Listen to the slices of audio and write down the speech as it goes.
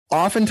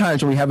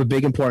oftentimes when we have a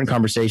big important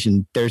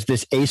conversation, there's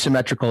this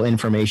asymmetrical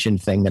information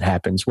thing that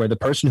happens where the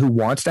person who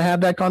wants to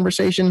have that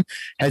conversation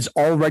has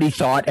already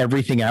thought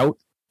everything out.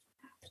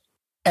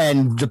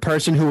 And the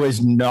person who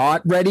is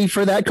not ready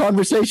for that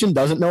conversation,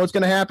 doesn't know what's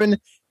going to happen,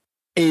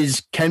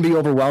 can be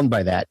overwhelmed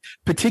by that,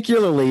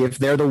 particularly if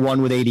they're the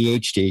one with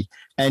ADHD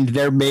and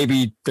they're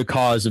maybe the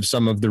cause of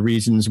some of the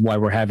reasons why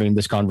we're having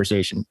this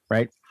conversation,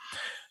 right?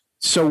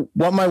 So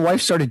what my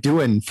wife started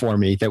doing for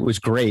me that was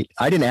great,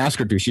 I didn't ask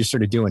her to, she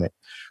started doing it,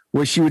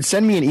 was she would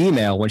send me an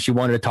email when she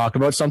wanted to talk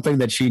about something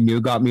that she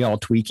knew got me all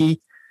tweaky,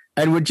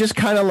 and would just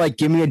kind of like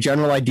give me a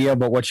general idea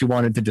about what she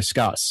wanted to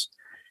discuss.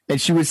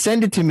 And she would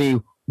send it to me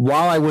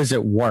while I was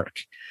at work.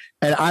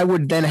 And I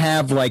would then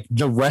have like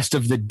the rest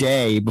of the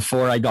day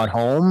before I got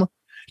home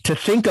to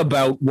think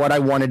about what I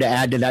wanted to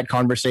add to that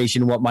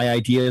conversation, what my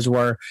ideas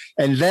were.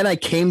 And then I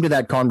came to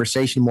that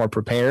conversation more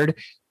prepared,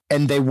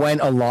 and they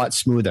went a lot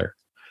smoother.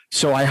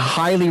 So I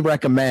highly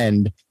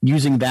recommend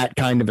using that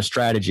kind of a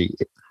strategy.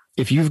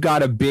 If you've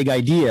got a big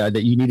idea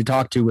that you need to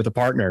talk to with a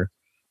partner,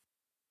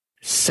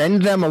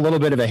 send them a little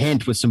bit of a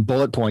hint with some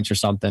bullet points or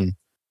something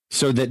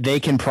so that they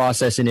can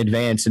process in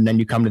advance, and then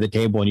you come to the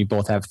table and you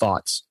both have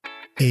thoughts.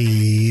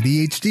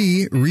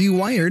 ADHD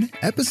Rewired,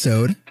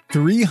 episode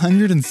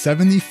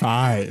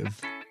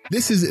 375.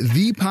 This is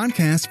the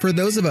podcast for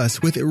those of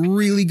us with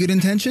really good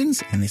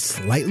intentions and a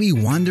slightly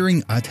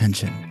wandering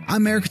attention.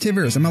 I'm Eric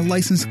Tivers. I'm a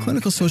licensed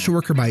clinical social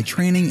worker by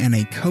training and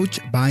a coach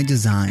by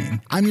design.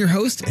 I'm your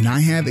host, and I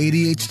have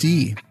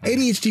ADHD.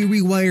 ADHD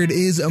Rewired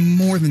is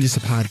more than just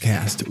a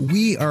podcast.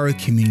 We are a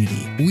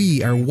community.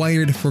 We are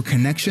wired for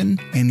connection,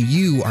 and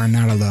you are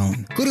not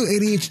alone. Go to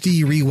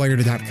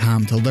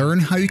ADHDrewired.com to learn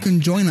how you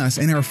can join us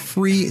in our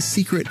free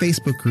secret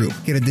Facebook group.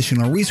 Get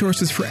additional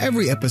resources for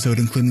every episode,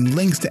 including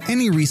links to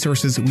any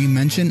resources we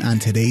mention on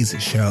today's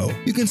show.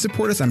 You can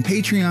support us on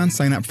Patreon,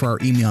 sign up for our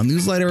email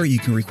newsletter, you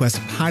can request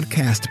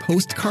podcast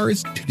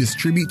postcards to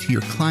distribute to your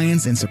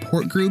clients and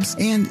support groups,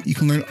 and you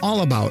can learn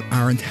all about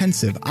our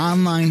intensive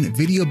online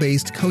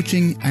video-based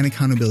coaching and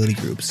accountability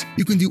groups.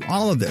 You can do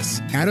all of this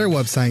at our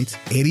website,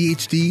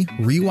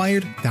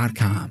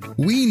 ADHDrewired.com.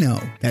 We know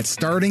that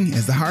starting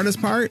is the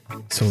hardest part,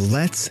 so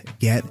let's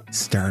get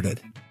started.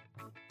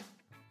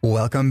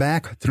 Welcome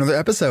back to another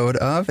episode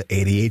of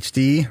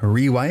ADHD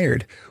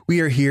Rewired. We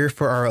are here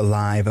for our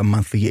live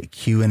monthly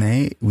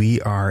Q&A.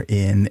 We are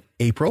in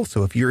April,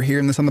 so if you're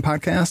hearing this on the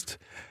podcast,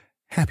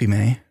 happy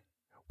May.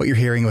 What you're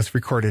hearing was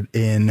recorded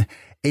in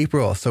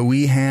April. So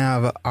we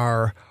have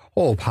our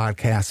whole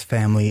podcast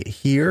family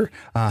here,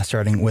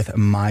 starting with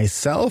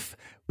myself.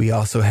 We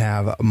also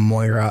have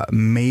Moira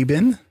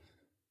Maybin.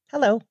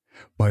 Hello.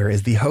 Moira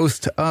is the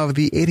host of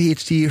the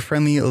ADHD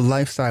Friendly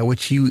Lifestyle,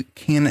 which you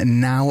can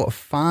now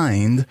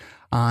find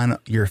on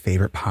your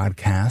favorite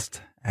podcast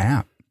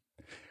app.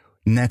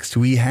 Next,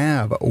 we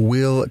have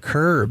Will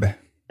Curb.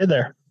 Hey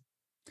there.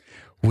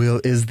 Will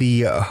is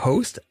the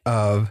host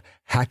of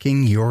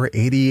Hacking Your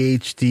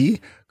ADHD.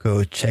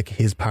 Go check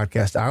his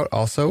podcast out.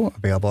 Also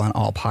available on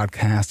all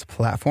podcast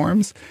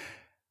platforms.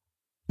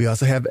 We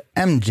also have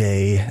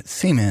MJ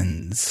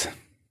Siemens.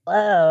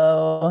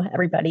 Hello,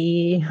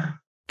 everybody.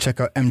 Check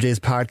out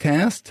MJ's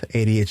podcast,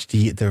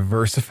 ADHD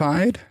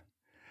Diversified.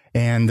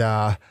 And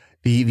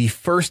the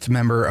first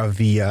member of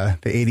the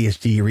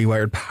ADHD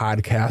Rewired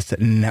podcast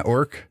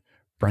network,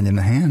 Brendan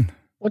Mahan.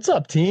 What's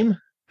up, team?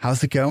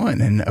 How's it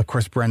going? And of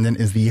course, Brendan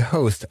is the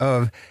host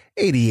of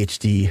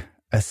ADHD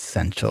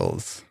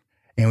Essentials.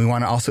 And we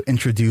want to also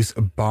introduce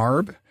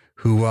Barb,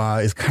 who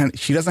is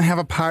she doesn't have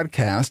a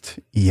podcast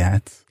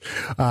yet,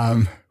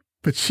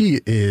 but she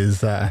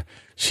is,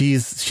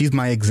 she's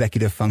my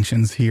executive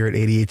functions here at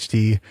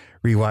ADHD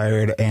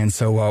Rewired. And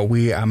so,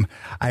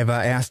 I've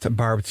asked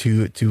Barb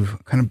to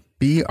kind of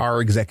be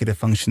our executive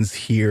functions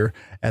here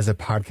as a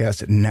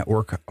podcast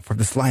network for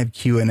this live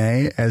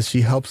Q&A, as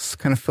she helps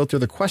kind of filter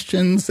the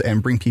questions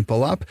and bring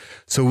people up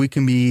so we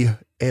can be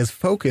as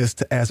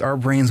focused as our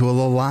brains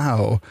will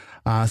allow.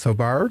 So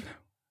Barb,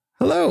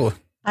 hello.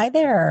 Hi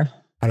there.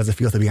 How does it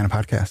feel to be on a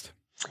podcast?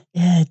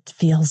 It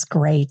feels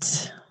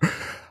great.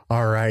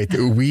 All right.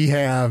 We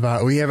have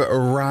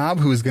Rob,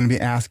 who is going to be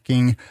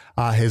asking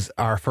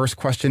our first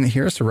question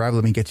here. So Rob,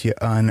 let me get you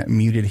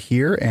unmuted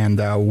here. And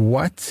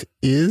what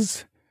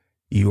is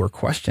your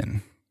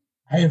question?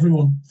 Hey,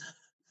 everyone.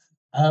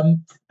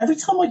 Every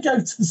time I go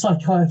to the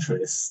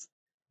psychiatrist,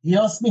 he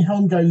asks me how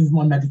I'm going with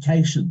my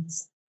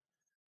medications.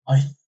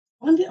 I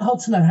find it hard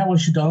to know how I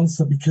should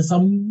answer because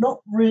I'm not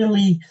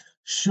really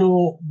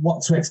sure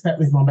what to expect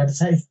with my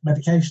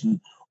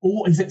medication or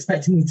what he's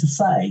expecting me to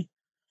say.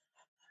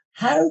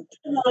 How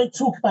can I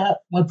talk about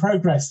my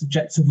progress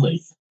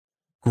objectively?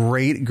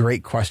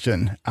 Great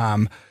question.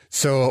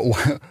 So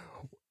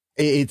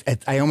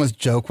I almost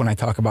joke when I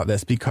talk about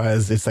this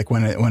because it's like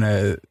when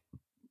a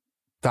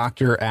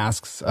doctor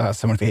asks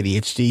someone with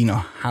ADHD,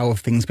 how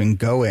have things been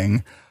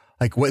going?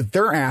 Like what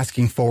they're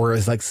asking for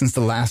is like, since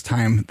the last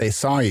time they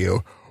saw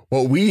you.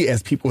 What we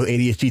as people with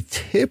ADHD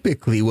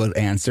typically would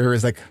answer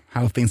is like,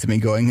 how things have been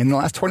going in the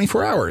last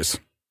 24 hours.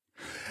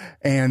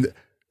 And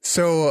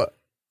so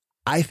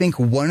I think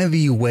one of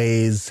the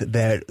ways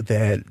that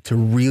to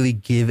really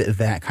give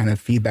that kind of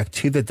feedback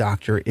to the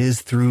doctor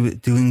is through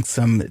doing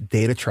some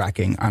data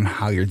tracking on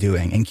how you're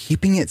doing and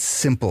keeping it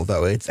simple,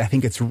 though. I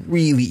think it's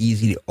really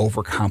easy to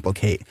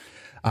overcomplicate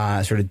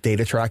sort of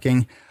data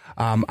tracking.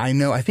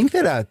 I think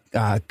that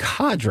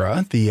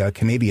Cadra, the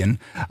Canadian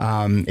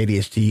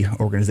ADHD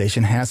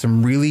organization, has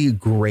some really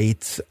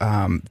great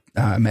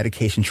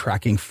medication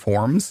tracking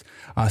forms,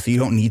 so you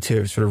don't need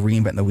to sort of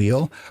reinvent the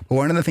wheel. But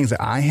one of the things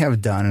that I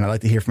have done, and I'd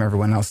like to hear from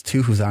everyone else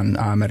too who's on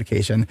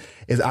medication,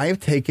 is I have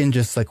taken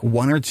just like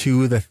one or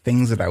two of the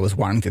things that I was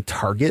wanting to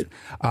target.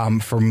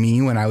 For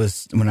me, when I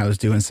was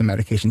doing some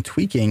medication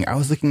tweaking, I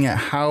was looking at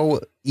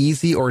how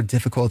easy or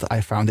difficult I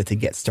found it to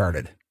get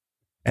started.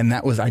 And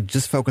I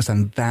just focused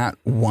on that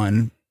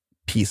one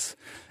piece.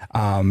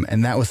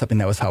 And that was something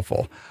that was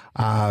helpful.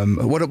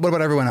 What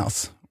about everyone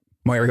else?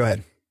 Moira, go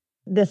ahead.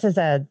 This is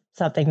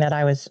something that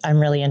I'm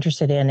really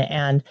interested in.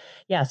 And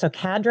yeah, so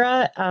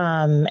Cadra,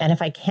 and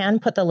if I can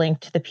put the link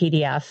to the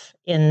PDF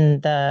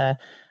in the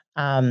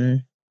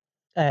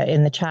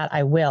chat,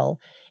 I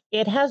will.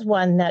 It has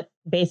one that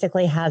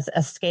basically has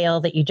a scale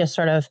that you just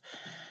sort of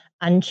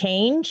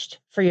unchanged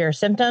for your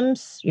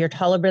symptoms, your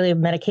tolerability of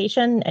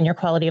medication, and your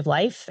quality of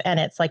life. And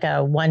it's like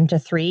a 1 to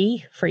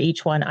 3 for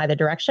each one, either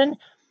direction.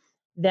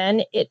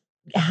 Then it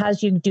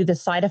has you do the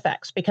side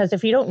effects, because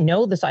if you don't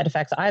know the side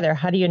effects either,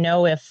 how do you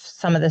know if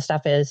some of this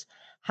stuff is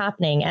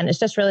happening? And it's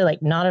just really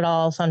like not at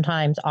all,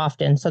 sometimes,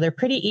 often. So they're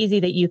pretty easy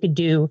that you could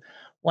do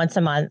once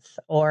a month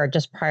or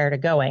just prior to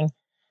going.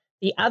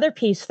 The other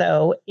piece,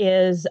 though,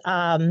 is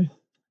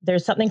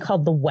there's something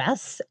called the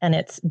WESS, and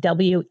it's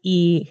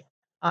WEISS,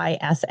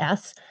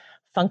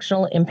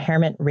 Functional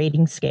Impairment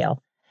Rating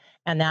Scale.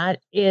 And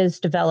that is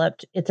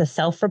developed, it's a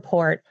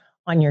self-report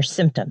on your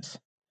symptoms.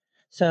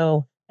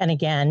 So, and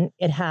again,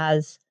 it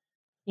has,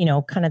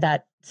 kind of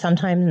that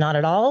sometimes not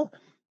at all,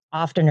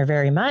 often or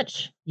very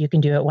much. You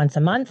can do it once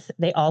a month.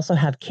 They also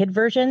have kid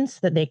versions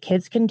that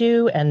kids can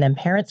do, and then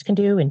parents can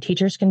do, and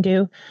teachers can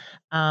do.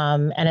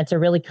 And it's a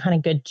really kind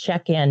of good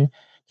check-in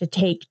to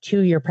take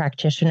to your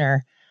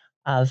practitioner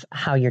of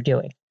how you're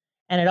doing.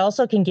 And it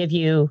also can give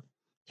you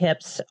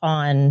tips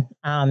on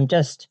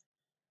just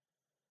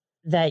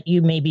that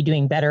you may be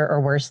doing better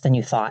or worse than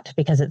you thought,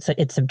 because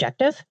it's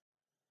subjective.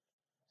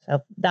 So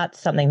that's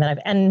something that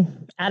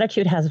and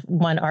Attitude has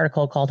one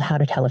article called How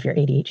to Tell If Your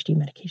ADHD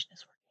Medication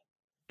is Working.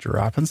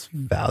 Dropping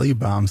some value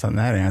bombs on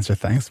that answer.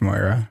 Thanks,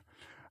 Moira.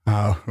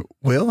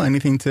 Will,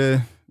 anything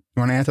you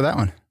want to add to that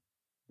one?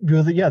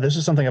 Yeah, this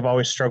is something I've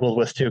always struggled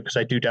with too, because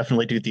I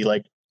definitely do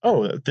the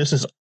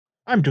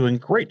I'm doing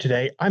great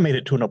today. I made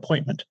it to an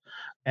appointment.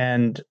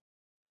 And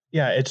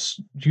yeah, it's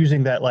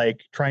using that,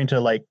 trying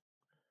to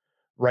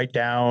write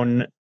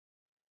down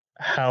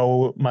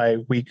how my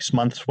weeks,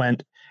 months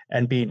went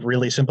and being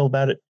really simple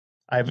about it.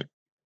 I've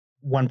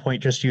one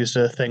point just used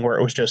a thing where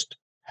it was just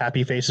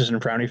happy faces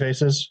and frowny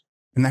faces.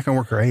 And that can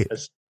work great.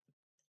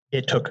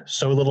 It took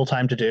so little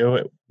time to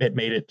do. It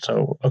made it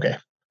so, okay,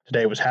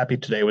 today was happy,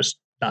 today was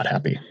not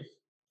happy.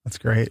 That's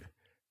great.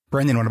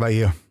 Brendan, what about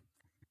you?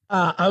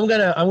 I'm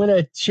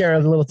gonna share a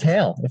little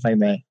tale, if I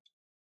may.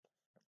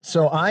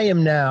 So I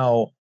am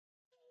now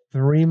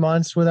 3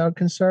 months without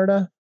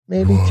Concerta,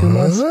 maybe 2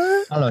 months.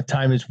 I don't know.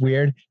 Time is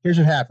weird. Here's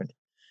what happened.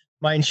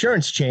 My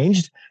insurance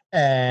changed,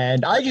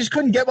 and I just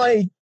couldn't get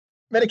my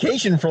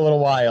medication for a little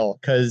while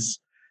because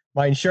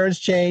my insurance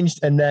changed,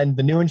 and then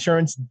the new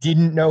insurance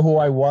didn't know who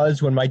I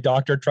was when my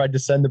doctor tried to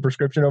send the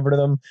prescription over to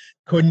them,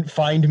 couldn't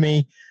find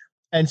me.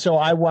 And so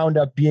I wound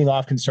up being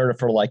off Concerta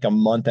for like a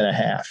month and a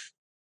half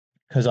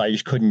because I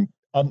just couldn't,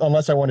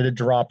 unless I wanted to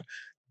drop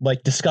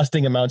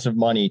disgusting amounts of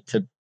money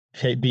to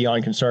be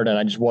on Concerta, and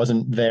I just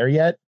wasn't there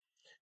yet.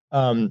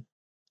 And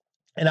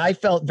I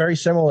felt very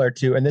similar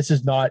to, and this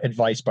is not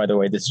advice, by the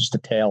way, this is just a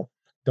tale.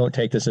 Don't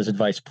take this as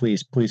advice,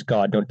 please. Please,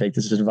 God, don't take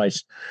this as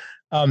advice.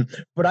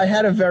 But I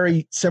had a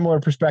very similar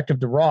perspective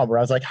to Rob, where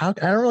I was like, I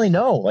don't really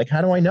know.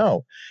 How do I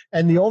know?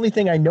 And the only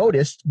thing I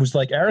noticed was,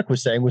 like Eric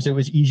was saying, was it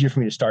was easier for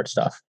me to start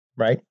stuff,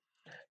 right?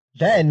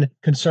 Then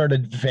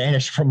Concerta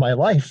vanished from my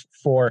life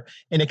for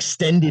an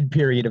extended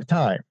period of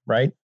time,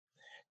 right?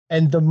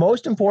 And the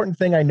most important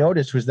thing I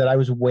noticed was that I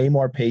was way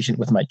more patient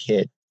with my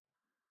kid.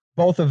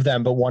 Both of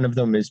them, but one of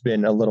them has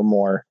been a little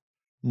more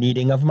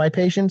needing of my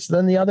patience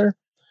than the other.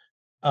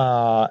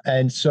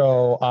 And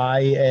so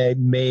I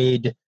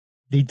made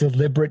the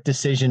deliberate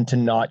decision to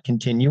not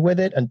continue with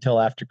it until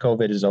after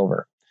COVID is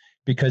over,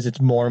 because it's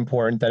more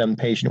important that I'm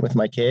patient with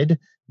my kid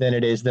than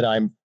it is that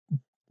I'm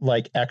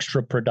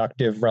extra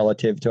productive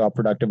relative to how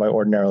productive I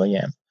ordinarily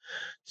am.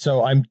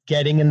 So I'm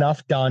getting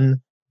enough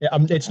done.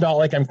 It's not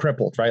like I'm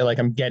crippled, right?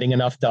 I'm getting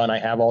enough done. I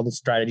have all the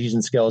strategies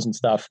and skills and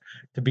stuff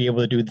to be able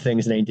to do the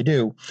things that I need to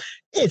do.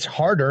 It's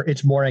harder.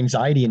 It's more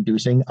anxiety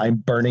inducing. I'm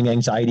burning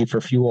anxiety for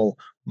fuel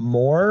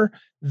more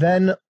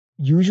than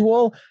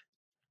usual.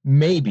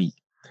 Maybe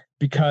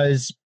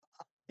because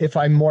if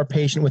I'm more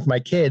patient with my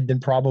kid, then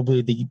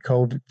probably the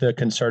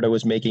Concerta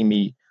was making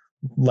me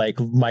my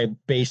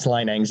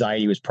baseline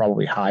anxiety was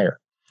probably higher.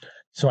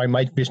 So I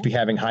might just be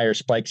having higher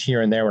spikes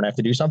here and there when I have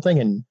to do something.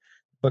 And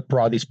but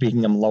broadly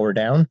speaking, I'm lower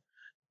down.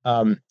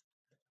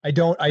 I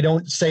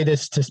don't say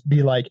this to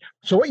be like,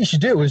 so what you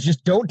should do is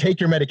just don't take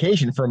your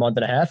medication for a month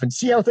and a half and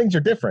see how things are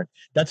different.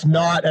 That's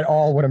not at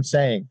all what I'm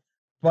saying,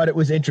 but it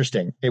was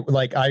interesting.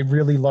 I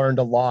really learned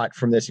a lot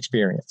from this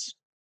experience.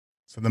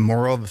 So the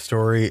moral of the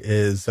story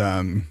is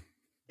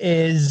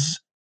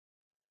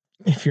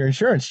if your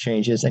insurance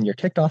changes and you're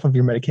kicked off of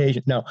your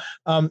medication,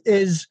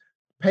 is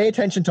pay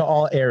attention to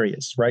all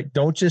areas, right?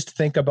 Don't just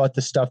think about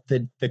the stuff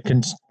that the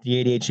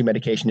ADHD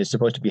medication is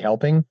supposed to be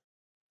helping,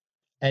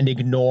 and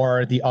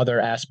ignore the other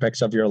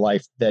aspects of your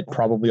life that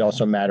probably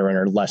also matter and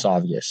are less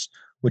obvious,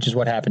 which is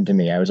what happened to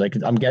me. I was like,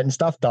 I'm getting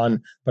stuff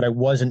done, but I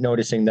wasn't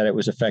noticing that it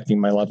was affecting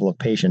my level of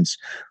patience.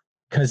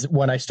 Because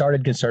when I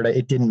started Concerta,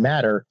 it didn't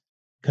matter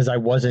because I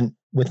wasn't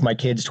with my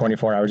kids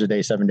 24 hours a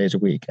day, 7 days a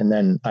week. And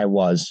then I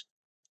was.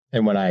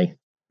 And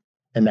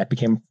that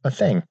became a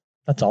thing.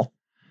 That's all.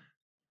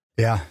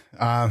 Yeah.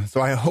 So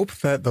I hope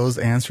that those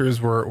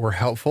answers were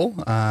helpful.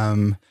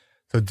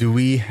 So do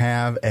we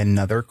have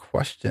another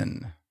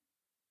question?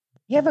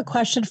 We have a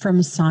question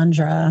from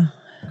Sandra.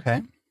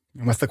 Okay.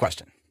 And what's the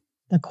question?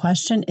 The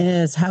question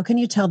is, how can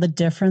you tell the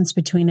difference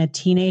between a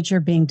teenager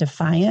being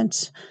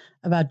defiant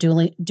about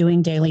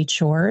doing daily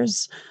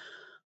chores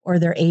or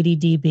their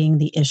ADD being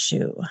the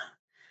issue?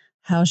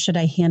 How should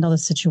I handle the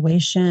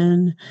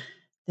situation?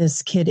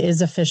 This kid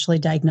is officially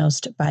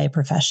diagnosed by a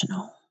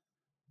professional.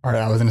 All right.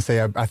 I was going to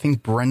say, I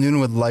think Brendan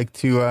would like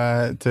to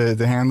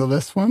handle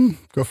this one.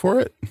 Go for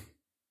it.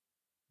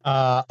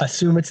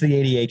 Assume it's the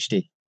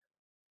ADHD.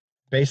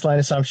 Baseline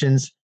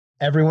assumptions.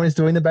 Everyone is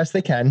doing the best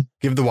they can.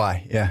 Give the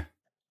why. Yeah.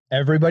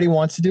 Everybody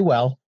wants to do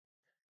well,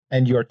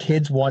 and your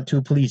kids want to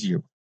please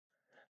you.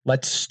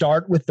 Let's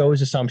start with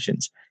those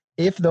assumptions.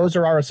 If those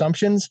are our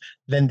assumptions,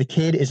 then the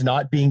kid is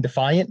not being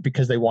defiant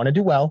because they want to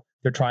do well.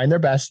 They're trying their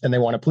best and they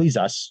want to please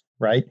us,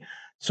 right?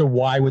 So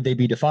why would they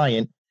be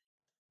defiant?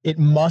 It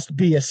must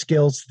be a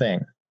skills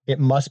thing. It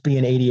must be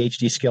an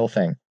ADHD skill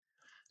thing.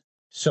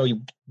 So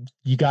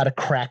you got to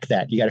crack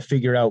that. You got to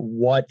figure out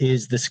what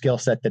is the skill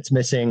set that's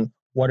missing.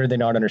 What are they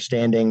not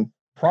understanding?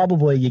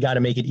 Probably you got to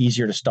make it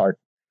easier to start.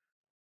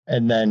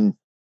 And then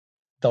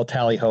they'll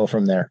tally ho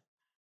from there.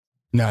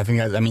 No, I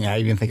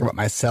even think about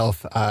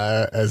myself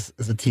as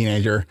a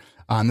teenager.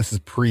 This is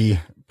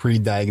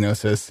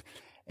pre-diagnosis.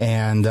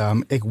 And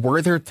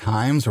were there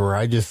times where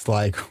I just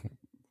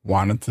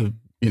wanted to,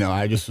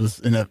 I just was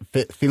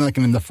feeling like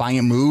in a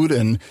defiant mood.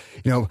 And,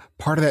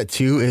 part of that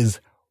too is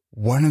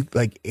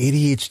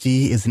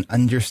ADHD is an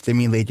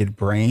understimulated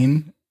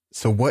brain.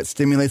 So what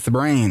stimulates the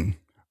brain?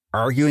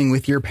 Arguing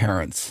with your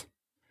parents,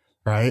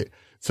 right?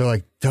 So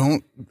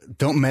don't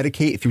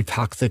medicate through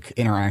toxic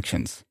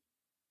interactions.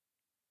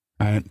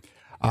 Right.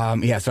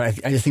 So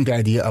I just think the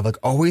idea of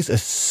always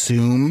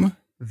assume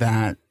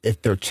that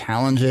if they're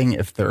challenging,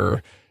 if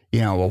they're,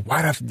 well, why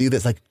do I have to do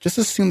this? Just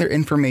assume they're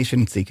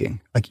information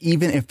seeking.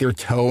 Even if their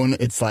tone,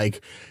 it's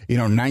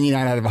 99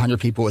 out of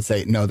 100 people would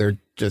say, no,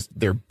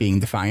 they're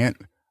being defiant.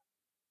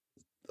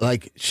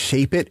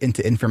 Shape it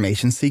into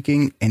information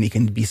seeking, and it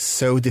can be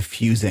so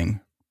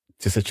diffusing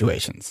to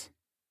situations.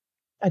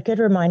 A good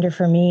reminder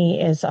for me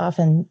is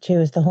often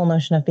too, is the whole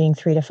notion of being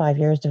 3 to 5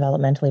 years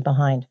developmentally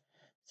behind.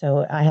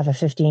 So I have a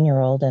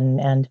 15-year-old,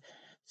 and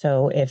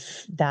so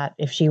if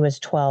she was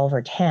 12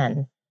 or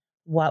 10,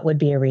 what would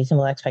be a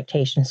reasonable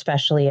expectation,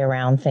 especially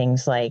around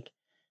things like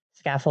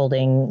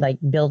scaffolding,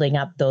 building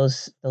up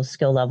those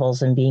skill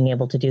levels and being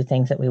able to do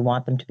things that we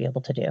want them to be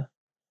able to do?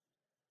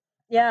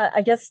 Yeah,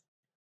 I guess,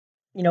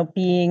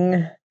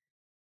 being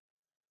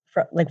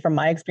from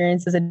my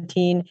experience as a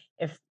teen,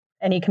 if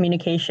any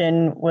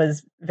communication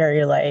was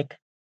very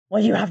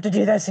well, you have to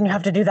do this and you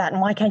have to do that,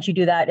 and why can't you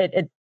do that?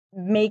 It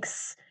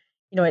makes,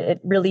 it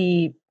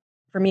really,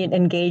 for me, it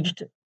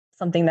engaged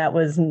something that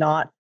was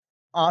not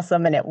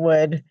awesome, and it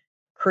would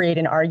create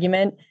an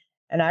argument.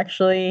 And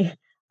actually,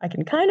 I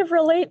can kind of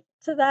relate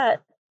to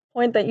that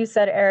point that you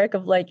said, Eric,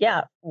 of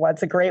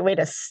what's a great way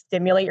to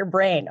stimulate your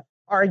brain?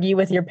 Argue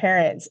with your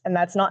parents. And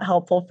that's not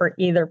helpful for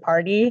either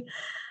party.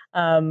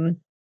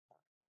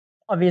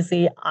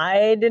 Obviously,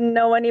 I didn't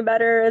know any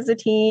better as a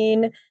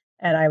teen,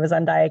 and I was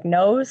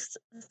undiagnosed.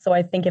 So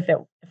I think if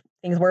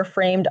things were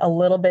framed a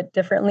little bit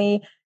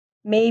differently,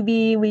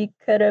 maybe we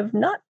could have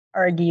not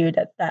argued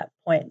at that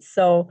point.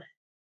 So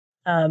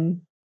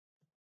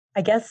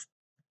I guess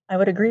I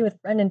would agree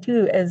with Brendan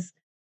too,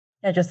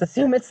 just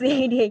assume it's the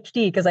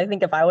ADHD, because I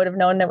think if I would have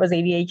known it was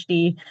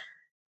ADHD,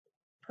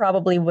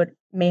 probably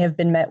may have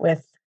been met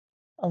with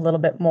a little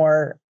bit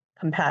more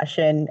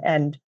compassion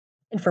and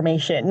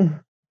information.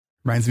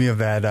 Reminds me of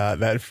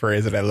that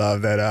phrase that I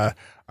love, that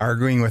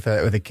arguing with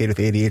a kid with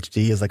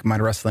ADHD is like mud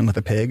wrestling with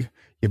a pig.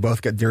 You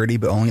both get dirty,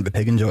 but only the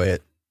pig enjoy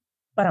it.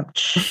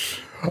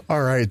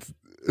 All right.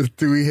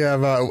 Do we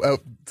have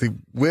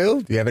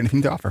Will? Do you have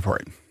anything to offer for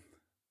it?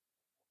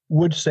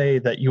 Would say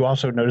that you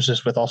also notice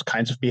this with all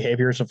kinds of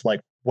behaviors of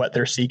what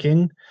they're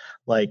seeking.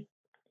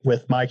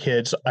 With my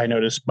kids, I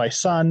noticed my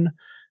son,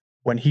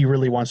 when he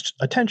really wants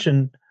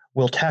attention,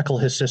 will tackle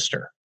his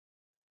sister,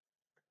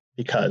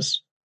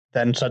 because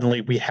then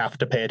suddenly we have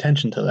to pay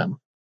attention to them.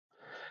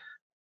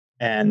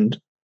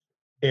 And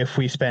if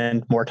we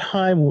spend more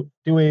time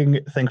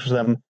doing things with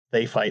them,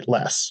 they fight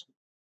less.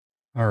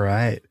 All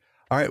right.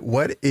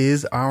 What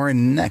is our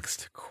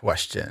next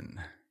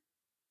question?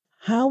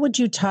 How would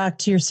you talk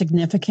to your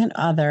significant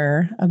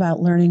other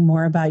about learning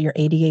more about your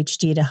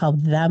ADHD to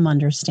help them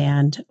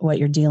understand what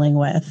you're dealing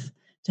with,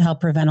 to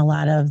help prevent a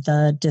lot of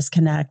the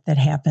disconnect that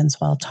happens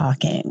while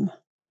talking?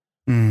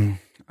 That's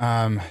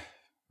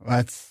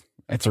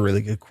a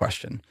really good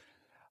question.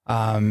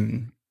 I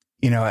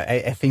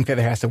think that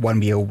there has to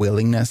be a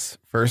willingness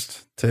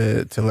first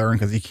to learn,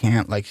 because you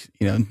can't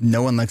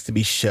no one likes to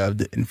be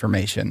shoved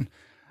information.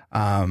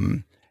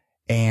 And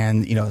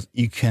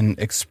you can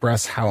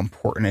express how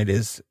important it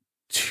is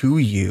to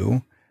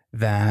you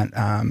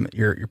that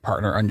your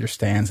partner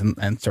understands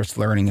and starts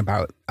learning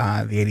about the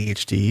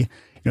ADHD.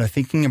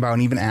 Thinking about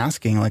and even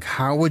asking, like,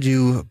 how would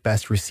you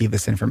best receive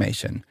this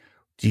information?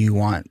 Do you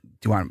want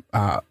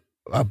a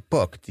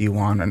book? Do you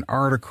want an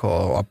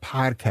article, a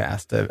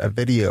podcast, a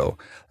video?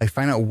 Like,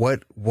 find out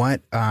what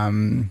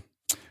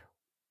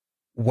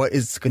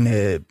is going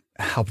to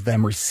help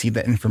them receive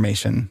that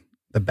information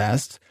the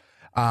best.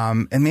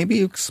 And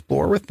maybe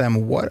explore with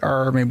them what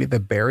are maybe the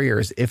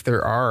barriers, if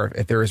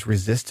there is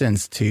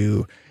resistance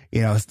to,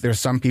 there's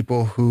some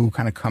people who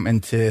kind of come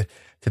into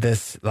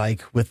this,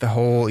 like, with the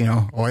whole,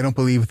 I don't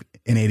believe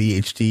in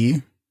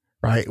ADHD,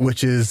 right?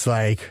 Which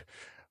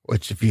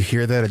if you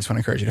hear that, I just want to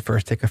encourage you to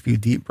first take a few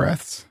deep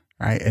breaths,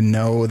 right? And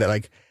know that,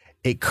 like,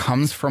 it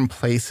comes from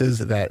places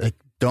that, like,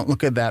 don't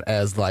look at that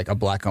as like a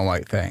black and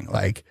white thing.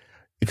 Like,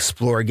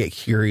 explore, get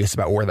curious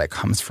about where that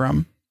comes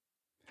from,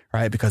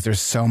 right? Because there's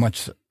so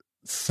much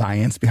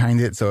science behind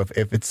it. So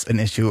if it's an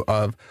issue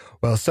of,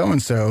 well,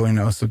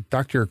 so-and-so, so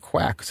Dr.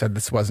 Quack said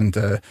this wasn't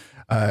there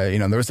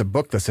was a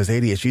book that says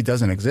ADHD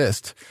doesn't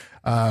exist.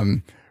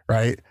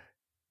 Right.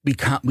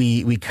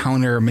 We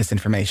counter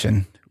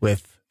misinformation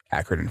with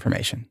accurate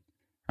information.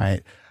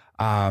 Right.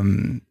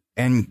 And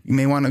you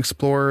may want to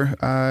explore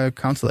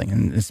counseling,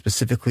 and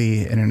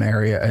specifically in an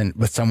area and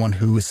with someone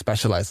who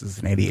specializes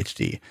in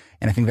ADHD.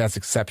 And I think that's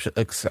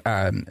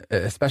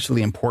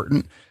especially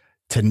important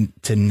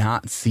to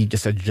not see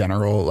just a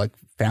general, like,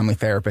 family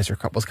therapist or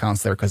couples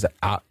counselor, because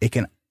it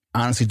can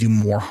honestly do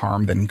more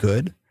harm than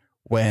good,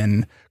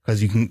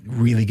 because you can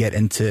really get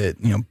into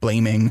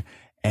blaming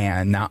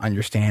and not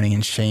understanding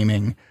and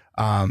shaming.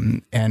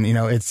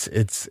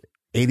 It's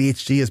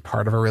ADHD is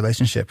part of a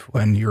relationship.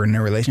 When you're in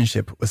a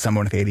relationship with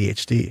someone with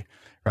ADHD,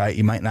 right?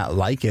 You might not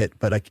like it,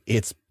 but, like,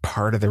 it's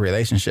part of the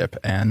relationship.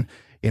 And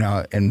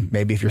and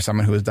maybe if you're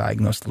someone who was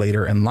diagnosed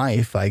later in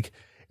life, like,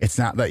 it's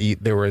not that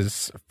there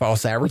was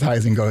false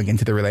advertising going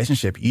into the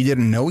relationship. You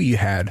didn't know you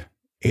had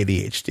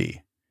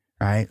ADHD,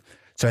 right?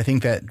 So I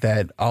think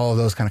that all of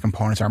those kind of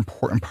components are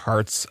important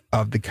parts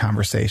of the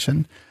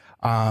conversation.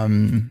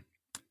 It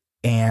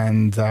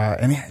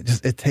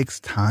takes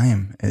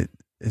time. It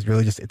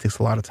takes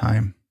a lot of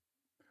time.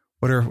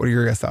 What are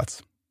your guys'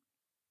 thoughts?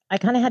 I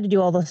kind of had to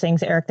do all those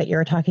things, Eric, that you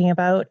were talking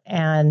about.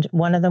 And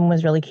one of them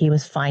was really key,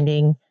 was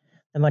finding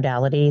the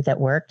modality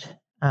that worked.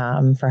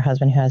 For a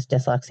husband who has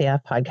dyslexia,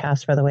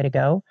 podcasts were the way to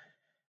go.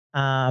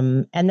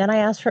 And then I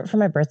asked for it for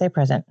my birthday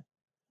present.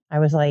 I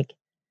was like,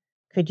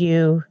 could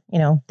you,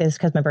 this,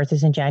 because my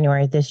birthday's in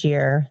January this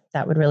year,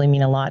 that would really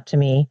mean a lot to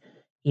me,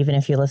 even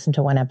if you listen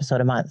to one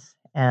episode a month.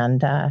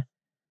 And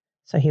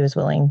so he was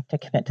willing to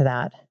commit to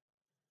that.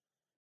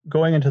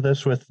 Going into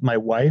this with my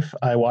wife,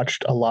 I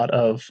watched a lot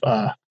of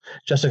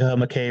Jessica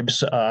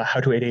McCabe's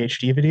How to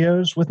ADHD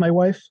videos with my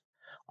wife.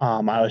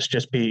 I was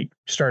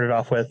started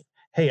off with,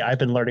 hey, I've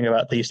been learning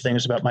about these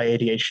things about my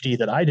ADHD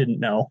that I didn't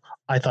know.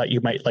 I thought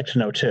you might like to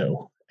know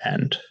too.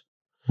 And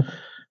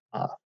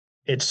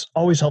it's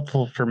always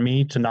helpful for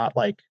me to not,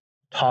 like,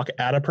 talk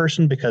at a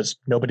person, because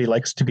nobody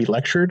likes to be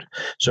lectured.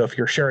 So if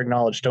you're sharing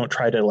knowledge, don't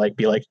try to, like,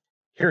 be like,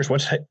 here's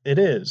what it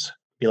is.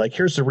 Be like,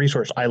 here's the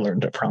resource I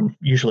learned it from.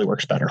 Usually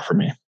works better for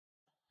me.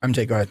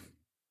 MJ, go ahead.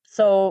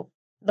 So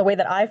the way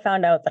that I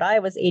found out that I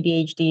was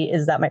ADHD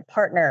is that my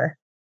partner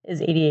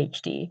is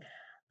ADHD.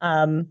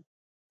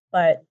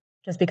 But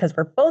just because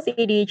we're both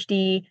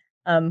ADHD,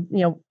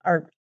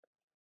 our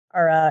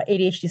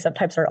ADHD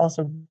subtypes are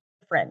also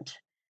different.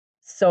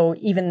 So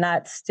even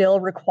that still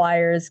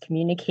requires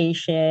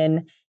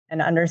communication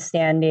and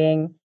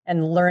understanding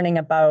and learning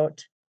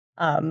about,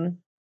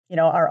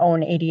 our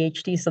own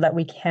ADHD, so that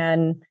we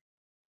can,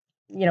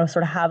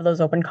 sort of have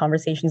those open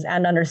conversations,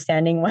 and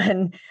understanding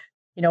when,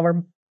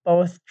 we're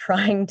both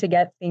trying to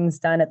get things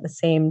done at the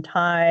same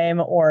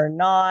time or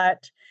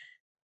not.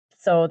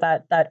 So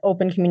that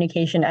open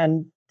communication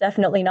and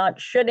definitely not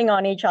shitting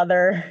on each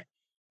other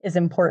is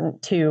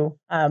important too.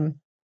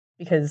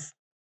 Because,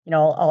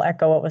 I'll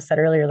echo what was said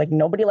earlier, like,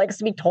 nobody likes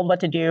to be told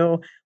what to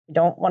do. We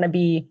don't want to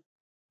be,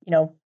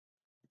 don't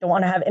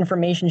want to have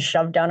information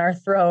shoved down our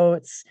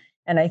throats.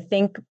 And I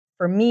think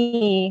for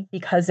me,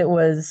 because it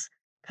was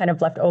kind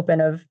of left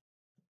open of,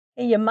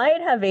 hey, you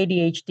might have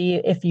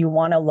ADHD. If you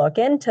want to look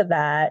into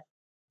that,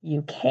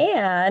 you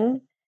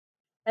can.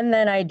 And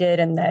then I did.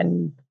 And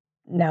then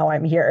now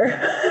I'm here.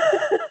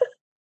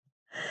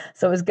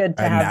 So it was good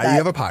to have now that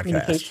you have a podcast.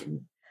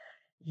 communication.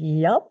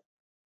 Yep.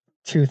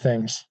 Two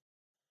things.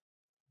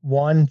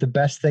 One, the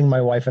best thing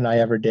my wife and I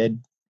ever did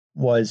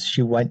was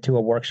she went to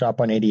a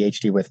workshop on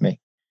ADHD with me.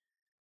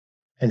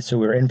 And so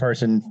we were in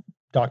person.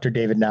 Dr.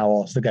 David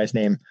Nowell is the guy's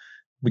name.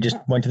 We just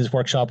went to this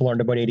workshop,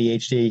 learned about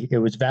ADHD. It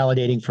was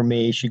validating for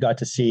me. She got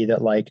to see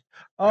that, like,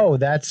 oh,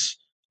 that's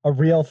a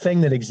real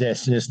thing that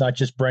exists. And it's not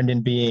just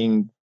Brendan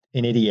being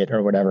an idiot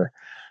or whatever.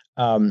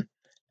 And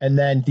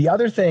then the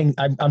other thing,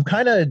 I'm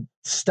kind of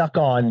stuck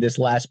on this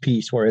last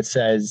piece where it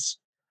says,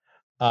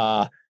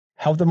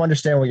 help them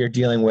understand what you're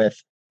dealing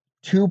with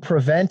to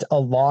prevent a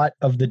lot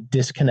of the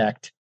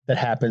disconnect that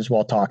happens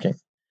while talking.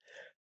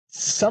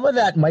 Some of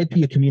that might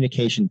be a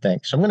communication thing.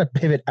 So I'm going to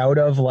pivot out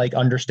of like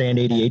understand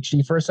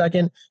ADHD for a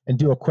second and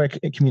do a quick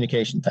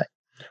communication thing.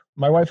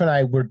 My wife and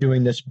I were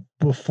doing this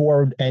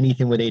before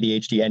anything with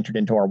ADHD entered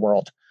into our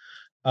world.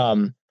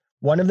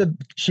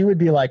 She would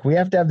be like, we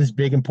have to have this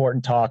big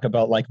important talk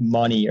about like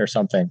money or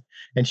something.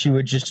 And she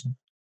would just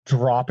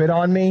drop it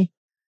on me.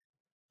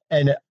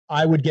 And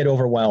I would get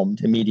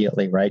overwhelmed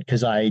immediately, right?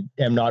 Because I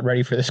am not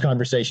ready for this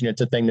conversation.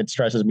 It's a thing that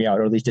stresses me out,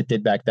 or at least it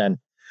did back then.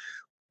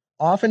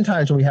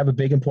 Oftentimes when we have a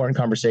big important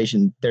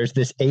conversation, there's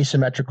this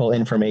asymmetrical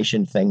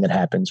information thing that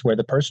happens where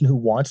the person who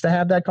wants to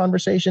have that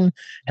conversation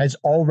has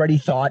already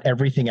thought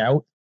everything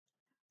out.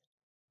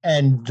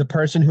 And the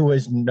person who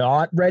is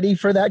not ready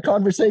for that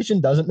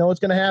conversation, doesn't know what's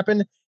going to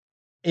happen,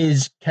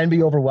 can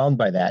be overwhelmed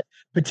by that,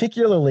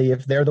 particularly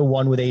if they're the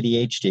one with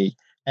ADHD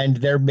and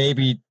they're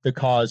maybe the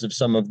cause of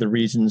some of the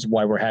reasons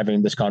why we're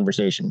having this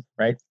conversation,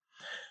 right?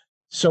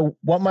 So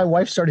what my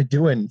wife started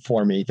doing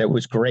for me that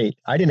was great,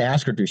 I didn't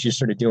ask her to, she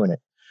started doing it,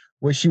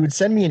 was she would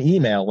send me an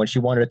email when she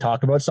wanted to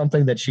talk about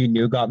something that she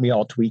knew got me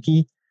all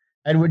tweaky,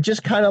 and would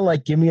just kind of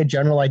like give me a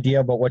general idea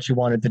about what she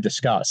wanted to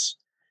discuss.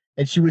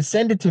 And she would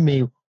send it to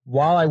me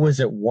while I was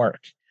at work.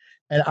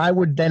 And I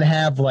would then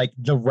have like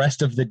the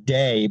rest of the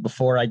day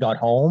before I got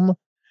home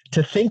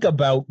to think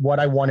about what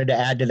I wanted to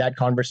add to that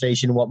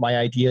conversation, what my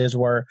ideas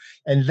were.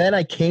 And then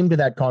I came to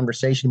that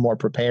conversation more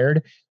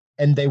prepared,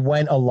 and they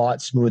went a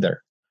lot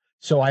smoother.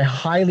 So I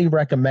highly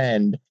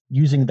recommend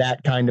using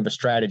that kind of a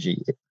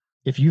strategy.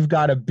 If you've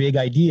got a big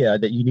idea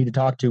that you need to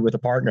talk to with a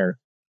partner,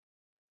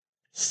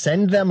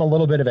 send them a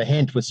little bit of a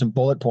hint with some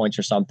bullet points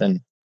or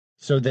something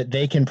so that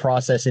they can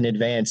process in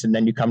advance. And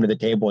then you come to the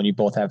table and you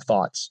both have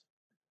thoughts.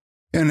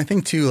 And I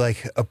think too,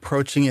 like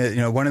approaching it,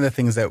 one of the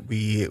things that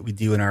we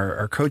do in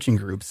our coaching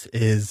groups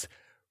is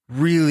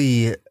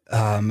really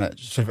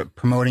sort of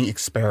promoting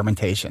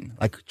experimentation.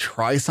 Like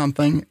try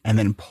something and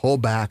then pull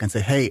back and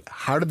say, hey,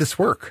 how did this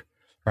work?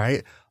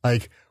 Right?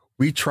 Like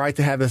we try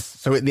to have this.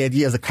 So the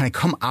idea is to kind of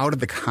come out of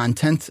the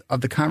content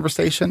of the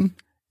conversation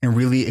and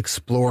really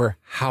explore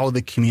how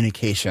the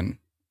communication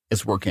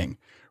is working.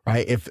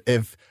 Right?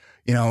 If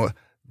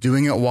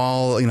doing it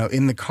while,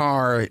 in the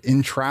car,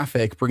 in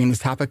traffic, bringing this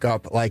topic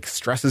up, like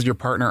stresses your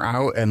partner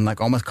out and like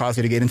almost causes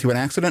you to get into an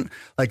accident,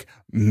 like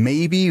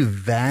maybe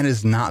that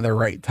is not the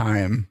right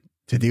time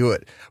to do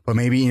it. But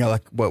maybe,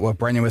 like what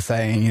Brendan was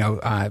saying,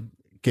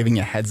 giving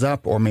a heads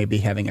up or maybe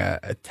having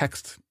a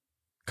text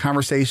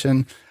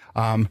conversation.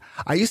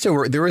 I used to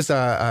work, there was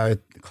a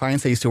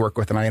clients I used to work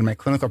with in my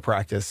clinical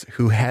practice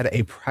who had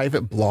a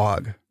private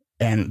blog.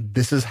 And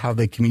this is how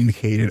they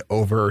communicated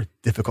over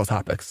difficult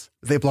topics.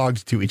 They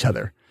blogged to each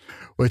other,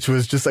 which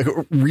was just like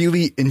a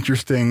really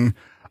interesting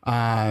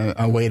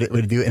way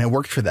to do it. And it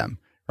worked for them,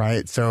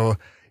 right? So,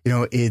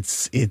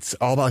 it's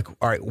all about like,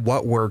 all right,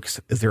 what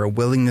works? Is there a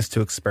willingness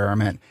to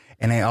experiment?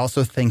 And I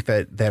also think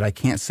that I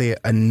can't say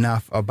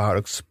enough about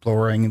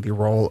exploring the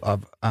role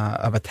of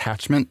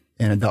attachment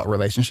in adult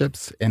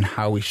relationships and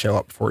how we show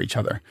up for each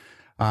other.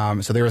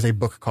 So there is a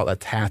book called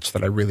Attach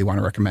that I really want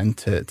to recommend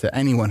to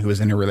anyone who is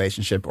in a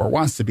relationship or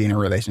wants to be in a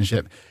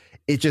relationship.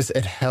 It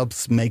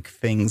helps make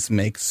things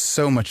make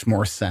so much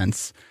more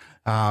sense.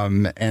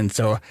 And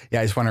so,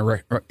 yeah, I just want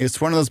to,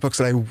 it's one of those books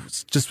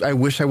that I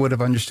wish I would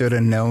have understood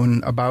and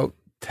known about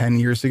 10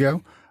 years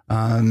ago.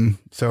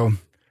 So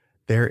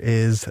there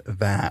is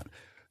that.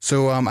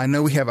 So, I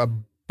know we have a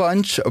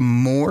bunch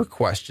more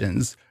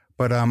questions,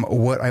 but,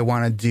 what I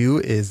want to do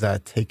is,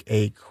 take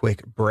a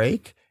quick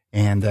break.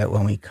 And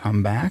when we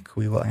come back,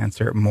 we will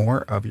answer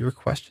more of your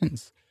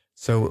questions.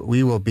 So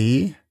we will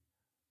be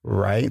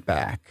right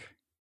back.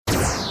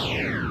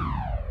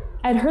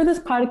 I'd heard this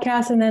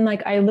podcast and then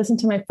I listened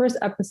to my first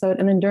episode,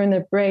 and then during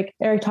the break,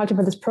 Eric talked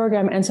about this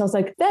program. And so I was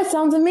like, that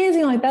sounds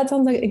amazing. That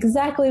sounds like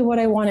exactly what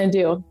I want to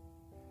do.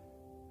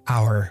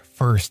 Our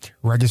first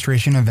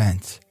registration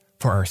event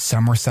for our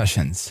summer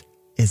sessions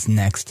is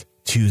next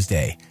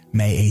Tuesday,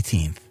 May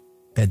 18th.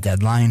 The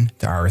deadline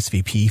to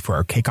RSVP for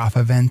our kickoff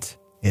event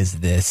is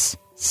this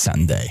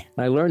Sunday.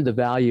 I learned the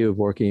value of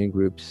working in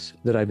groups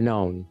that I've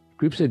known.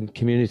 Groups and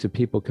communities of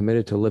people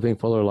committed to living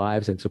fuller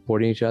lives and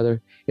supporting each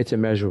other. It's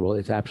immeasurable.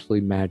 It's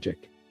absolutely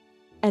magic.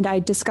 And I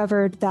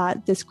discovered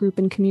that this group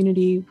and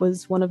community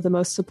was one of the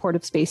most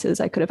supportive spaces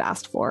I could have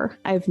asked for.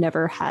 I've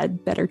never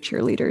had better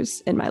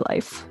cheerleaders in my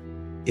life.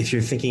 If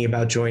you're thinking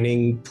about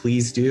joining,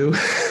 please do.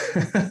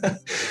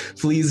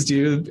 Please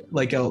do.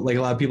 Like a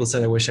lot of people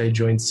said, I wish I had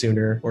joined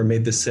sooner or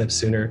made this step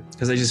sooner,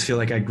 because I just feel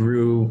like I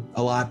grew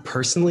a lot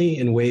personally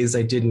in ways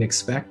I didn't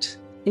expect.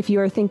 If you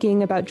are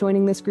thinking about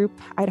joining this group,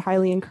 I'd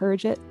highly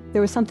encourage it.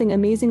 There was something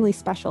amazingly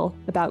special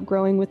about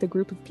growing with a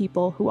group of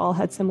people who all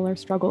had similar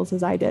struggles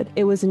as I did.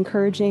 It was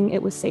encouraging,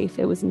 it was safe,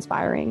 it was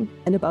inspiring,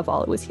 and above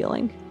all, it was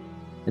healing.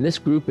 And this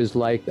group is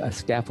like a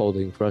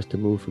scaffolding for us to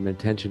move from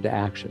intention to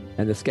action.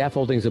 And the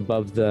scaffolding's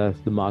above the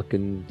muck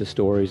and the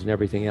stories and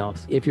everything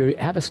else. If you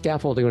have a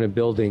scaffolding on a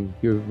building,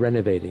 you're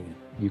renovating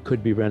it. You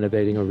could be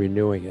renovating or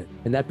renewing it.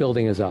 And that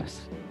building is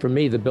us. For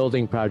me, the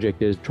building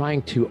project is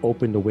trying to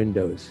open the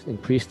windows,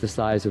 increase the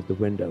size of the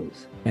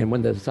windows. And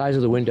when the size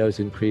of the windows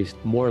increased,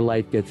 more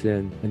light gets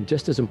in. And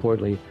just as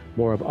importantly,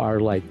 more of our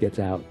light gets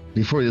out.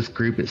 Before this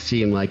group, it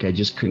seemed like I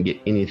just couldn't get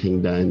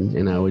anything done,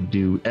 and I would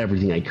do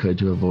everything I could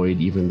to avoid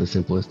even the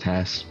simplest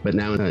tasks. But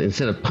now,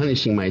 instead of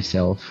punishing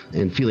myself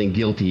and feeling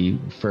guilty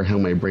for how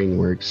my brain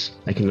works,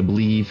 I can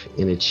believe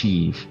and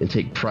achieve and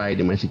take pride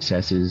in my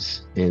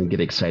successes and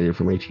get excited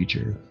for my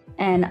future.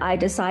 And I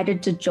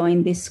decided to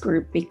join this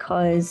group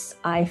because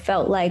I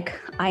felt like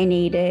I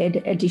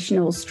needed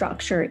additional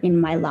structure in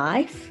my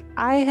life.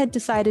 I had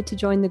decided to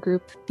join the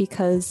group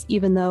because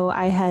even though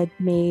I had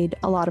made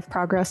a lot of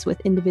progress with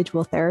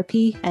individual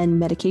therapy and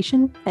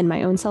medication and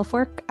my own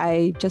self-work,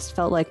 I just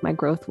felt like my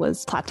growth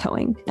was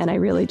plateauing. And I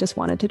really just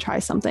wanted to try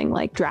something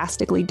like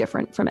drastically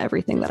different from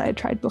everything that I had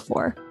tried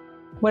before.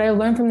 What I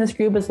learned from this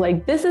group is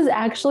like, this is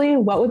actually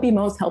what would be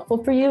most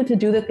helpful for you to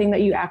do the thing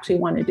that you actually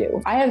want to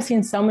do. I have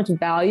seen so much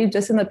value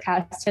just in the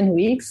past 10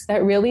 weeks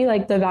that really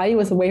like the value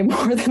was way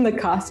more than the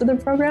cost of the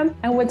program.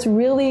 And what's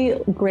really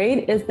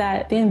great is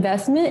that the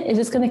investment is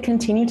just going to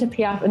continue to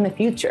pay off in the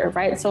future,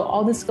 right? So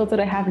all the skills that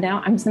I have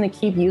now, I'm just going to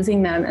keep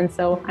using them. And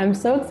so I'm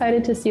so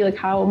excited to see like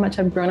how much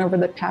I've grown over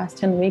the past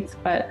 10 weeks,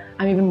 but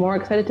I'm even more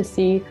excited to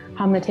see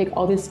how I'm going to take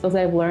all these skills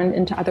I've learned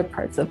into other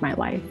parts of my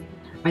life.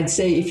 I'd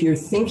say if you're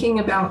thinking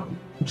about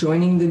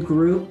joining the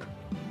group,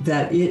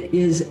 that it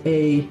is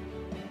a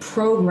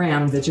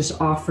program that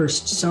just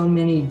offers so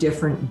many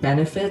different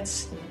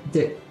benefits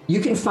that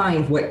you can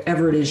find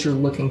whatever it is you're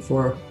looking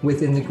for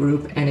within the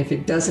group. And if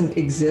it doesn't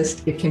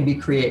exist, it can be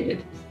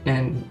created.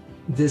 And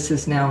this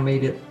has now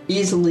made it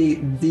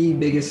easily the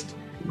biggest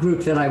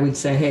group that I would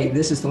say, hey,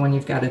 this is the one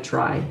you've got to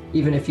try,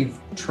 even if you've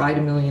tried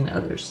a million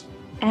others.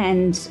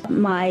 And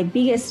my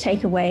biggest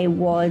takeaway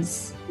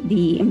was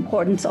the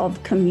importance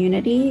of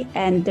community,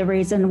 and the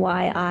reason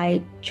why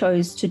I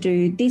chose to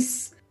do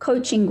this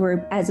coaching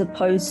group as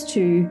opposed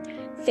to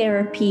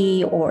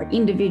therapy or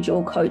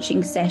individual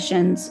coaching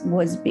sessions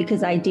was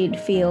because I did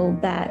feel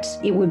that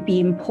it would be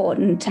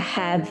important to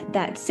have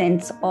that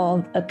sense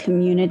of a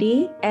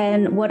community.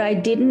 And what I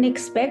didn't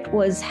expect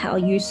was how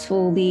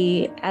useful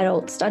the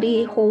adult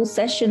study hall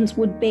sessions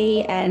would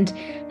be and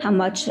how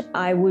much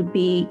I would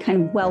be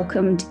kind of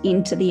welcomed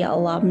into the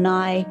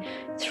alumni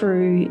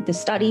through the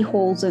study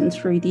halls and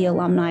through the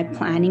alumni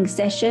planning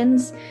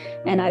sessions.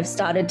 And I've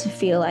started to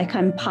feel like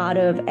I'm part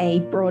of a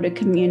broader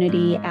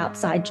community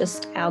outside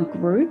just our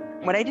group.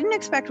 What I didn't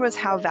expect was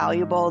how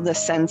valuable the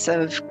sense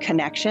of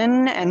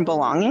connection and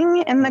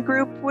belonging in the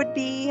group would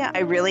be.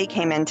 I really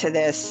came into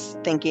this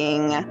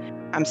thinking,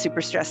 I'm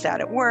super stressed out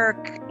at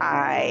work.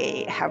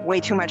 I have way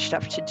too much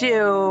stuff to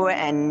do.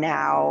 And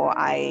now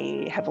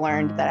I have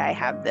learned that I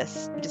have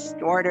this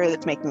disorder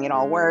that's making it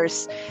all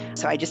worse.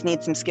 So I just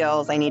need some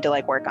skills. I need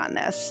to work on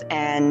this.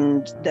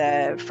 And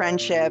the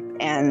friendship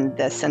and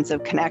the sense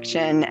of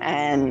connection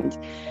and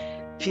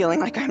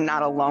feeling like I'm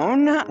not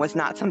alone was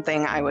not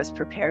something I was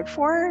prepared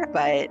for,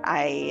 but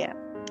I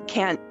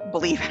can't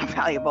believe how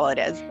valuable it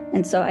is.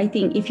 And so I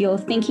think if you're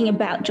thinking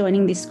about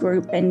joining this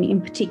group, and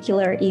in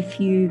particular, if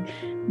you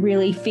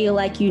really feel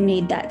like you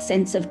need that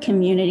sense of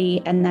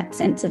community and that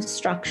sense of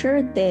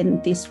structure,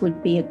 then this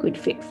would be a good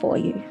fit for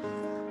you.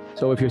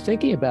 So if you're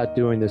thinking about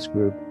doing this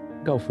group,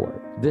 go for it.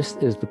 This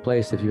is the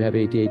place, if you have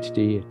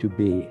ADHD, to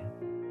be.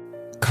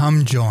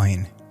 Come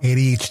join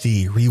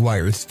ADHD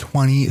reWired's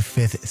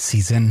 25th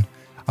season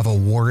of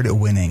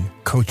award-winning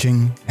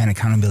coaching and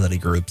accountability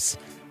groups.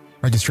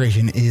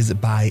 Registration is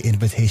by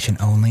invitation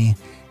only.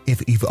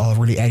 If you've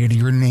already added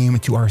your name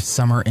to our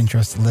summer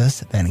interest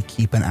list, then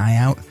keep an eye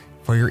out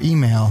for your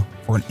email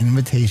for an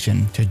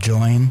invitation to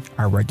join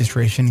our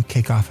registration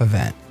kickoff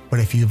event. But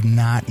if you've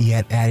not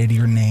yet added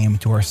your name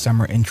to our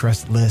summer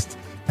interest list,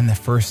 then the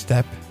first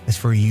step is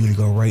for you to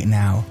go right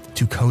now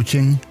to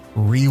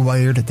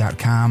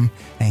coachingrewired.com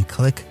and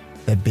click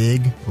the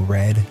big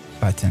red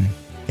button.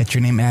 Get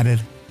your name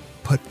added,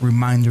 put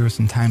reminders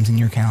and times in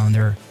your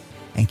calendar,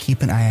 and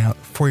keep an eye out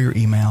for your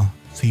email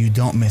so you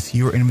don't miss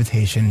your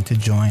invitation to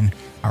join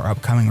our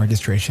upcoming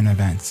registration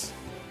events.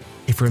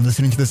 If you're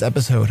listening to this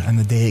episode on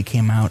the day it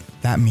came out,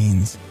 that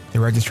means the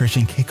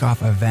registration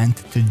kickoff event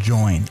to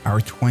join our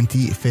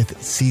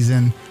 25th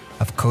season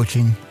of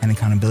coaching and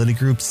accountability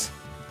groups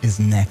is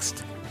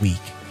next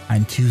week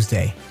on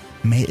Tuesday,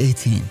 May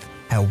 18th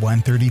at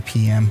 1:30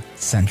 p.m.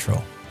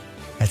 Central.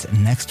 That's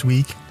next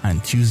week on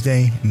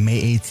Tuesday,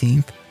 May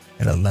 18th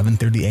at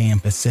 11:30 a.m.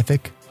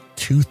 Pacific,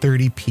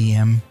 2:30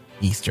 p.m.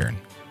 Eastern.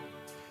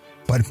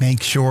 But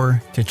make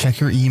sure to check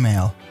your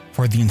email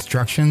for the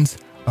instructions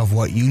of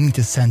what you need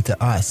to send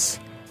to us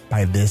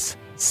by this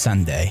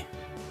Sunday.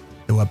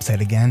 The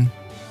website again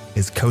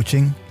is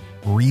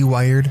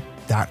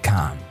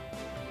coachingrewired.com.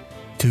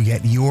 To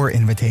get your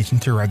invitation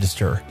to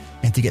register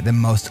and to get the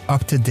most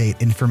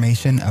up-to-date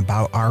information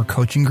about our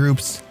coaching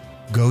groups,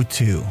 go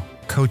to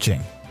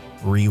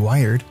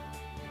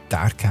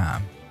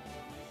coachingrewired.com.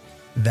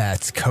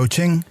 That's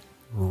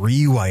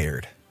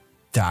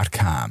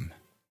coachingrewired.com.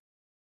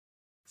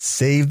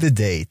 Save the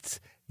date.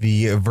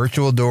 The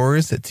virtual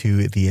doors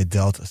to the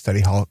Adult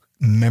Study Hall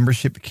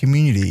membership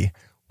community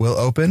will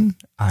open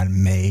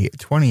on May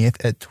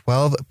 20th at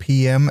 12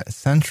 p.m.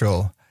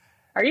 Central.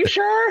 Are you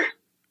sure?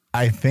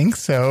 I think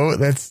so.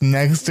 That's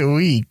next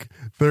week,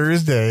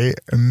 Thursday,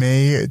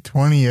 May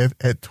 20th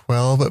at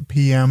 12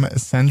 p.m.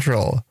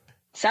 Central.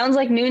 Sounds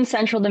like noon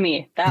Central to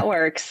me. That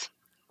works.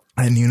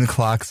 At noon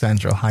o'clock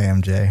Central. Hi,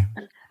 MJ.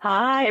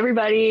 Hi,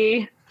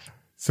 everybody.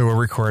 So we're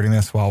recording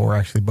this while we're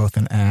actually both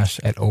in Ash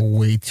at a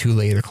way too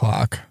late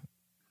o'clock.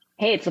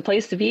 Hey, it's the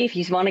place to be if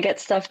you want to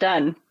get stuff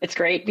done. It's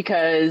great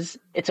because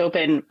it's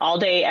open all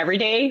day, every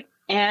day.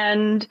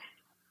 And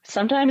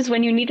sometimes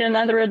when you need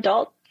another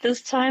adult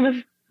this time of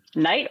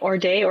night or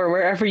day or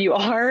wherever you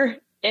are,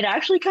 it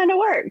actually kind of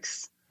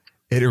works.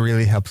 It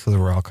really helps because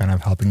we're all kind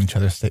of helping each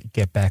other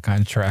get back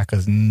on track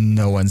because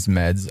no one's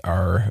meds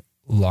are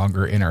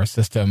longer in our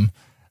system.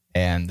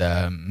 And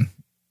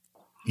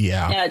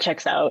yeah, it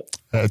checks out.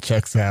 It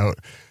checks out.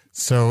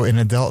 So in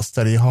Adult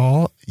Study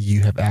Hall,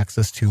 you have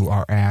access to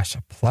our Ash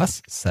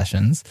Plus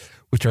sessions,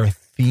 which are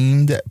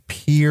themed,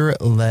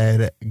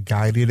 peer-led,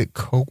 guided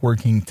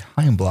co-working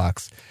time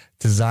blocks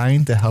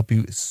designed to help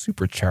you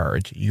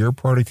supercharge your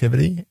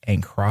productivity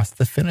and cross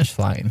the finish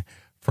line.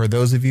 For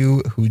those of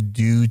you who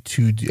I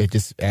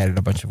just added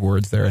a bunch of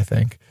words there, I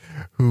think,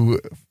 who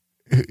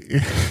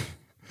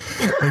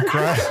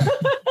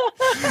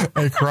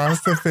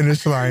across the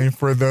finish line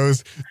for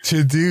those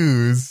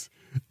to-dos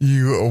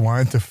you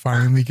want to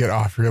finally get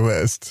off your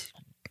list.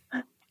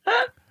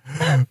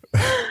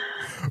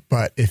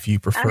 But if you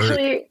prefer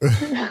to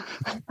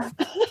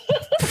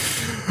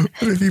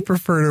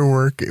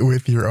work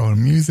with your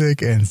own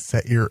music and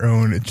set your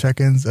own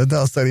check-ins,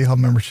 Adult Study Hall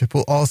membership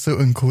will also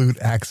include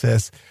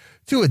access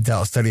to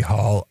Adult Study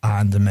Hall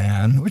On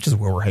Demand, which is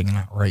where we're hanging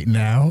out right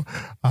now.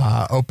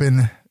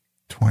 Open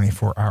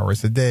 24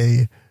 hours a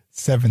day,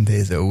 7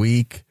 days a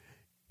week,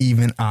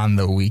 even on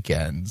the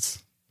weekends.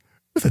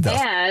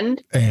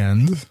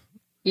 And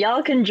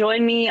y'all can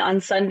join me on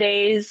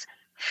Sundays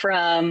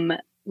from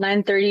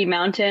 9:30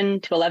 Mountain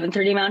to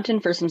 11:30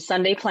 Mountain for some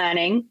Sunday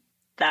planning.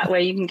 That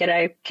way you can get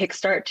a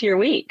kickstart to your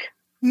week.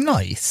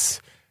 Nice.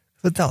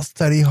 The Adult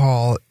Study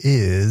Hall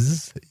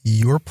is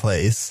your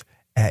place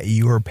at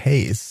your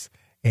pace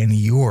and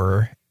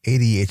your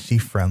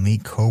ADHD-friendly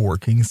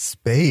co-working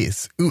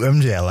space. Ooh,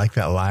 MJ, I like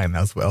that line.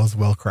 That was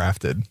well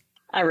crafted.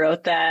 I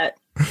wrote that.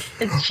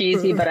 It's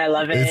cheesy, but I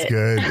love it. It's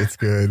good. It's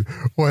good.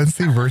 Once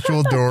the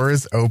virtual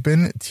doors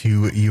open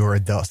to your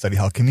Adult Study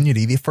Hall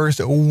community, the first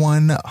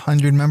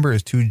 100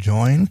 members to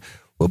join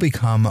will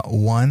become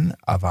one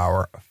of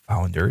our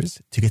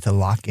founders to get to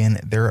lock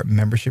in their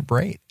membership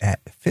rate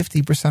at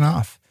 50%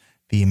 off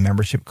the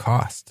membership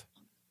cost.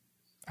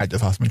 I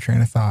just lost my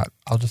train of thought.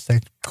 I'll just say,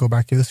 go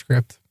back to the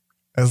script.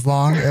 As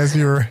long as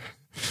you're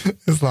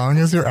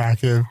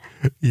active,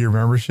 your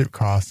membership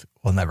cost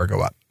will never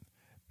go up.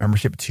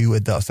 Membership to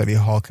Adult Study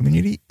Hall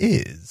community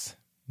is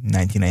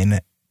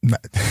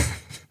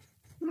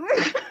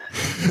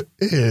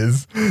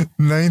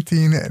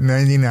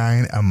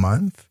 $19.99 a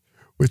month,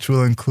 which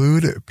will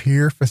include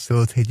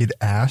peer-facilitated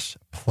Ash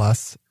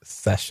Plus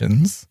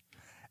sessions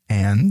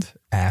and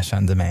Ash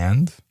On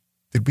Demand.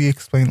 Did we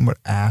explain what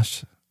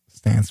Ash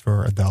stands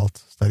for,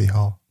 Adult Study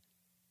Hall?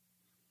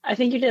 I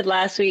think you did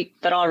last week,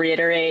 but I'll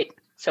reiterate.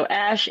 So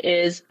ASH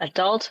is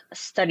Adult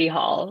Study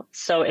Hall.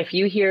 So if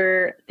you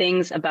hear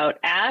things about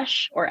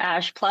ASH or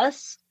ASH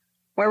Plus,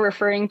 we're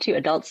referring to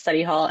Adult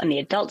Study Hall and the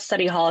Adult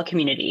Study Hall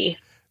community.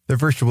 The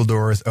virtual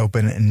doors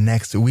open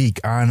next week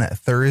on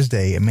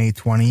Thursday, May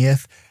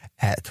 20th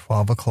at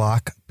 12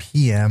 o'clock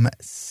p.m.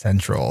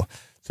 Central.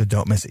 So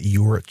don't miss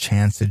your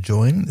chance to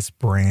join this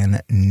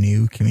brand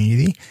new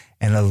community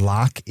and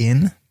lock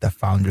in the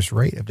founder's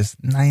rate of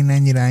just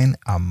 $9.99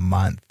 a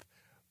month.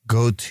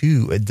 Go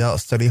to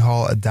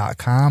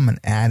adultstudyhall.com and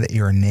add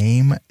your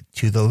name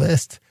to the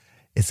list.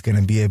 It's going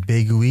to be a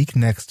big week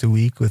next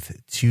week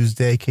with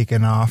Tuesday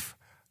kicking off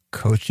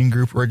coaching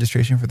group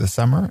registration for the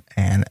summer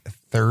and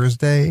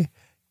Thursday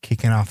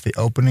kicking off the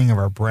opening of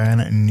our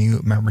brand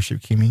new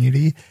membership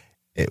community.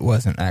 It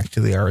wasn't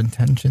actually our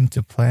intention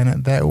to plan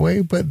it that way,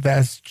 but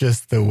that's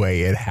just the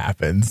way it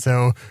happened.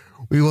 So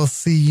we will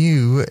see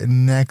you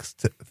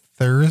next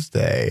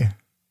Thursday.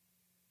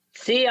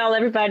 See y'all,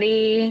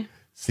 everybody.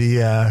 See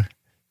ya.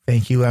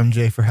 Thank you,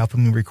 MJ, for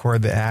helping me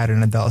record the ad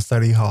in Adult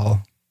Study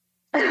Hall.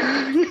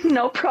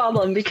 No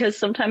problem, because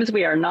sometimes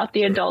we are not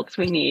the adults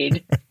we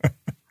need.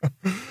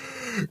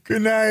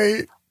 Good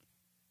night.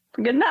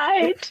 Good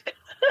night.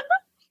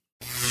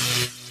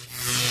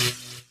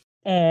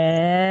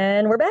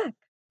 And we're back.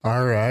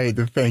 All right.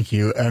 Thank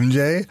you,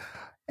 MJ.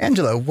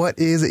 Angela, what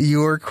is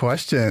your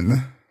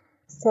question?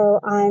 So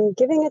I'm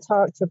giving a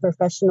talk to a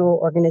professional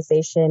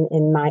organization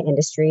in my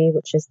industry,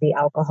 which is the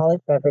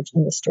alcoholic beverage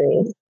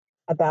industry,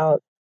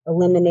 about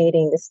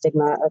eliminating the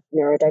stigma of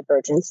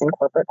neurodivergence in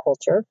corporate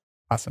culture.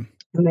 Awesome.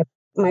 And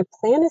my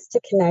plan is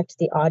to connect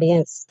the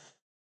audience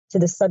to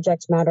the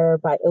subject matter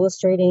by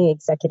illustrating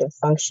executive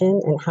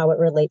function and how it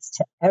relates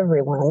to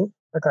everyone,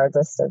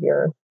 regardless of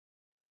if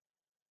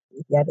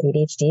you have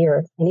ADHD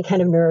or any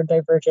kind of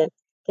neurodivergent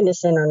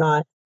condition or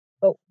not.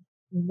 But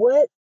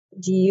what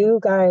do you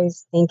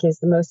guys think is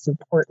the most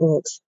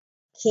important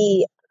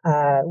key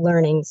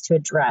learnings to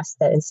address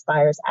that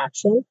inspires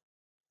action?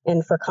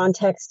 And for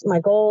context, my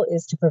goal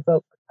is to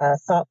provoke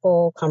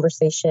thoughtful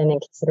conversation and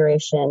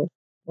consideration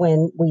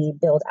when we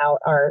build out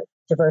our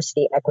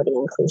diversity, equity,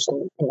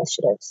 inclusion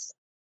initiatives.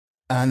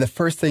 The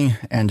first thing,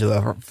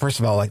 Angela, first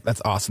of all,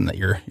 that's awesome that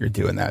you're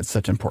doing that. It's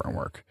such important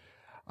work.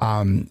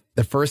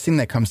 The first thing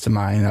that comes to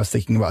mind, I was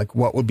thinking about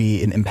what would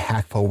be an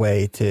impactful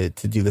way to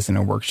do this in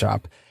a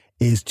workshop,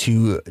 is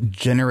to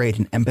generate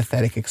an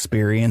empathetic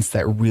experience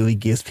that really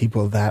gives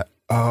people that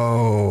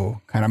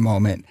kind of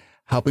moment,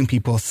 helping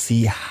people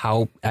see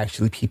how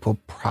actually people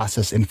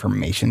process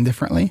information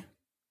differently.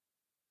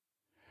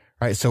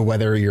 Right. So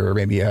whether you're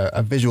maybe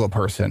a visual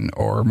person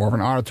or more of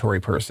an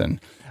auditory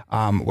person,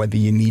 whether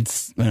you need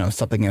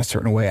something in a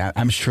certain way,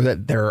 I'm sure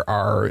that there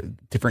are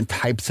different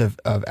types of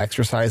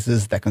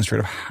exercises that can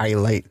sort of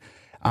highlight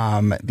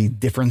the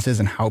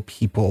differences in how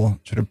people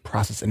sort of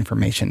process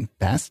information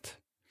best.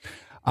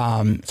 So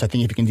I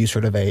think if you can do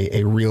sort of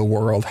a real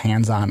world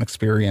hands-on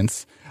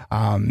experience,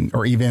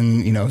 or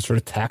even, sort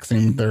of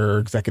taxing their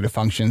executive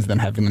functions, then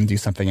having them do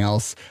something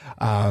else,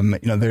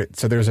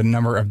 so there's a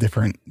number of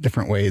different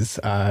ways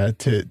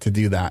to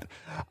do that.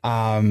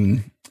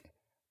 And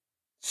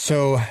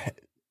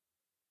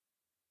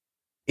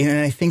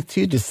I think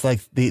too, just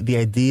like the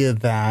idea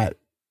that,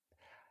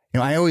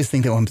 I always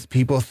think that when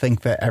people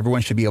think that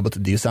everyone should be able to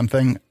do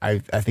something, I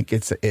think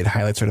it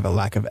highlights sort of a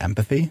lack of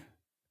empathy.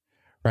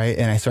 Right.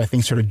 And so I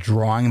think sort of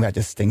drawing that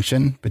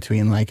distinction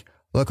between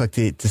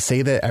to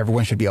say that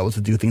everyone should be able to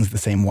do things the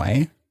same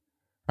way.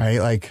 Right.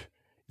 Like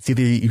it's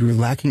either you're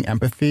lacking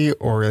empathy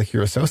or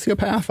you're a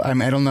sociopath.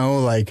 I don't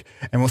know,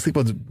 and most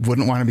people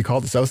wouldn't want to be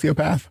called a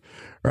sociopath.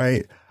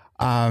 Right.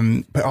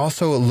 But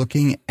also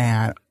looking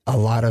at a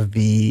lot of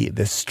the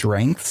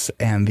strengths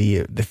and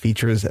the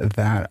features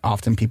that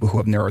often people who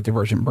have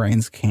neurodivergent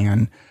brains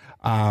can,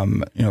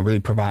 really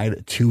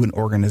provide to an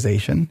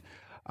organization.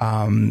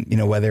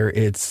 Whether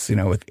it's,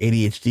 with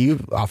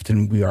ADHD,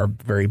 often we are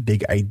very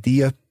big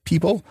idea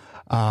people.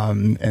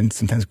 And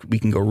sometimes we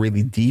can go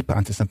really deep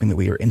onto something that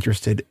we are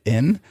interested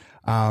in.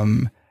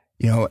 Sometimes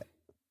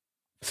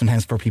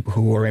for people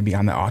who are maybe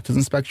on the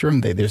autism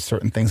spectrum, there's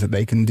certain things that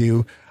they can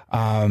do,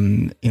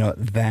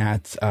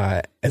 that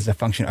as a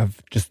function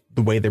of just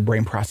the way their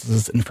brain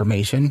processes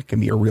information can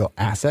be a real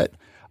asset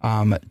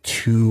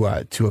to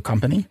a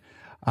company.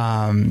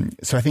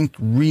 So I think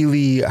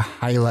really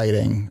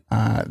highlighting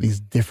these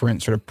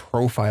different sort of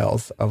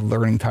profiles of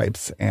learning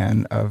types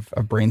and of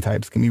brain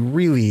types can be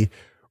really,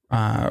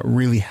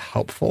 really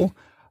helpful.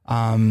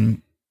 So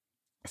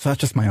that's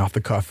just my off the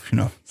cuff,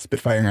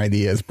 spitfiring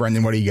ideas.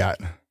 Brendan, what do you got?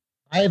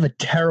 I have a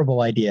terrible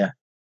idea.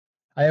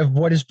 I have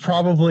what is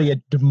probably a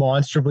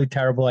demonstrably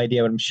terrible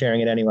idea, but I'm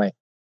sharing it anyway.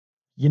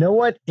 You know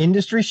what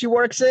industry she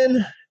works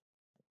in?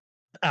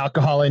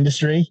 Alcohol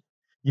industry.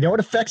 You know what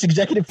affects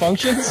executive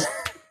functions?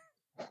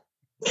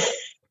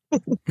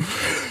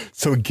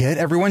 So get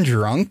everyone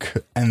drunk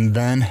and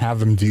then have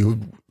them do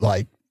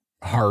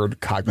hard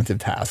cognitive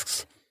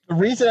tasks. The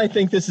reason I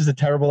think this is a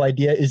terrible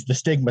idea is the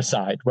stigma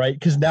side, right?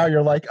 Because now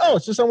you're like, oh,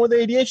 so someone with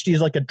ADHD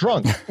is like a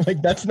drunk.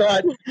 That's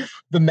not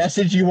the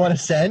message you want to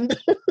send.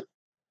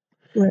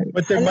 Right.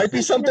 But there might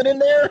be something in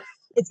there.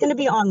 It's going to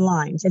be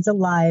online. It's a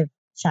live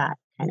chat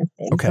kind of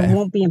thing. Okay. So it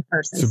won't be in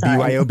person. So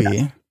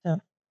BYOB.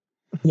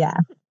 Yeah.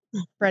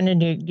 Brendan,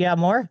 do you have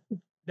more?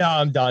 No,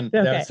 I'm done.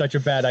 Okay. That's such a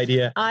bad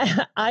idea.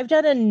 I've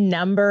done a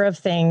number of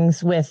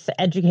things with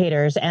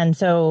educators. And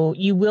so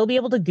you will be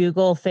able to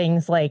Google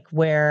things like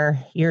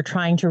where you're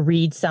trying to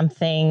read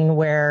something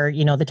where,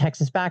 the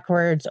text is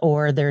backwards,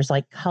 or there's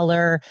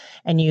color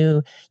and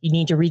you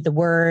need to read the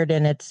word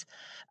and it's,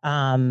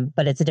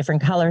 but it's a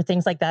different color,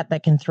 things like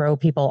that can throw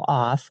people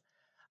off.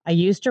 I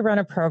used to run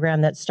a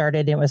program that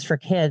started, it was for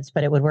kids,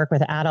 but it would work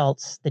with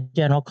adults. The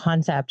general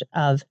concept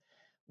of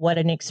what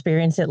an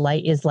experience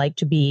is like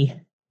to be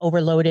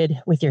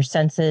overloaded with your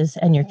senses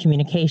and your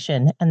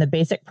communication. And the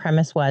basic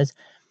premise was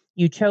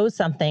you chose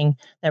something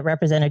that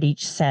represented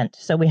each scent.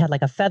 So we had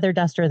a feather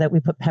duster that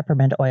we put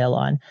peppermint oil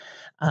on.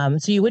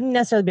 So you wouldn't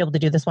necessarily be able to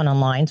do this one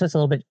online. So it's a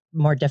little bit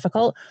more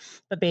difficult.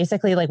 But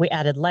basically, we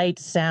added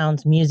lights,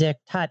 sounds, music,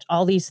 touch,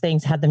 all these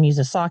things, had them use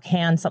a sock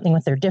hand, something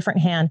with their different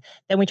hand.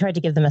 Then we tried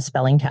to give them a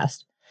spelling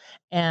test.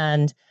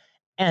 And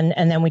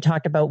then we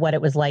talked about what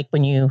it was like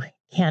when you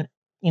can't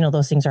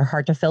those things are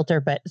hard to filter.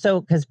 But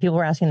so, because people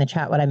were asking in the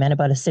chat what I meant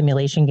about a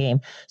simulation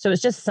game. So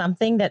it's just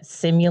something that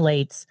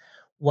simulates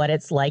what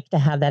it's like to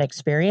have that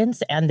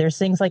experience. And there's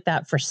things like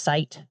that for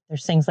sight.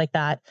 There's things like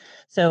that.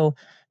 So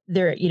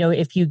there,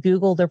 if you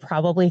Google, there are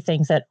probably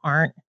things that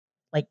aren't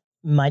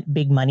like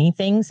big money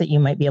things that you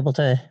might be able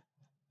to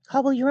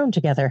cobble your own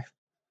together,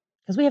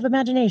 because we have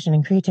imagination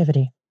and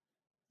creativity.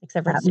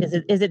 Except for,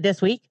 is it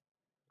this week?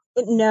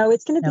 No,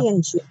 it's going to be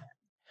in June.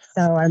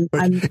 So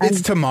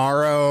it's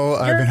tomorrow.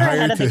 I've been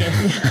hired to.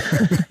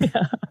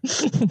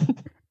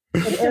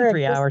 Eric,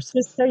 3 hours.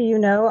 Just so you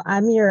know,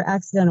 I'm your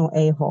accidental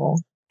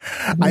a-hole.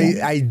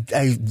 I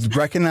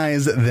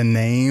recognize the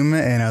name,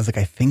 and I was like,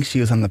 I think she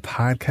was on the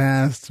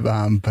podcast,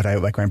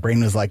 but my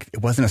brain was like,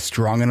 it wasn't a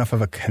strong enough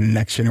of a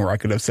connection where I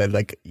could have said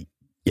like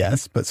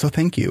yes. But so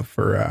thank you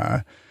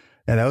for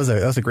that was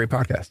a great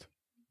podcast.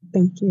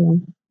 Thank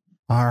you.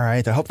 All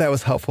right. I hope that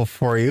was helpful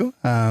for you.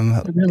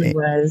 It really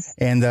was.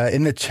 And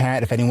in the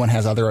chat, if anyone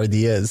has other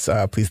ideas,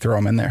 please throw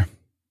them in there.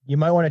 You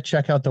might want to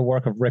check out the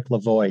work of Rick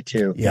Lavoie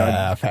too.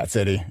 Yeah, Fat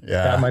City.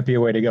 Yeah, that might be a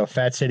way to go.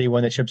 Fat City,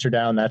 when the chips are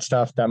down, that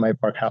stuff that might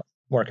work out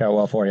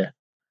well for you.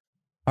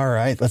 All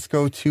right, let's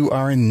go to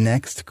our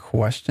next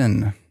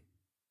question.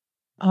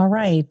 All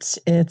right,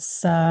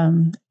 it's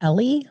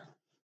Ellie.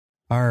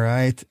 All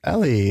right,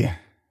 Ellie.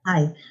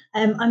 Hi,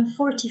 I'm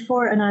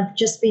 44 and I've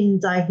just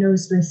been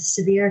diagnosed with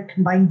severe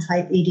combined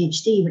type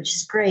ADHD, which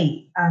is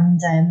great,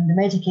 and the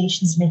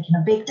medication's making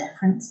a big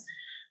difference.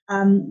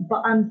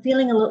 But I'm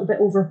feeling a little bit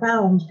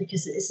overwhelmed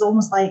because it's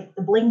almost like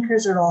the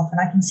blinkers are off and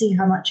I can see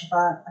how much of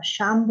a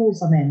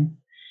shambles I'm in.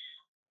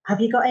 Have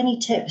you got any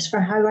tips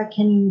for how I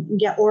can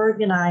get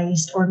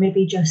organized, or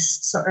maybe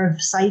just sort of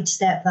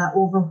sidestep that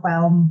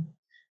overwhelm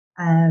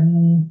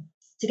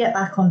to get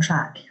back on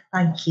track?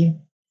 Thank you.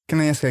 Can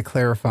I ask a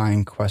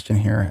clarifying question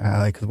here?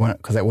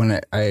 Because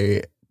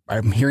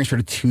I'm hearing sort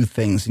of two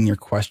things in your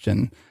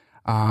question.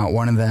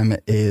 One of them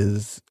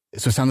is,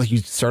 so it sounds like you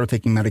started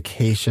taking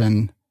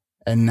medication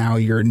and now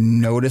you're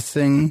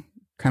noticing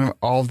kind of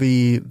all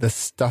the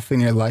stuff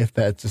in your life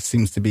that just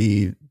seems to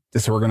be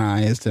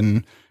disorganized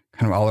and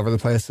kind of all over the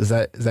place. Is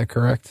that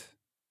correct?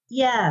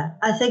 Yeah,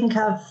 I think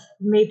I've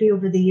maybe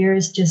over the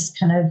years just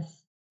kind of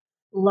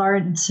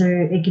learned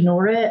to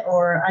ignore it,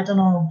 or I don't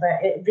know,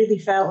 but it really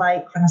felt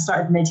like when I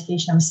started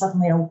medication, I was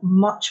suddenly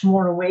much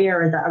more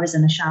aware that I was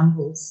in a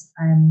shambles.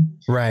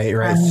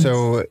 Right.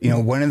 So,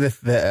 one of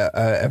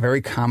a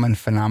very common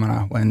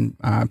phenomena when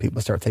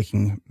people start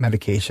taking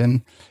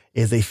medication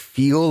is they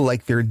feel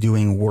like they're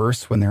doing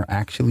worse when they're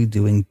actually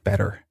doing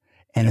better.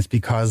 And it's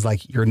because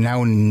like you're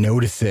now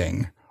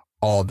noticing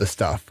all the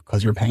stuff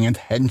because you're paying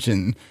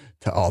attention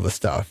to all the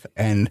stuff.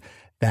 And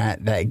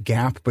that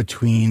gap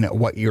between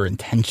what your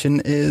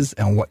intention is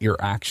and what your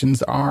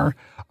actions are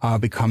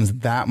becomes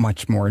that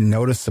much more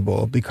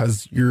noticeable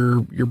because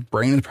your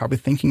brain is probably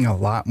thinking a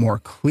lot more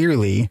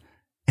clearly.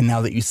 And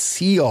now that you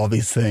see all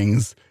these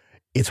things,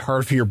 it's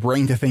hard for your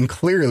brain to think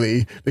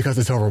clearly because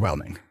it's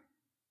overwhelming.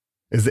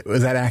 Was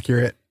that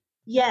accurate?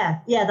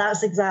 Yeah,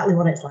 that's exactly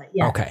what it's like.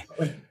 Yeah. Okay.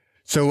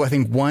 So I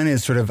think one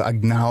is sort of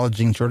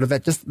acknowledging sort of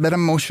that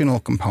emotional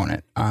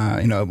component.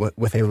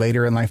 With a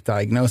later in life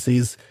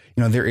diagnosis,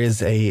 there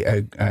is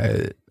a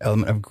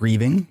element of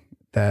grieving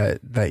that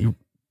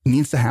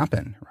needs to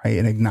happen, right?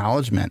 An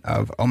acknowledgement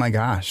of, oh my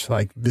gosh,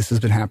 like this has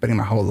been happening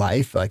my whole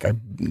life. Like I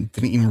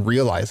didn't even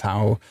realize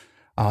how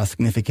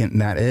significant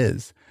that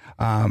is.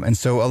 And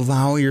so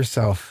allow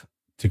yourself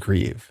to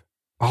grieve.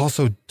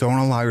 Also, don't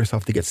allow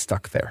yourself to get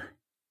stuck there,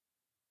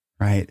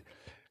 right?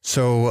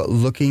 So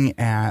looking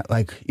at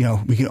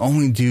we can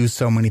only do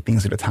so many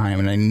things at a time.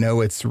 And I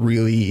know it's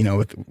really,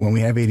 when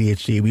we have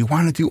ADHD, we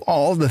want to do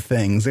all the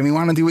things and we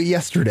want to do it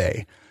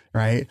yesterday,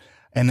 right?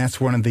 And that's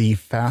one of the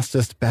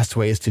fastest, best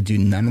ways to do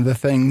none of the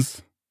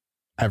things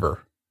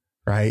ever,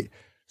 right?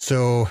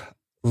 So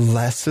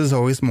less is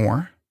always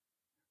more,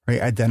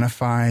 right?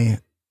 Identify,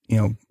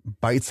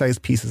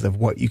 bite-sized pieces of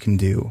what you can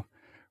do,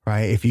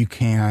 right? If you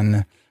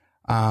can,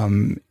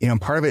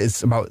 part of it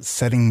is about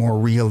setting more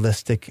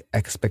realistic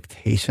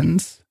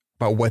expectations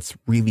about what's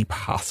really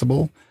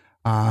possible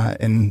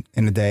in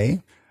a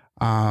day.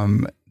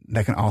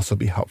 That can also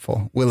be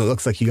helpful. Will, it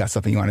looks like you got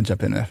something you want to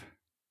jump in with.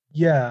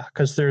 Yeah,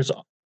 because there's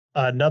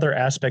another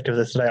aspect of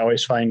this that I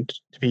always find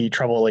to be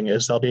troubling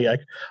is they'll be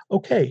like,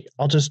 okay,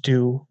 I'll just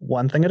do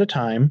one thing at a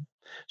time.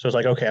 So it's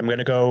like, okay, I'm going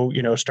to go,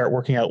 start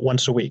working out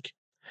once a week.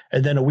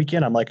 And then a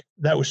weekend, I'm like,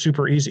 that was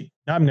super easy.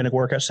 Now I'm going to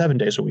work out 7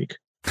 days a week.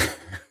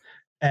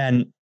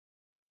 And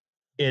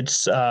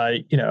it's,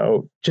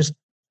 just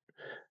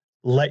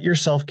let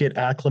yourself get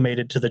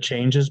acclimated to the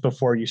changes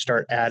before you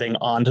start adding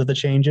on to the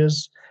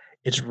changes.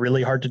 It's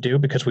really hard to do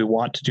because we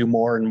want to do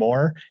more and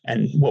more.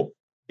 And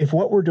if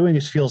what we're doing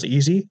feels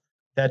easy,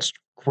 that's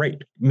great.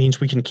 It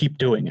means we can keep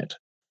doing it.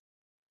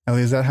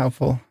 Ellie, is that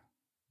helpful?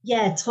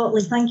 Yeah,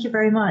 totally. Thank you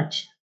very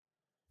much.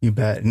 You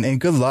bet.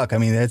 And good luck. I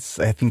mean, I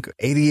think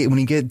when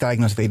you get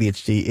diagnosed with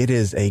ADHD, it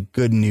is a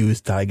good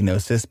news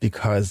diagnosis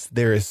because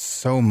there is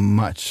so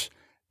much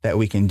that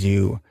we can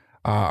do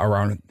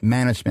around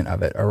management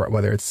of it, or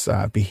whether it's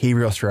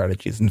behavioral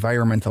strategies,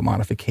 environmental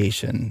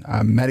modification,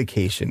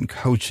 medication,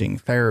 coaching,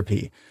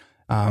 therapy,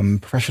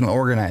 professional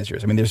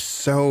organizers. I mean, there's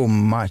so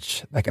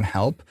much that can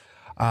help.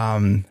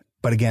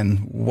 But again,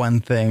 one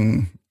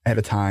thing at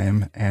a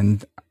time.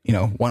 And,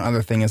 one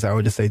other thing is I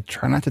would just say,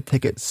 try not to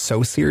take it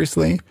so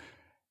seriously.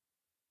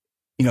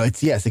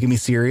 Yes, it can be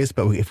serious,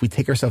 but if we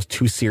take ourselves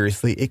too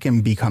seriously, it can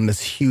become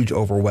this huge,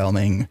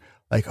 overwhelming,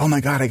 like, oh my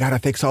God, I got to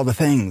fix all the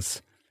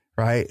things.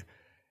 Right.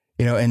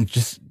 And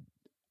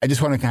I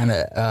just want to kind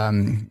of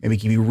maybe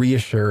give you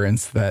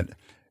reassurance that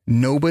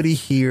nobody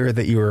here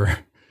that you're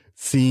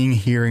seeing,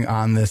 hearing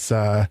on this,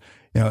 on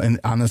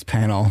this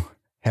panel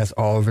has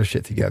all of their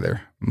shit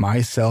together,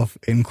 myself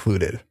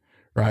included.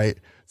 Right.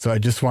 So I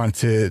just want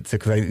to,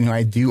 cause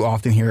I do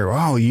often hear,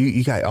 oh,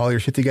 you got all your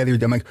shit together.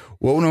 I'm like,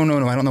 whoa,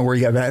 no. I don't know where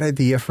you got that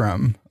idea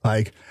from.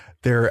 Like,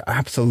 there are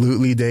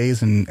absolutely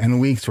days and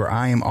weeks where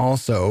I am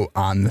also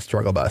on the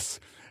struggle bus.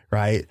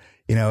 Right.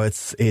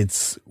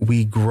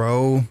 We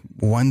grow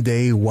one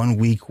day, 1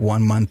 week,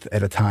 1 month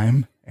at a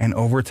time. And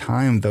over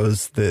time,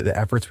 the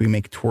efforts we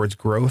make towards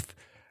growth,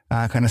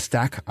 kind of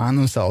stack on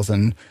themselves.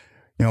 And,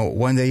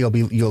 one day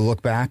you'll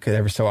look back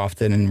every so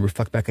often and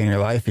reflect back on your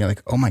life. And you're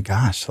like, oh my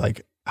gosh,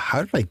 like,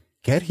 how did I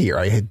get here?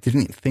 I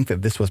didn't think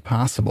that this was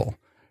possible.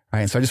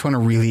 Right. And so I just want to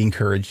really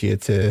encourage you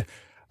to,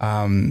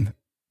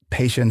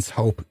 patience,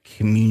 hope,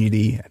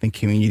 community. I think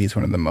community is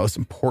one of the most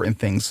important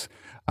things,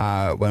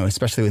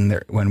 especially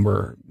when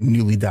we're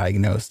newly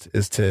diagnosed,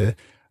 is to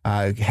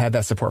have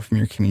that support from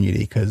your community,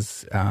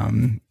 because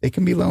it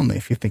can be lonely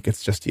if you think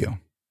it's just you.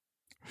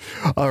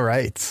 All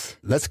right,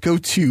 let's go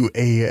to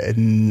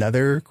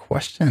another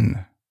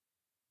question.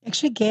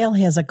 Actually, Gail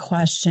has a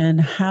question.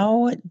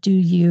 How do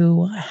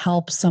you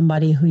help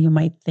somebody who you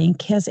might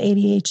think has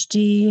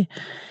ADHD?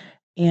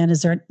 And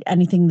is there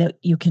anything that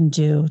you can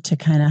do to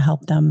kind of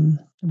help them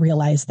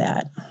realize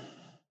that?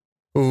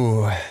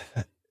 Oh,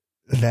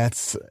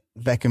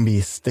 that can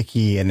be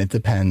sticky, and it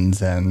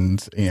depends.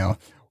 And,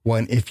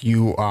 if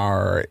you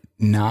are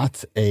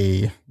not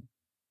a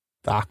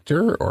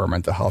doctor or a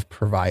mental health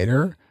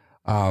provider,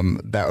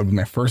 that would be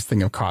my first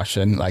thing of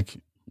caution. Like,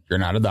 you're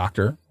not a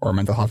doctor or a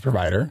mental health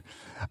provider.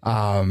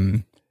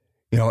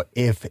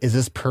 Is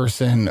this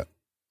person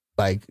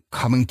like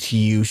coming to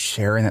you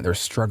sharing that they're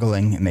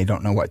struggling and they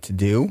don't know what to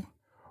do?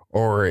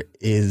 Or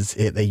is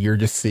it that you're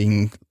just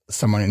seeing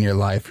someone in your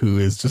life who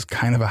is just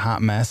kind of a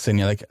hot mess and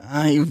you're like,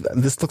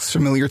 this looks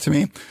familiar to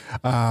me?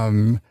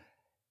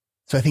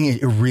 So I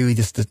think it really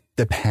just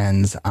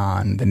depends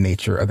on the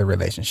nature of the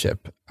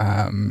relationship.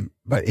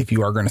 But if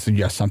you are going to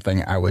suggest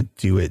something, I would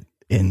do it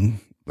in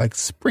like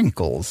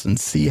sprinkles and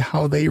see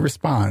how they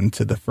respond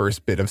to the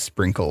first bit of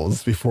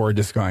sprinkles before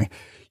just going,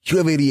 you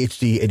have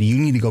ADHD and you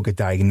need to go get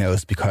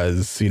diagnosed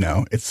because,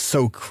 it's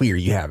so clear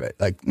you have it.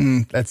 Like,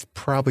 that's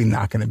probably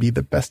not going to be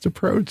the best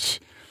approach.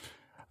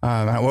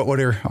 What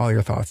are all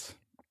your thoughts?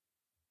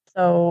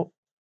 So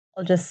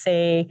I'll just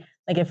say,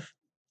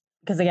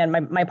 because again,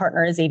 my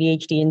partner is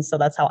ADHD, and so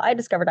that's how I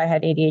discovered I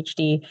had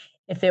ADHD.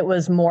 If it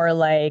was more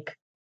like,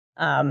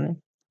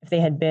 if they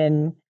had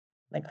been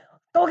like,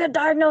 go get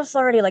diagnosed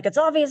already, like, it's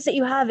obvious that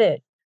you have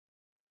it.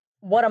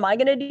 What am I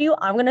going to do?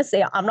 I'm going to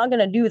say, I'm not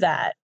going to do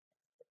that.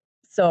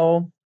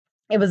 So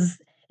it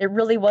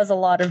really was a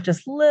lot of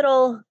just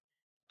little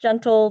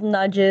gentle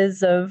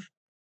nudges of,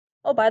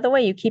 oh, by the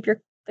way, you keep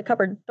the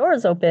cupboard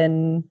doors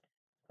open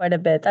quite a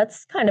bit.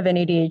 That's kind of an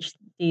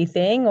ADHD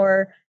thing.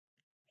 Or,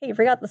 hey, you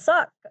forgot the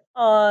sock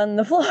on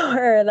the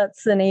floor.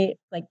 That's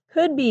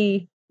could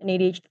be an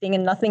ADHD thing,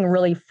 and nothing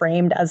really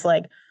framed as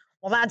like,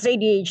 well, that's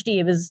ADHD.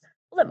 It was,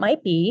 well, it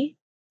might be.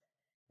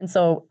 And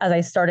so as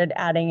I started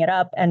adding it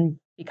up and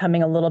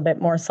becoming a little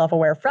bit more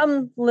self-aware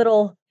from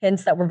little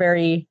hints that were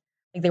very,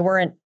 they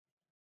weren't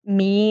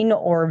mean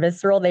or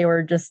visceral. They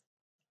were just,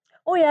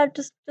 oh yeah,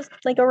 just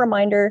like a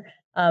reminder.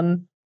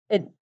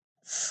 It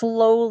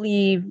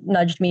slowly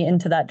nudged me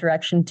into that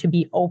direction to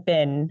be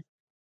open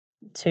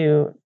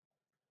to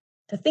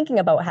thinking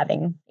about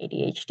having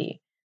ADHD.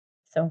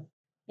 So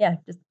yeah,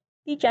 just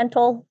be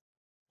gentle.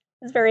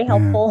 It's very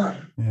helpful.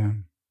 Yeah.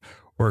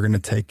 We're going to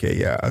take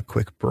a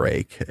quick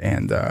break,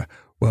 and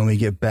when we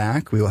get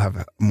back, we will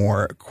have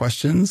more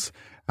questions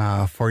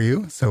for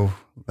you. So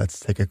let's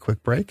take a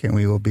quick break, and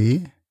we will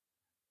be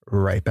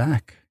right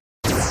back.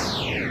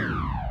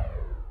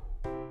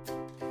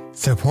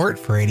 Support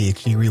for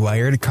ADHD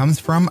Rewired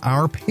comes from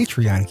our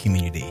Patreon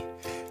community.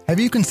 Have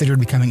you considered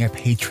becoming a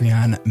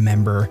Patreon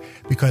member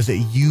because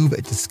you've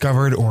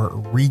discovered or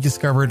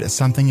rediscovered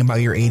something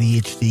about your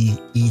ADHD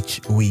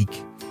each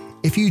week?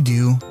 If you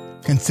do,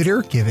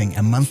 consider giving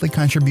a monthly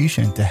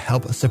contribution to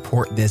help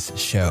support this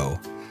show.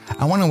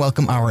 I want to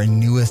welcome our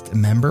newest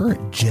member,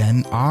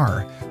 Jen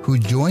R., who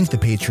joins the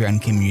Patreon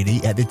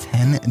community at the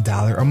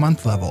 $10 a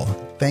month level.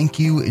 Thank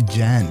you,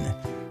 Jen.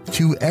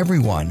 To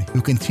everyone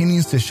who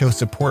continues to show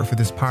support for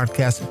this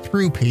podcast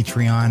through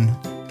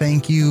Patreon,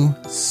 thank you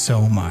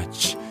so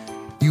much.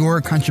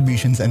 Your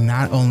contributions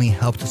not only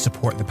help to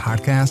support the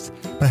podcast,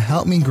 but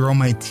help me grow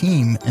my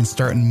team and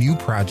start new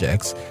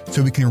projects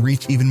so we can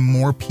reach even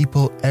more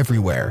people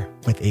everywhere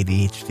with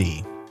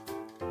ADHD.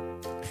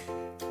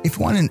 If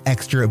you want an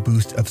extra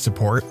boost of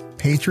support,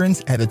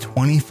 patrons at the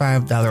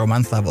 $25 a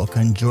month level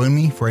can join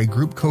me for a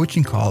group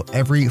coaching call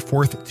every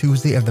fourth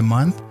Tuesday of the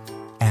month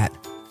at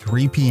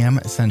 3 p.m.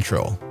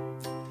 Central.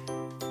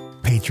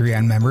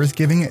 Patreon members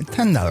giving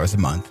 $10 a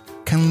month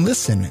can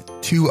listen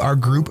to our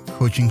group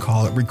coaching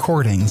call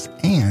recordings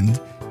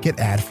and get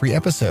ad-free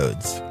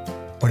episodes.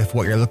 But if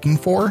what you're looking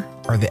for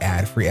are the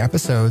ad-free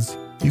episodes,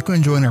 you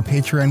can join our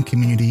Patreon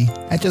community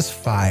at just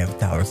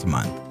 $5 a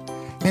month.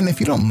 And if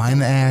you don't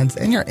mind the ads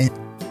and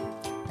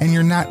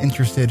you're not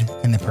interested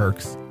in the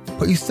perks,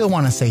 but you still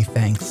want to say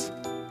thanks,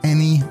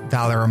 any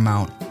dollar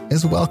amount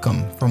is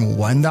welcome, from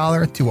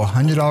 $1 to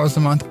 $100 a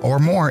month or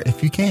more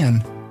if you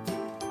can.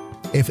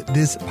 If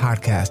this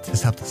podcast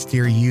has helped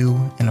steer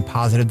you in a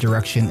positive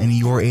direction in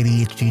your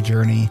ADHD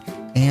journey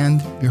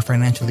and you're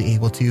financially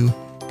able to,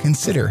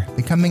 consider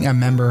becoming a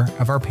member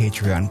of our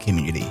Patreon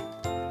community.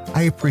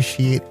 I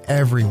appreciate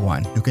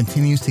everyone who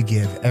continues to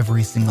give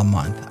every single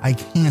month. I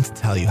can't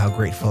tell you how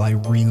grateful I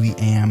really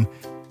am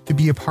to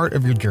be a part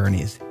of your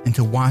journeys and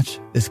to watch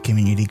this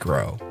community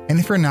grow.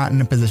 And if you're not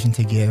in a position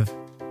to give,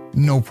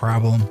 no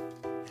problem.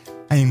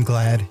 I am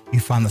glad you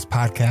found this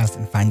podcast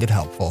and find it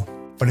helpful.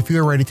 But if you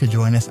are ready to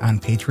join us on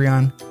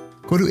Patreon,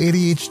 go to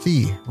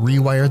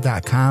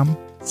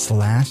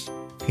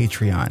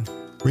ADHDrewired.com/Patreon,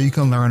 where you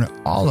can learn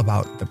all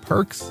about the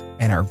perks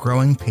and our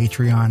growing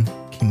Patreon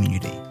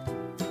community.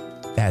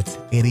 That's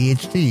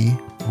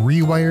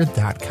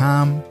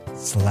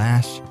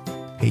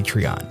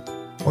ADHDrewired.com/Patreon,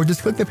 or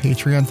just click the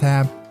Patreon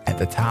tab at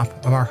the top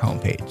of our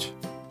homepage.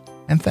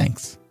 And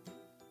thanks.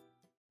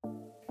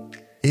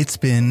 It's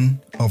been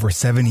over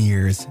 7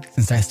 years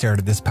since I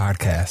started this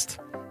podcast.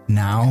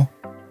 Now,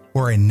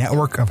 we're a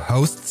network of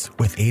hosts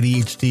with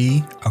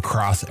ADHD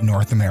across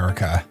North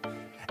America.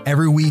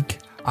 Every week,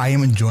 I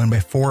am joined by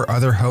 4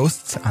 other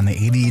hosts on the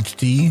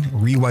ADHD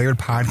reWired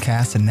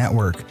podcast and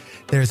network.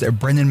 There's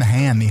Brendan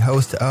Mahan, the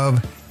host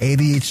of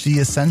ADHD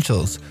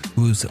Essentials,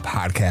 whose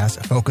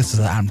podcast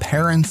focuses on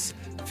parents,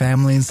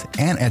 families,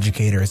 and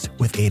educators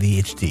with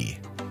ADHD.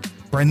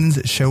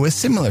 Brendan's show is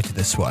similar to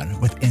this one,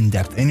 with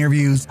in-depth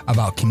interviews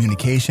about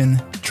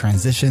communication,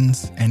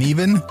 transitions, and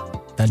even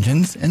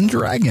Dungeons and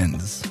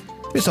Dragons.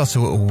 There's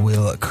also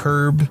Will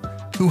Curb,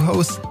 who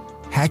hosts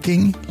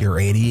Hacking Your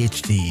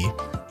ADHD,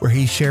 where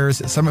he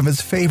shares some of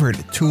his favorite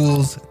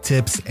tools,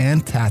 tips,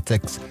 and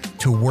tactics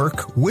to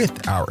work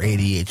with our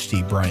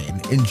ADHD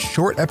brain in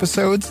short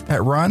episodes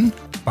that run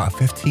about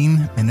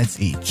 15 minutes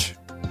each.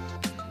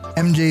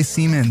 MJ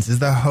Siemens is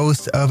the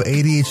host of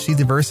ADHD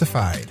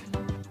Diversified.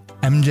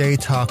 MJ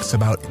talks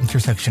about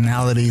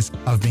intersectionalities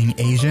of being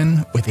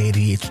Asian with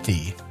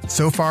ADHD.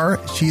 So far,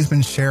 she's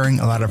been sharing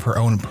a lot of her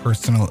own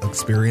personal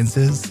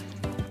experiences.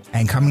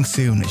 And coming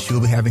soon, she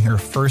will be having her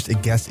first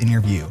guest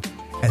interview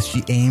as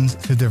she aims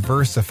to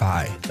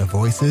diversify the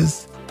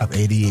voices of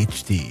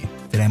ADHD.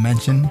 Did I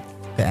mention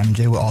that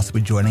MJ will also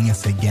be joining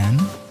us again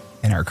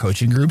in our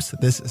coaching groups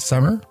this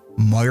summer?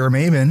 Moira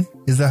Maybin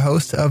is the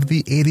host of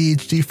the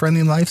ADHD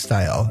Friendly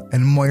Lifestyle,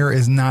 and Moira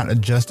is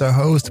not just a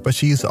host, but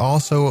she's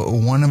also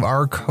one of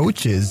our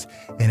coaches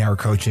in our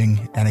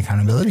coaching and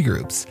accountability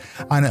groups.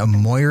 On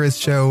Moira's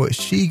show,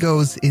 she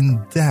goes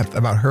in depth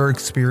about her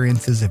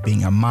experiences of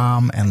being a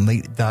mom and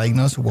late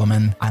diagnosed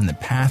woman on the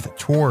path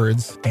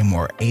towards a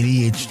more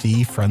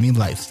ADHD friendly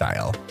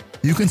lifestyle.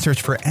 You can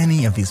search for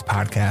any of these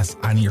podcasts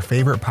on your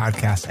favorite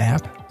podcast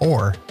app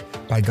or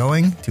by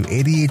going to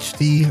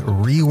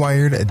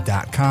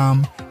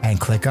ADHDrewired.com and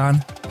click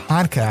on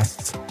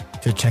podcasts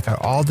to check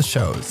out all the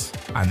shows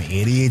on the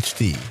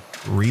ADHD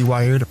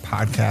Rewired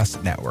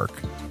Podcast Network.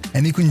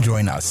 And you can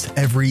join us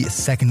every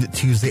second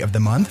Tuesday of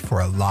the month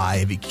for a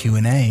live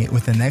Q&A,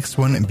 with the next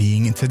one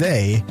being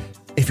today,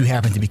 if you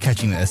happen to be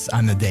catching this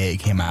on the day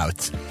it came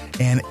out.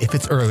 And if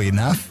it's early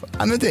enough,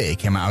 on the day it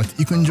came out,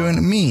 you can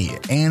join me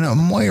and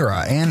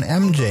Moira and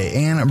MJ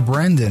and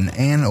Brendan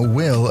and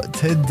Will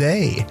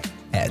today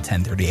at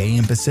 10:30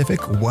 a.m. Pacific,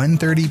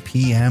 1:30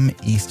 p.m.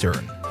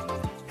 Eastern.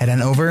 Head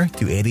on over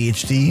to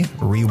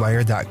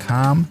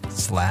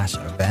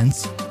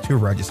ADHDrewired.com/events to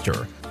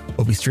register.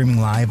 We'll be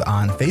streaming live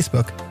on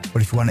Facebook,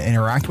 but if you want to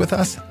interact with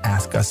us,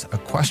 ask us a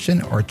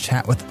question, or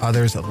chat with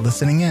others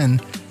listening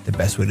in, the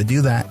best way to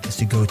do that is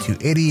to go to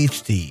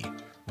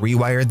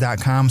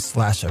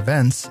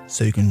ADHDrewired.com/events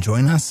so you can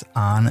join us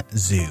on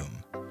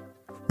Zoom.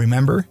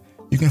 Remember,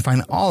 you can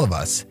find all of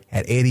us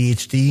at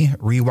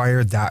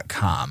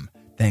ADHDrewired.com.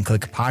 Then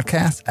click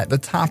podcast at the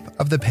top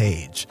of the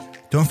page.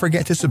 Don't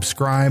forget to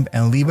subscribe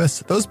and leave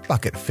us those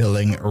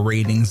bucket-filling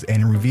ratings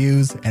and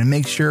reviews, and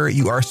make sure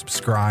you are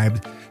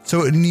subscribed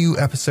so new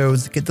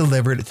episodes get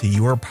delivered to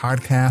your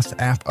podcast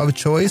app of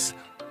choice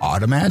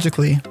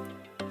automatically.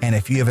 And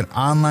if you have an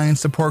online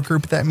support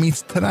group that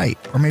meets tonight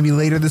or maybe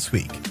later this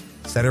week,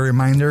 set a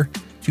reminder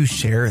to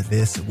share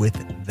this with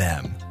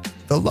them.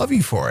 They'll love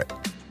you for it.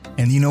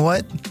 And you know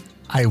what?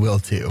 I will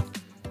too.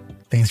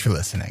 Thanks for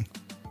listening.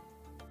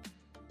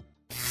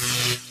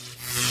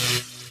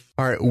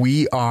 All right,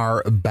 we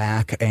are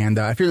back. And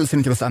if you're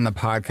listening to us on the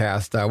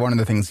podcast, one of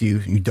the things you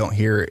don't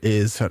hear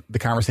is the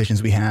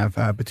conversations we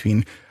have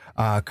between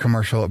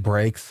commercial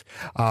breaks.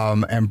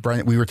 And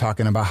Brent, we were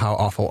talking about how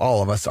awful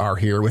all of us are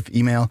here with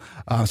email.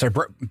 Sorry,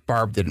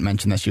 Barb didn't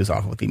mention that she was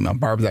awful with email.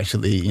 Barb's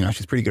actually,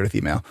 she's pretty good with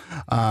email,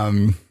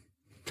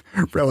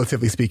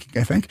 relatively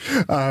speaking, I think.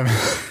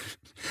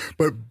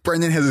 But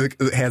Brendan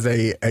has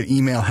an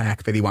email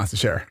hack that he wants to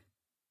share.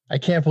 I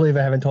can't believe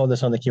I haven't told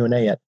this on the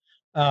Q&A yet.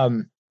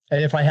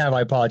 And if I have,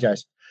 I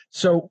apologize.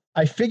 So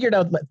I figured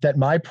out that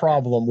my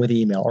problem with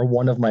email, or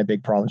one of my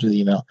big problems with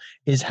email,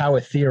 is how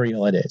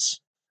ethereal it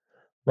is,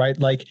 right?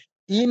 Like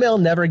email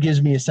never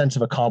gives me a sense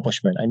of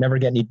accomplishment. I never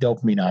get any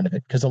dopamine out of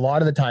it because a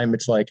lot of the time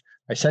it's like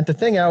I sent the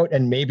thing out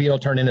and maybe it'll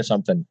turn into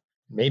something.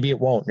 Maybe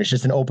it won't. It's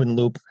just an open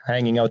loop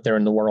hanging out there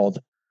in the world.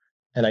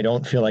 And I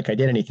don't feel like I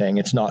did anything.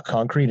 It's not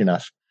concrete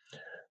enough.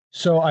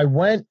 So I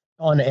went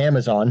on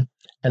Amazon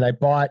and I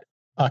bought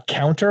a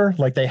counter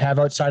like they have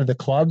outside of the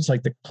clubs,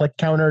 like the click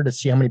counter to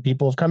see how many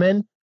people have come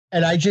in.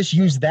 And I just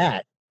use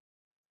that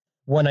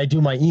when I do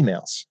my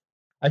emails.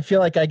 I feel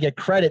like I get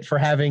credit for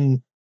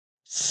having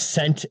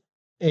sent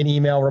an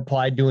email,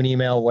 replied to an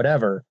email,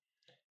 whatever.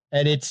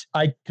 And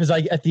because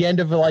at the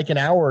end of like an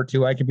hour or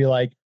two, I could be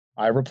like,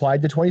 I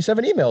replied to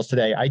 27 emails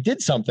today. I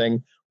did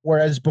something.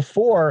 Whereas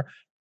before,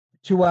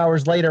 2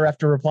 hours later,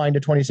 after replying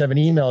to 27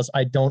 emails,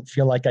 I don't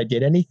feel like I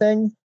did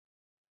anything.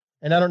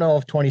 And I don't know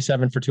if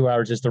 27 for 2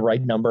 hours is the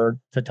right number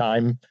to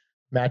time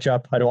match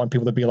up. I don't want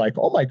people to be like,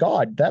 oh my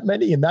God, that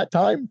many in that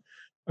time.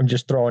 I'm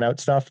just throwing out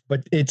stuff, but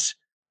it's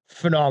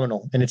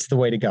phenomenal and it's the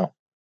way to go.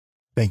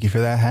 Thank you for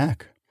that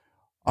hack.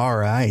 All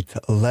right.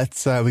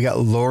 We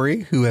got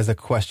Lori who has a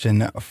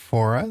question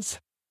for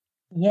us.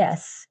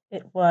 Yes,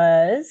 it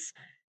was,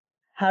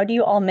 how do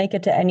you all make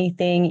it to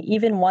anything,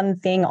 even one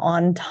thing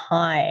on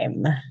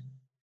time?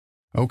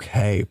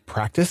 Okay.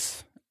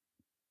 Practice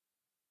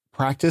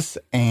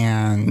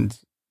and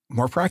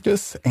more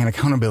practice and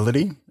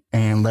accountability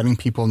and letting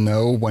people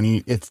know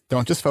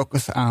don't just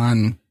focus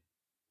on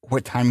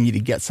what time you need to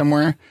get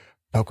somewhere,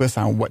 focus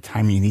on what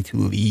time you need to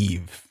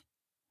leave,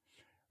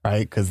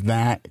 right?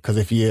 Because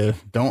if you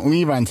don't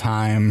leave on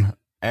time,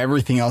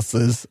 everything else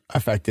is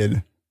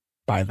affected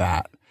by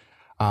that.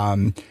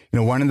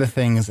 One of the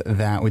things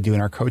that we do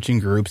in our coaching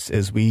groups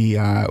is we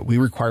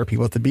require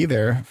people to be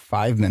there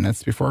 5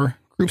 minutes before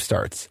group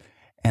starts.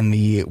 And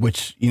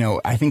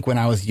I think when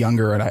I was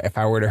younger, and if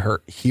I were to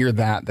hear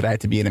that I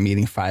had to be in a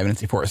meeting 5 minutes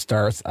before it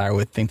starts, I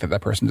would think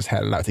that person just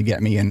had it out to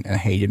get me and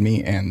hated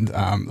me. And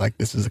like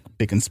this is a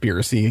big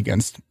conspiracy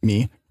against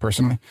me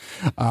personally.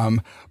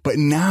 But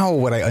now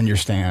what I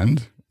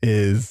understand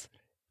is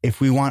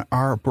if we want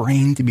our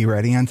brain to be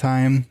ready on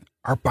time,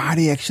 our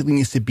body actually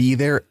needs to be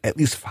there at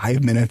least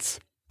 5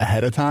 minutes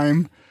ahead of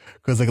time.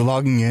 Because like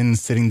logging in,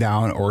 sitting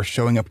down, or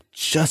showing up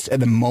just at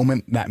the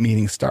moment that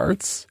meeting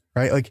starts,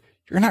 right? Like,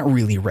 you're not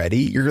really ready.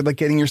 You're like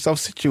getting yourself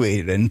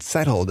situated and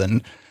settled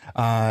and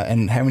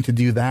having to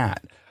do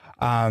that.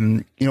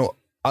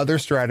 Other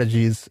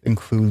strategies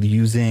include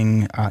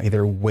using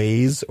either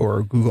Waze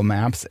or Google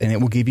Maps, and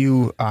it will give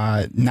you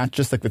not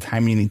just like the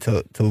time you need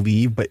to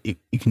leave, but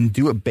you can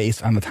do it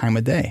based on the time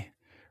of day,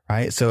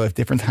 right? So if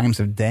different times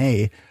of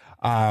day,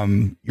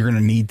 you're going to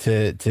need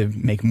to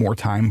make more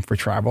time for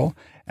travel.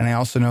 And I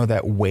also know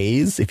that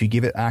Waze, if you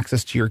give it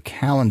access to your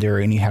calendar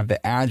and you have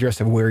the address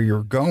of where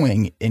you're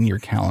going in your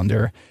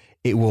calendar,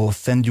 it will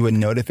send you a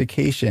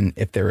notification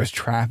if there is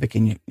traffic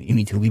and you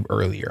need to leave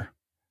earlier,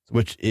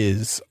 which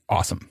is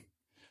awesome.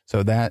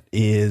 So that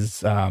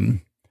is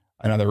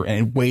another,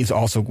 and Waze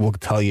also will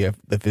tell you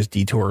if there's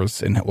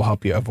detours, and it will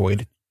help you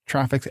avoid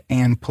traffic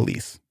and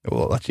police. It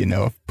will let you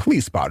know if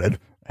police spotted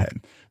ahead.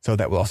 So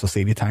that will also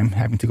save you time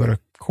having to go to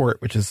court,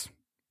 which is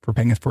for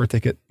paying for a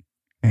ticket.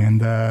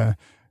 And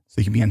so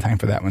you can be on time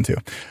for that one too.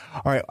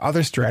 All right.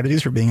 Other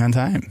strategies for being on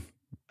time.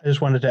 I just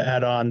wanted to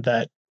add on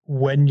that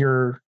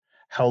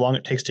how long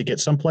it takes to get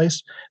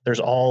someplace, there's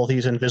all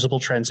these invisible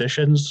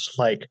transitions,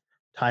 like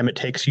time it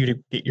takes you to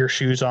get your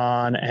shoes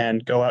on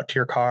and go out to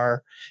your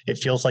car. It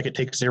feels like it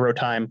takes zero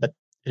time, but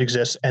it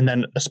exists. And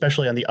then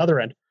especially on the other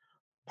end,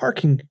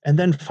 parking and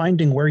then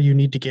finding where you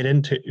need to get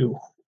into.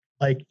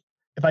 Like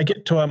if I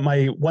get to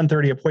my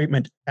 1:30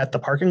 appointment at the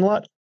parking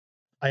lot,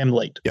 I am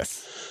late.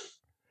 Yes.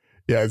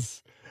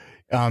 Yes.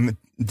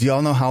 Do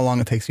y'all know how long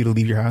it takes you to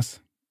leave your house?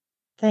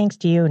 Thanks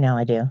to you, now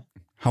I do.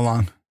 How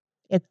long?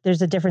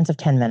 There's a difference of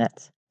 10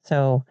 minutes.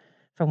 So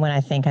from when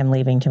I think I'm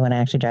leaving to when I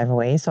actually drive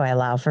away. So I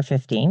allow for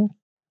 15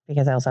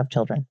 because I also have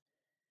children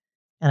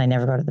and I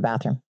never go to the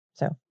bathroom.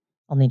 So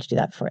I'll need to do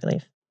that before I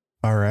leave.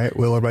 All right.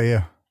 Will, what about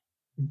you?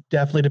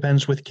 Definitely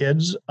depends with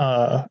kids.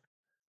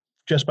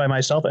 Just by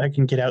myself, I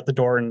can get out the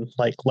door in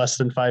like less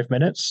than 5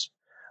 minutes.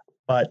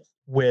 But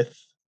with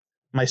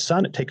my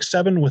son, it takes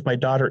 7. With my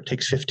daughter, it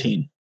takes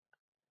 15.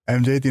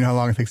 MJ, do you know how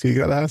long it takes you to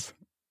get out of the house?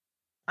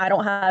 I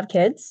don't have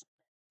kids,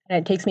 and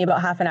it takes me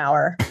about half an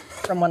hour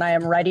from when I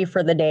am ready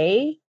for the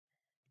day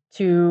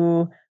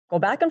to go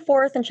back and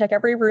forth and check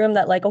every room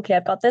that like, okay,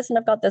 I've got this and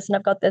I've got this and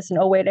I've got this. And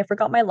oh, wait, I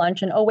forgot my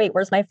lunch. And oh, wait,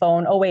 where's my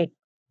phone? Oh, wait,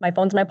 My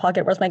phone's in my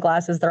pocket. Where's my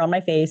glasses? They're on my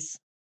face.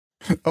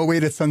 Oh,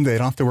 wait, it's Sunday. I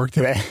don't have to work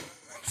today.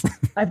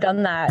 I've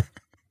done that.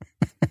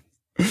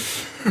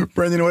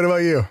 Brendan, what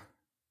about you?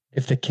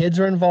 If the kids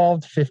are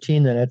involved,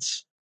 15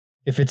 minutes.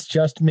 If it's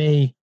just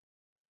me,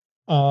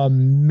 a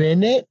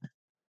minute.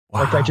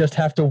 Wow. Like I just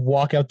have to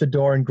walk out the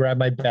door and grab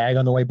my bag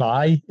on the way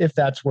by, if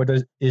that's what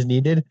is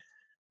needed.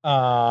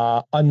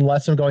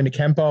 Unless I'm going to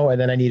Kempo, and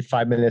then I need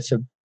 5 minutes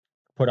to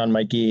put on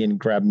my gi and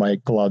grab my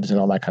gloves and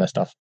all that kind of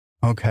stuff.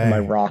 Okay. And my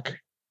rock.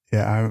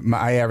 Yeah,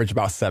 I average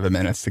about 7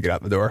 minutes to get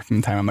out the door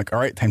from the time I'm like, all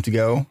right, time to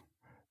go.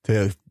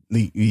 I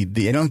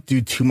don't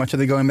do too much of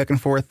the going back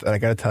and forth. I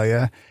got to tell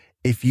you,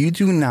 if you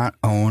do not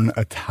own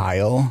a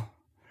tile,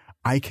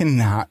 I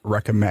cannot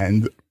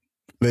recommend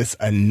this.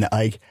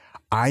 Like,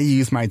 I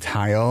use my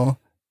tile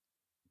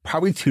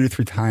probably 2 to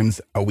 3 times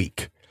a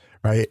week,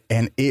 right?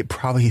 And it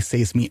probably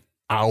saves me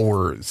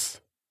hours.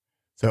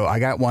 So I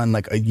got one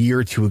like a year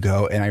or two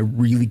ago, and I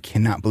really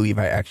cannot believe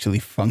I actually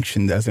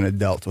functioned as an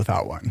adult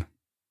without one.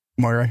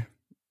 Moira?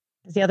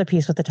 The other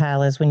piece with the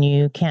tile is when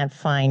you can't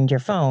find your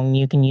phone,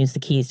 you can use the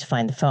keys to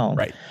find the phone.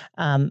 Right.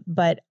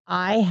 But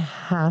I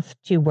have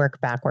to work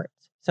backwards.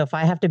 So if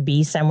I have to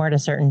be somewhere at a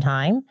certain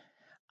time,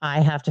 I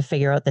have to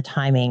figure out the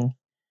timing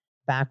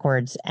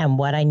backwards and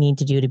what I need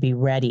to do to be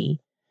ready.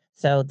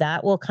 So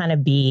that will kind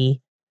of be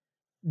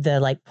the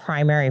like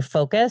primary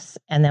focus.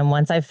 And then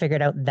once I've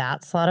figured out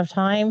that slot of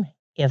time,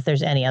 if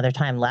there's any other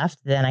time left,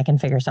 then I can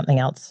figure something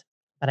else.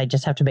 But I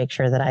just have to make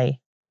sure that I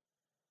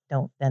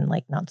don't then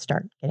like not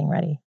start getting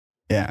ready.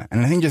 Yeah.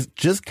 And I think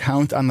just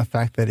count on the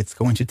fact that it's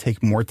going to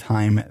take more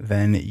time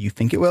than you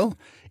think it will.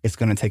 It's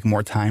going to take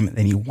more time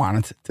than you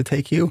want it to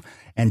take you.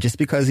 And just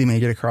because you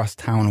made it across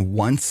town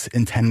once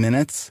in 10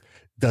 minutes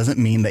doesn't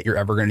mean that you're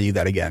ever going to do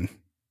that again.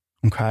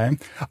 Okay.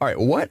 All right.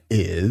 What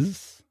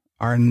is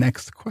our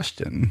next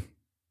question?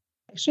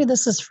 Actually,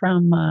 this is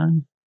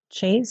from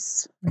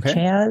Chase, Okay.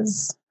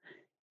 Chaz.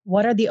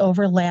 What are the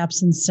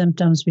overlaps and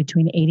symptoms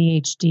between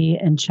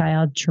ADHD and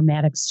child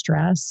traumatic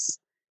stress?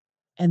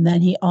 And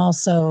then he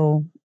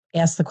also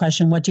asked the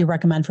question, what do you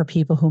recommend for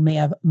people who may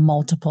have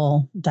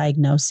multiple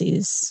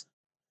diagnoses?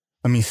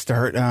 Let me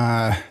start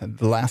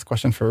the last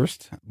question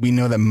first. We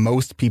know that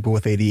most people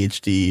with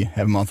ADHD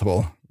have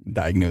multiple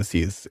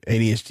diagnoses.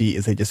 ADHD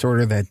is a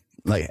disorder that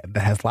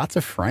has lots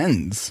of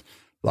friends,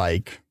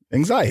 like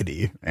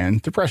anxiety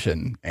and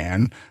depression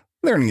and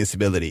learning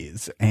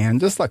disabilities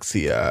and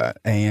dyslexia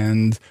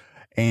and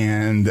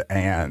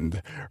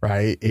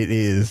right. It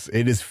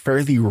is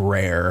fairly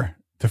rare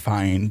to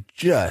find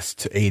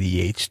just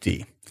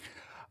ADHD.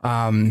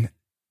 To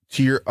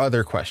your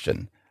other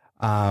question,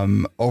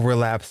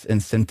 overlaps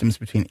and symptoms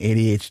between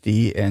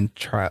ADHD and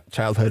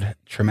childhood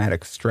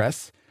traumatic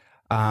stress.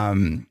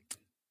 There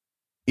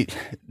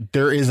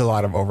is a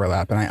lot of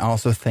overlap. And I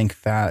also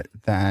think that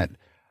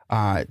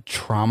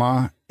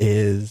trauma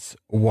is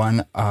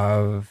one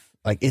of,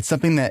 like, it's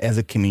something that as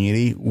a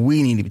community,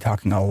 we need to be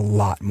talking a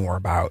lot more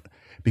about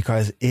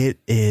because it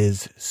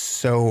is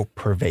so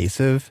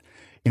pervasive.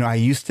 You know, I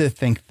used to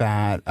think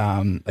that,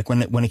 like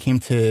when it came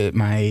to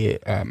my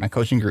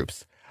coaching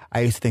groups,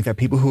 I used to think that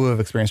people who have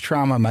experienced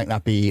trauma might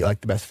not be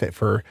like the best fit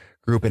for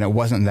group. And it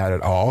wasn't that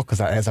at all.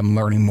 Because as I'm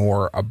learning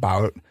more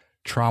about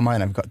trauma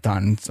and I've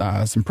done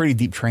some pretty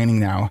deep training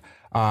now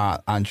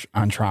on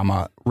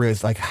trauma,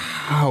 realize like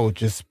how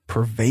just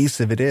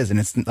pervasive it is. And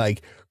it's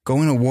like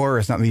going to war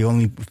is not the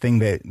only thing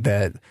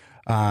that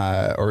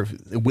or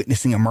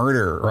witnessing a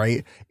murder,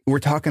 right? We're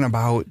talking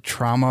about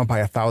trauma by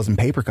 1,000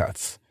 paper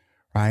cuts.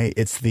 Right.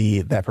 It's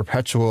that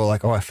perpetual,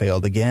 like, oh, I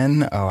failed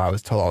again. Oh, I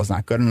was told I was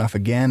not good enough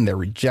again. The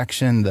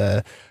rejection,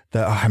 oh,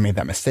 I made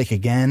that mistake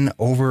again,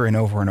 over and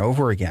over and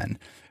over again.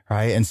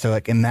 Right. And so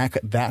like in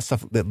that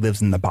stuff that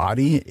lives in the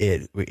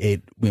body,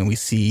 when we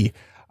see,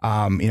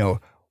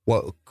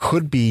 what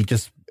could be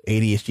just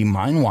ADHD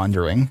mind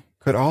wandering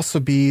could also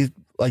be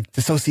like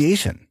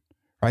dissociation,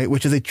 right?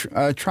 Which is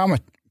a trauma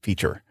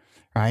feature.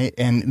 Right.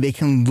 And they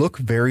can look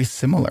very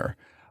similar.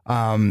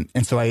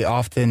 And so I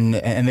often,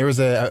 and there was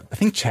I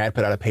think Chad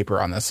put out a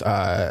paper on this,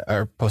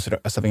 or posted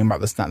something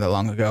about this not that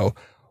long ago,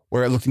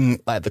 where looking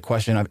at the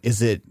question of,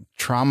 is it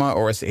trauma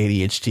or is it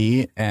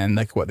ADHD? And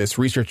like what this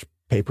research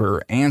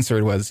paper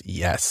answered was,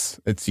 yes,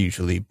 it's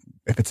usually,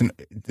 if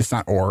it's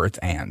not or, it's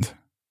and.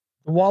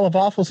 The wall of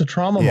awful is a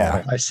trauma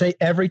model. I say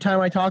every time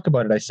I talk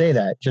about it, I say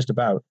that just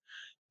about.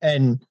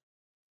 And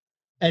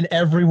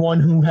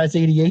everyone who has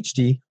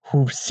ADHD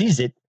who sees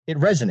it, it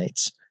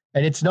resonates.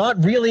 And it's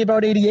not really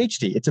about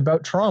ADHD. It's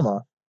about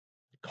trauma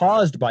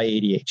caused by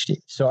ADHD.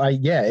 So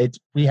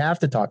we have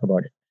to talk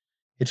about it.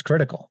 It's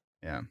critical.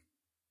 Yeah.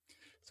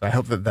 So I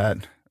hope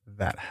that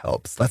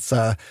helps. Let's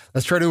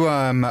try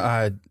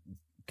to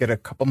get a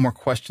couple more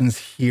questions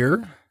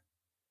here.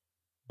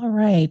 All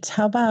right.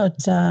 How about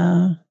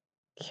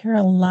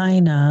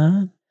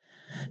Carolina?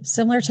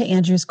 Similar to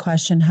Andrew's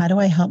question, how do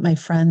I help my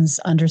friends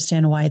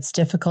understand why it's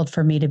difficult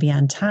for me to be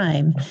on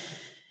time,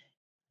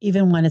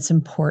 even when it's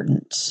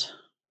important?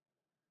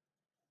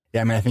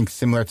 Yeah, I mean, I think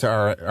similar to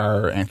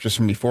our answers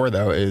from before,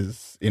 though,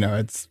 is,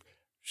 it's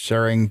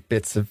sharing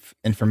bits of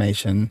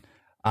information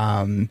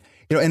And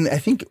I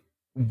think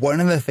one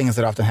of the things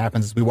that often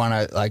happens is we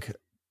want to like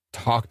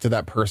talk to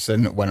that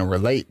person when we're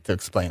late to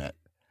explain it.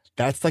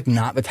 That's like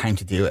not the time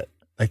to do it.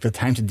 Like the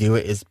time to do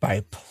it is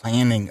by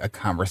planning a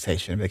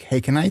conversation. Like, hey,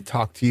 can I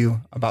talk to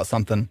you about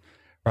something?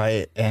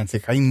 Right. And it's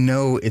like, I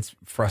know it's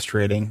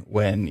frustrating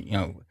when,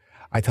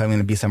 I tell you I'm going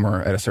to be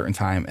somewhere at a certain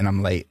time and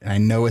I'm late, and I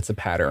know it's a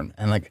pattern.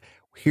 And like,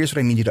 here's what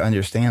I need you to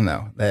understand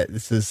though, that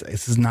this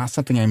is not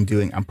something I'm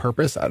doing on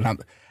purpose. This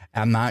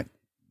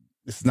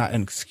is not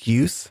an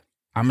excuse.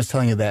 I'm just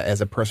telling you that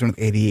as a person with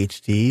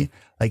ADHD,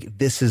 like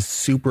this is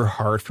super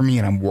hard for me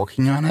and I'm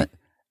working on it.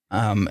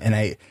 And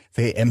I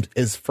say,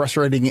 as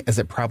frustrating as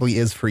it probably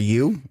is for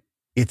you,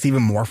 it's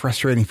even more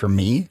frustrating for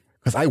me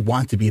because I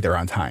want to be there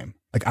on time.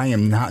 Like I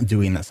am not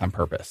doing this on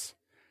purpose.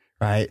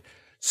 Right.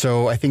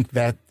 So I think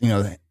that,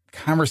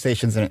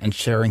 conversations and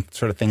sharing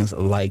sort of things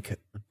like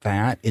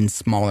that in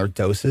smaller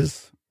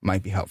doses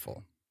might be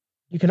helpful.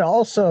 You can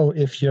also,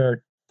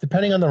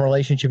 depending on the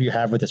relationship you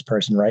have with this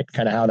person, right?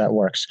 Kind of how that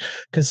works.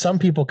 Because some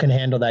people can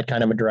handle that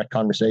kind of a direct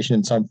conversation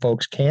and some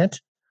folks can't,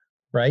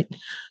 right?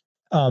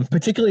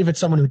 Particularly if it's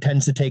someone who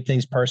tends to take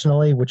things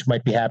personally, which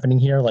might be happening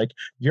here. Like,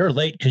 you're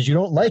late because you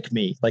don't like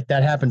me. Like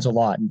that happens a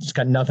lot. And it's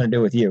got nothing to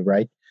do with you,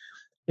 right?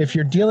 If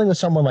you're dealing with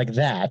someone like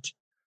that,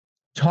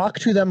 talk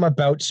to them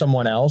about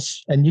someone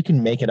else, and you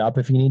can make it up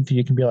if you need to.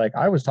 You can be like,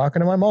 I was talking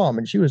to my mom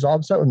and she was all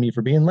upset with me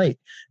for being late.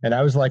 And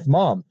I was like,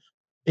 Mom,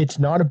 it's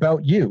not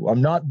about you.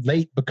 I'm not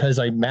late because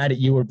I'm mad at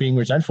you or being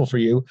resentful for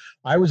you.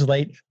 I was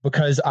late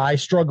because I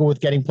struggle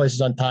with getting places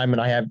on time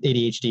and I have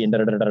ADHD and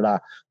da-da-da-da-da,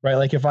 right?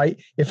 Like if I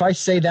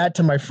say that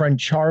to my friend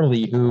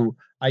Charlie, who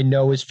I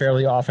know is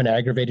fairly often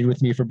aggravated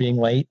with me for being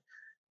late,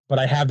 but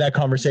I have that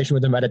conversation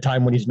with him at a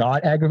time when he's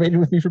not aggravated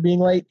with me for being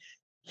late,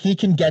 he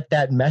can get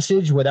that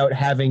message without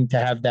having to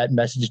have that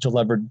message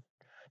delivered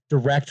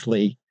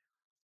directly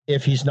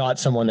if he's not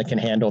someone that can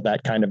handle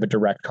that kind of a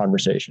direct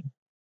conversation.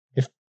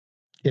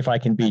 If I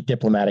can be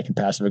diplomatic and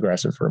passive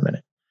aggressive for a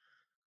minute.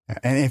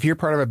 And if you're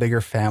part of a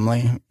bigger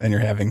family and you're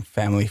having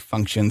family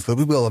functions,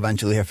 we will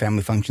eventually have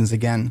family functions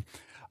again.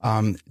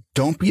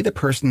 Don't be the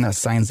person that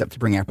signs up to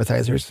bring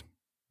appetizers.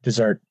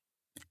 Dessert.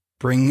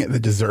 Bring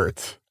the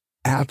dessert.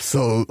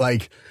 Absolutely.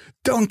 Like,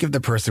 don't give the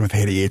person with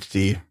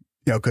ADHD,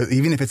 because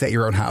even if it's at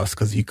your own house,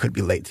 because you could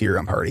be late to your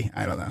own party.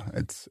 I don't know.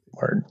 It's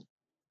hard.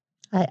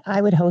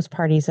 I would host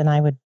parties and I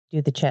would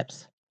do the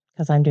chips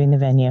because I'm doing the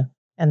venue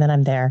and then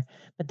I'm there.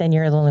 But then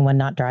you're the only one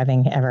not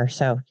driving ever.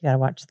 So you got to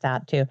watch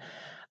that too.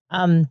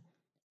 Can't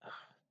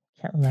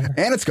remember.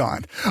 And it's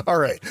gone. All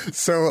right.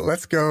 So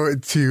let's go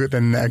to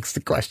the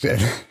next question.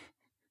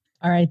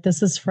 All right.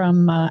 This is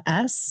from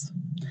S.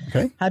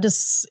 Okay. How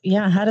does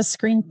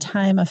screen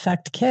time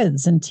affect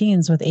kids and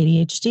teens with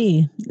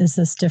ADHD? Is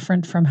this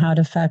different from how it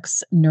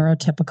affects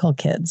neurotypical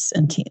kids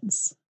and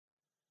teens?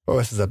 Well,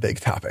 this is a big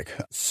topic.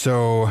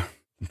 So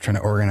I'm trying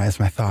to organize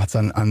my thoughts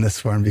on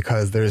this one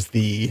because there's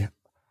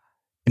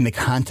in the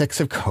context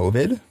of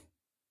COVID,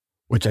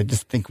 which I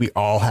just think we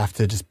all have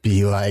to just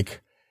be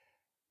like,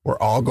 we're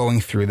all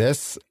going through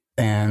this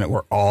and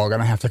we're all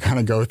going to have to kind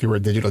of go through a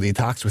digital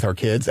detox with our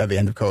kids at the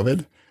end of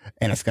COVID,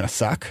 and it's going to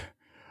suck.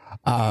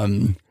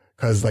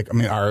 Cause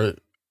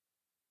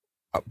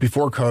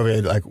before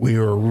COVID, like we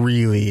were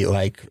really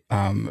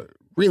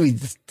really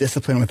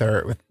disciplined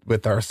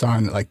with our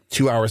son, like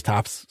 2 hours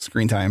tops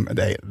screen time a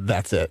day.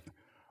 That's it.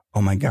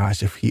 Oh my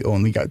gosh. If he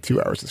only got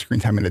 2 hours of screen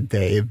time in a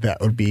day,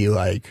 that would be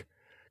like,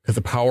 because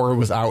the power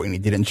was out and he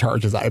didn't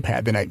charge his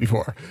iPad the night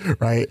before,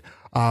 right?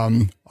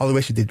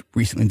 Although she did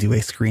recently do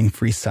a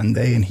screen-free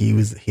Sunday, and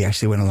he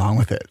actually went along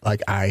with it.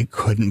 Like, I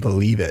couldn't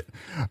believe it.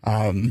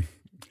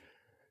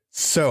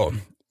 So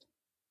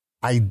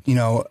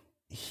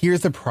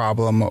here's the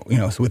problem.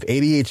 So with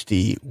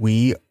ADHD,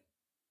 we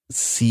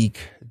seek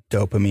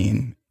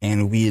dopamine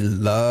and we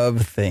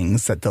love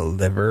things that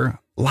deliver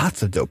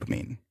lots of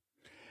dopamine.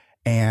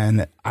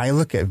 And I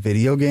look at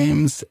video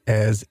games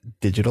as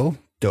digital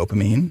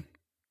dopamine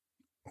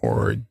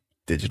or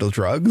digital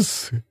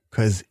drugs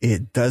because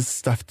it does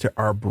stuff to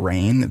our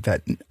brain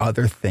that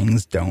other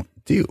things don't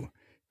do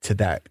to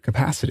that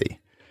capacity.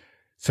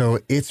 So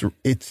it's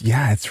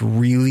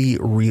really,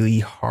 really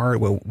hard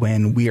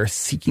when we are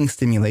seeking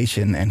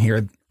stimulation, and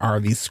here are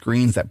these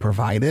screens that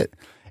provide it,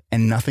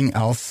 and nothing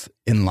else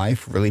in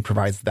life really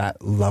provides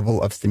that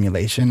level of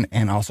stimulation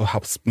and also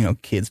helps,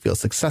 kids feel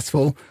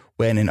successful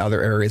when in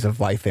other areas of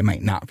life they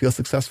might not feel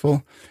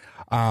successful.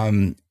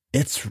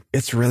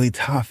 It's really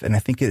tough. And I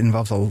think it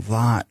involves a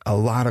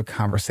lot of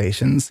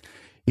conversations.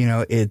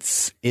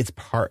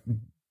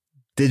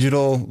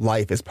 Digital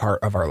life is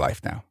part of our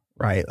life now,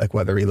 right? Like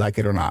whether we like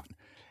it or not.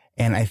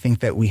 And I think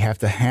that we have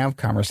to have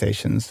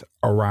conversations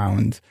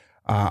around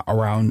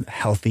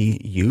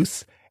healthy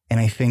use. And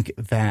I think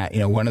that,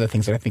 one of the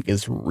things that I think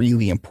is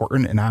really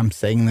important, and I'm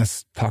saying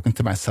this talking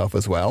to myself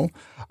as well,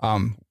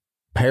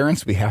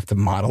 parents, we have to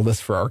model this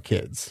for our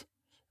kids,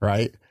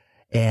 right?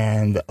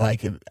 And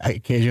like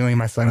occasionally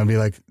my son will be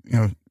like,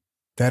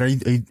 Dad, are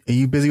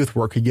you busy with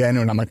work again?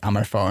 And I'm like on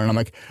my phone, and I'm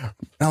like,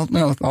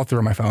 I'll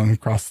throw my phone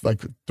across,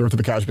 like throw it to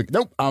the couch. But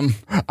nope,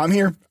 I'm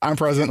here, I'm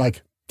present.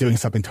 Like doing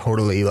something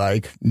totally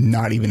like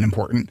not even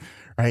important,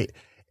 right?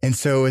 And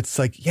so it's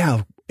like,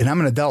 yeah, and I'm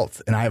an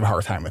adult and I have a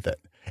hard time with it.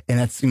 And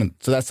that's,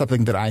 so that's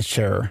something that I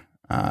share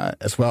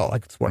as well.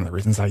 Like, it's one of the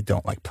reasons I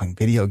don't like playing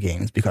video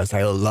games, because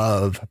I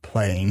love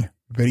playing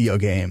video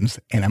games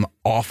and I'm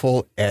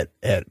awful at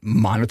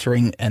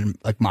monitoring and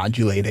like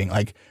modulating.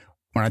 Like,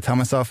 when I tell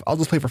myself I'll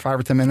just play for 5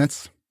 or 10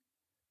 minutes,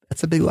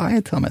 that's a big lie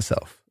I tell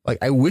myself. Like,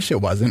 I wish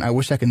it wasn't. I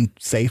wish I can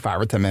say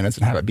 5 or 10 minutes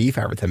and have it be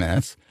 5 or 10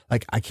 minutes.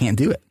 Like, I can't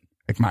do it.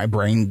 Like, my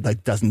brain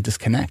like doesn't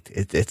disconnect.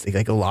 It's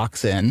like it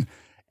locks in,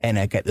 and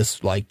I get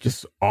this like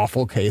just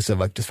awful case of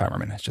like just 5 more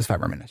minutes, just 5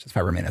 more minutes, just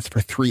 5 more minutes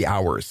for 3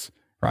 hours,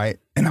 right?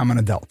 And I'm an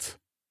adult,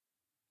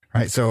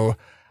 right? So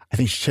I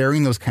think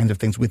sharing those kinds of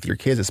things with your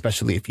kids,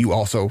 especially if you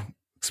also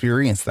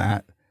experience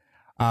that,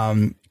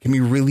 can be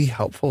really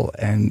helpful,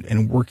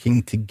 and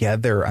working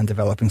together on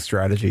developing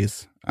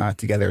strategies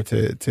together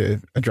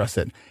to address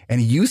it,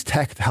 and use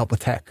tech to help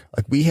with tech.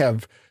 Like, we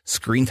have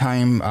screen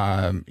time.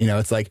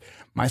 It's like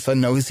my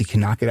son knows he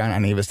cannot get on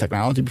any of his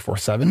technology before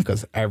 7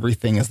 because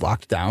everything is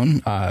locked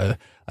down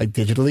like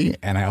digitally.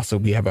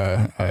 And we have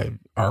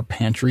our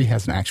pantry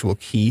has an actual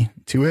key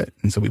to it,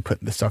 and so we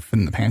put the stuff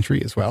in the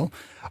pantry as well.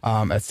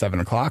 At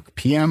 7:00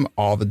 p.m.,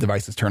 all the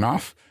devices turn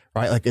off.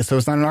 Right, like, so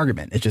it's not an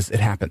argument. It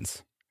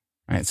happens.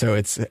 Right, so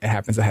it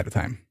happens ahead of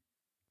time.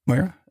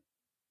 Moira?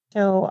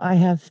 So I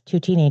have 2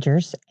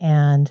 teenagers,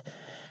 and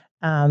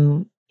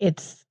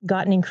it's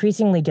gotten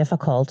increasingly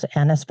difficult,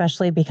 and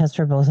especially because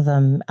for both of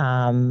them,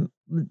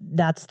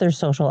 that's their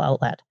social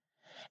outlet.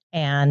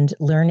 And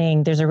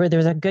learning, there's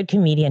a good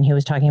comedian who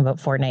was talking about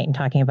Fortnite and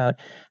talking about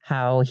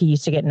how he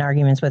used to get in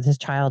arguments with his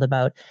child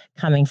about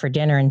coming for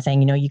dinner and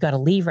saying, you got to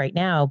leave right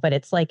now. But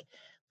it's like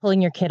pulling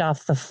your kid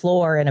off the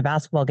floor in a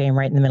basketball game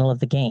right in the middle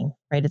of the game,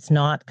 right? It's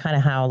not kind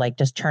of how like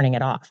just turning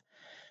it off.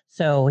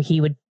 So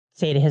he would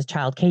say to his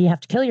child, okay, you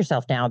have to kill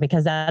yourself now,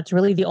 because that's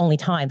really the only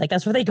time. Like,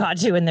 that's what they got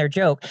to in their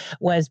joke,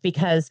 was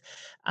because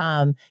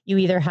you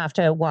either have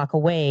to walk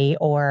away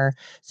or.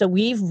 So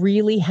we've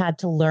really had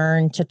to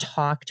learn to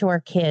talk to our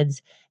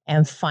kids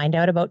and find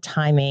out about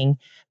timing,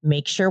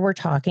 make sure we're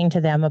talking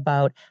to them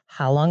about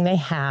how long they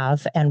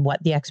have and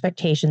what the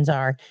expectations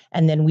are.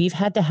 And then we've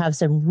had to have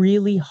some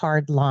really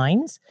hard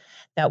lines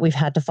that we've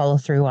had to follow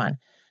through on.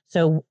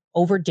 So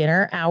over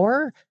dinner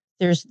hour,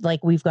 there's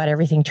like, we've got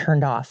everything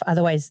turned off.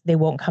 Otherwise, they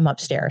won't come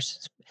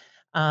upstairs.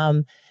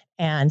 And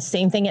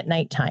same thing at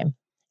nighttime.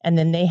 And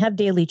then they have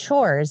daily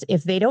chores.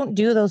 If they don't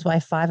do those by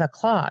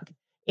 5:00,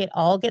 it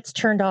all gets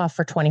turned off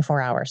for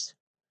 24 hours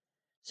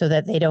so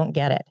that they don't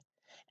get it.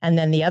 And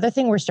then the other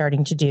thing we're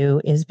starting to do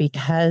is,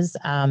 because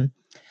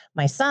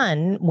my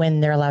son, when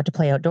they're allowed to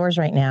play outdoors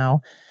right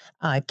now,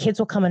 kids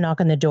will come and knock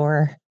on the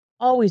door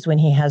always when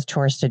he has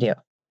chores to do.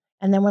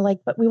 And then we're like,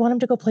 but we want him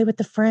to go play with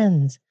the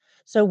friends.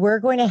 So we're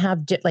going to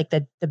have like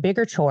the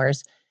bigger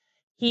chores.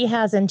 He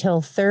has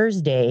until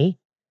Thursday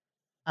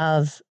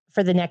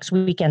for the next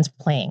weekend's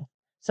playing.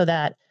 So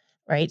that,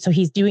 right. So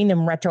he's doing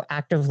them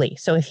retroactively.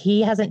 So if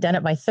he hasn't done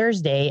it by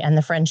Thursday and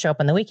the friends show up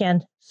on the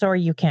weekend,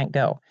 sorry, you can't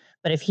go.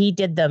 But if he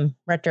did them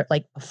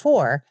like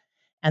before,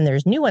 and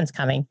there's new ones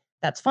coming,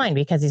 that's fine,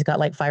 because he's got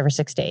like 5 or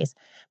 6 days.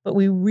 But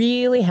we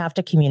really have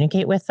to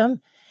communicate with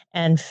them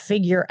and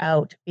figure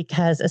out,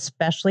 because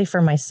especially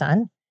for my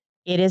son,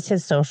 it is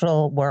his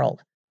social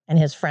world and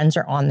his friends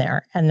are on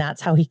there, and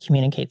that's how he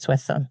communicates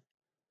with them.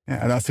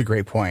 Yeah, that's a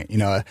great point.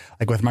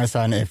 Like with my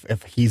son,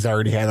 if he's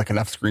already had like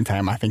enough screen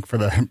time, I think for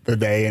the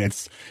day, and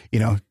it's,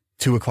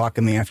 2:00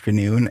 in the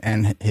afternoon,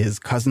 and his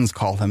cousins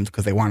call him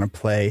because they want to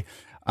play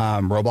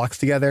Roblox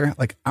together,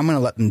 like, I'm going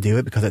to let them do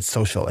it because it's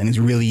social, and it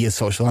really is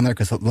social on there,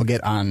 because they'll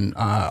get on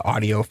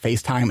audio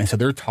FaceTime. And so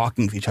they're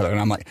talking to each other, and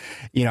I'm like,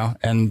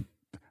 and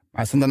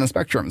my son's on the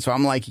spectrum. So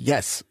I'm like,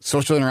 yes,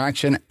 social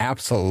interaction.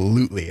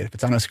 Absolutely. If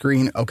it's on a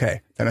screen,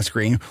 okay, it's on a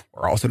screen.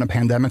 We're also in a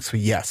pandemic. So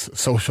yes,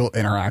 social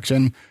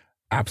interaction.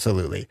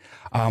 Absolutely.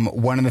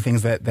 One of the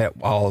things that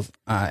I'll,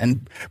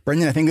 and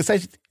Brendan, I think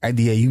this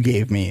idea you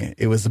gave me,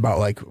 it was about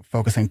like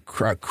focusing,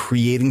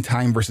 creating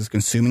time versus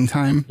consuming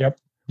time. Yep,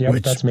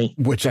 that's me.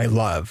 Which I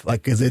love.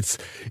 Like, cause it's,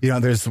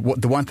 there's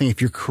the one thing,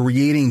 if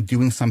you're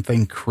doing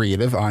something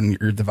creative on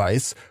your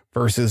device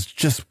versus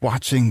just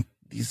watching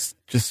these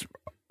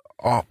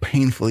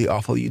painfully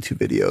awful YouTube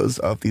videos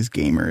of these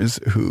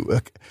gamers who,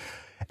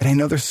 and I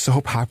know they're so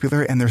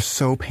popular and they're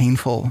so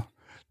painful.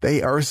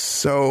 They are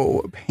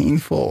so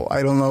painful.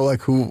 I don't know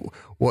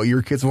what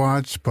your kids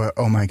watch, but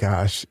oh my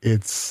gosh,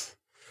 it's.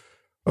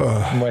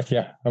 I'm with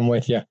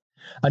you.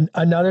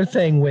 Another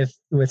thing with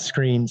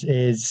screens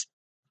is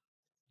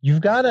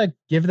you've got to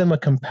give them a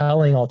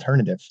compelling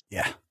alternative.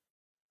 Yeah.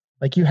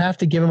 Like, you have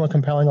to give them a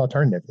compelling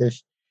alternative.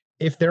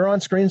 If they're on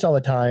screens all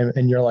the time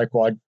and you're like,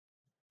 well, I'd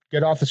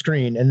get off the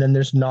screen, and then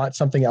there's not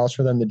something else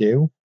for them to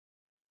do,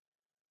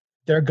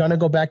 they're going to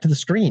go back to the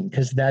screen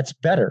because that's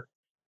better.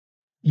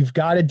 You've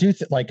got to do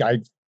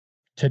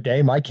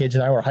today, my kids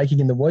and I were hiking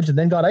in the woods and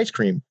then got ice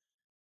cream.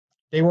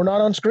 They were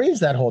not on screens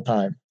that whole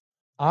time.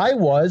 I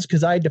was,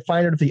 because I had to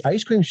find out if the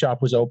ice cream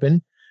shop was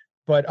open.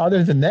 But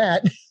other than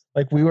that,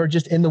 like, we were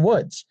just in the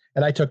woods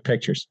and I took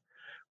pictures.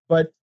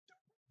 But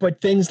but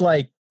things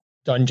like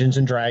Dungeons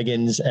and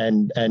Dragons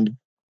and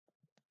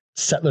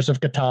Settlers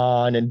of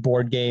Catan and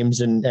board games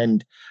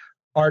and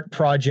art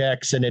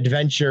projects and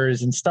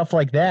adventures and stuff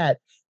like that,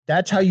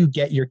 that's how you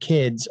get your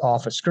kids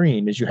off a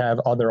screen, is you have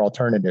other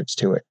alternatives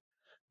to it.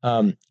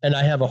 And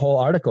I have a whole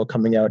article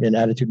coming out in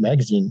Attitude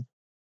Magazine.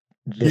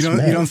 You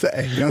don't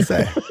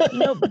say.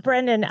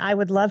 Brendan, I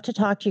would love to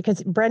talk to you,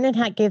 because Brendan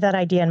gave that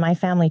idea and my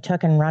family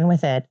took and run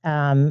with it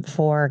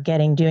for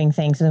doing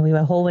things. And we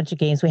have a whole bunch of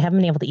games. We haven't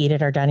been able to eat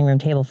at our dining room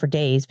table for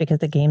days because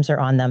the games are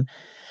on them.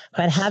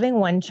 But having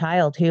one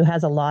child who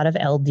has a lot of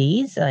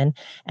LDs and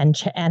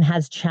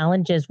has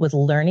challenges with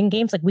learning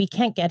games, like we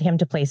can't get him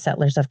to play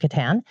Settlers of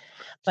Catan.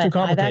 But too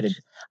complicated.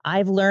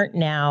 I've learned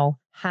now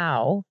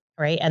how,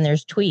 right? And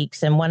there's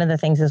tweaks. And one of the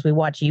things is we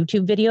watch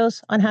YouTube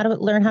videos on how to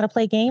learn how to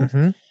play games.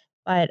 Mm-hmm.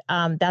 But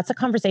that's a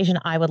conversation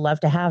I would love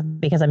to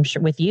have, because I'm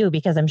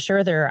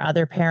sure there are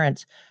other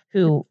parents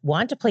who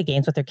want to play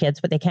games with their kids,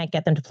 but they can't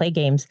get them to play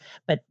games,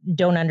 but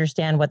don't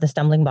understand what the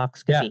stumbling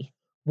blocks could be.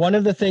 One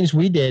of the things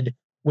we did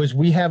was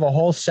we have a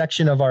whole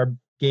section of our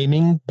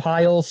gaming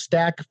pile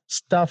stack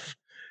stuff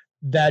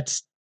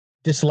that's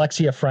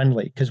dyslexia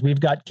friendly, because we've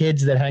got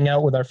kids that hang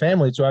out with our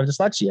families who have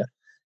dyslexia.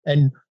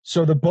 And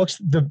so the books,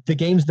 the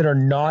games that are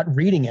not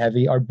reading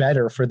heavy are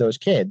better for those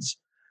kids.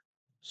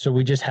 So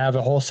we just have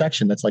a whole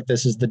section that's like,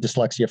 this is the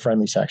dyslexia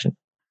friendly section.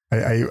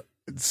 I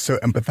so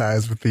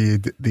empathize with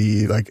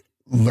the like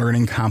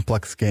learning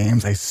complex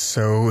games. I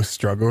so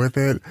struggle with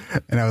it.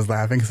 And I was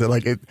laughing because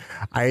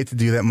I had to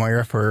do that,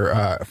 Moira,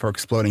 for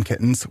Exploding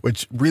Kittens,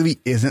 which really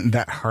isn't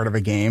that hard of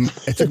a game.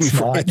 It took me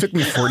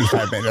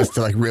 45 minutes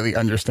to like really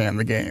understand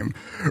the game.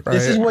 Right?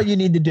 This is what you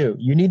need to do.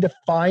 You need to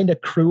find a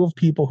crew of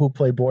people who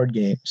play board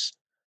games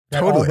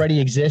that already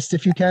exist,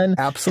 if you can.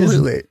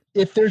 Absolutely.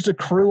 If there's a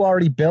crew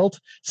already built,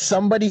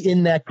 somebody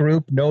in that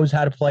group knows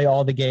how to play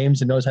all the games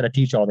and knows how to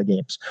teach all the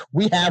games.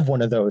 We have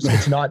one of those.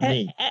 It's not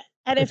me.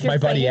 And it's my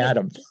buddy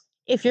Adam.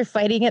 If you're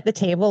fighting at the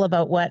table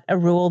about what a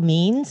rule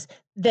means,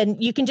 then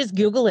you can just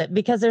Google it,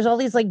 because there's all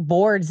these like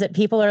boards that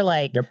people are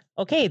like,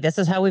 okay, this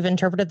is how we've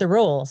interpreted the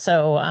rule.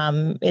 So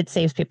it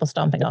saves people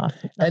stomping off.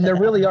 And there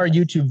really are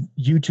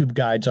YouTube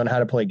guides on how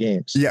to play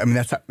games. Yeah, I mean,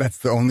 that's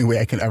the only way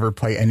I can ever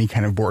play any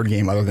kind of board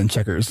game other than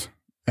checkers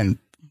and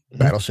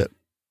Battleship.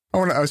 I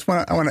want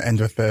to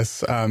end with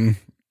this.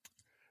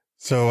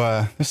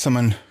 So there's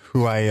someone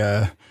who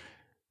I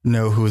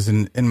know who's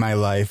in my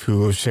life who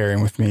was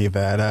sharing with me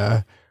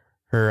that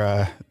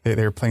they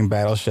were playing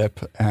Battleship,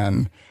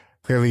 and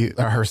clearly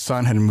her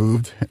son had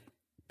moved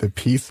the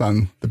piece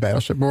on the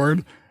Battleship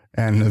board,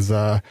 and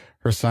her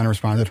son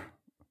responded,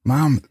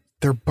 "Mom,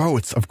 they're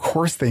boats. Of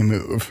course they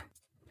move."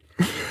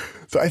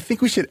 So I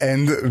think we should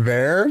end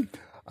there.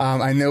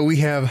 I know we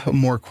have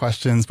more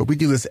questions, but we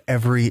do this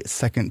every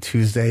second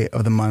Tuesday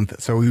of the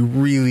month. So we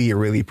really,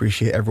 really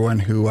appreciate everyone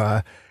who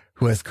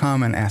has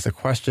come and asked a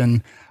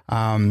question.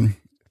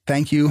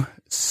 Thank you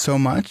so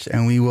much.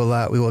 And we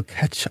will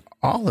catch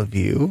all of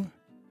you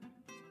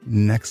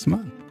next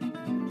month.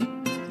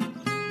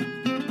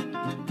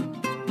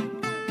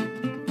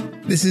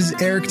 This is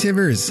Eric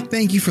Tivers.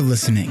 Thank you for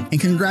listening,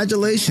 and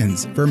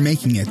congratulations for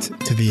making it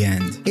to the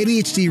end.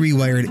 ADHD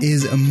Rewired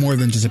is more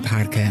than just a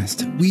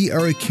podcast. We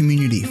are a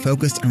community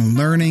focused on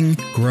learning,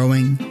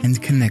 growing, and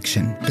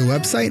connection. The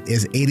website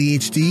is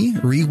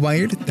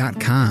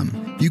ADHDrewired.com.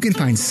 You can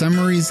find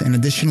summaries and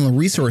additional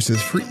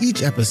resources for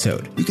each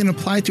episode. You can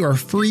apply to our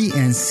free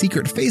and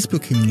secret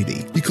Facebook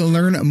community. You can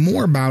learn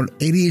more about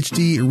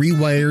ADHD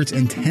Rewired's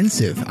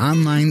intensive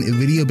online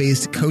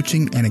video-based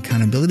coaching and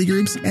accountability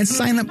groups, and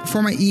sign up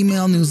for my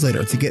email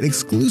newsletter to get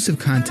exclusive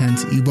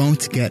content you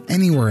won't get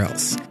anywhere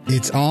else.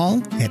 It's all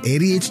at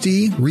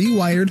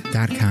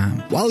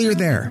ADHDrewired.com. While you're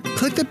there,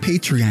 click the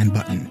Patreon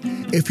button.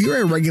 If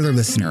you're a regular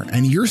listener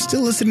and you're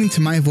still listening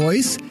to my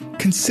voice,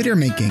 consider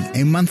making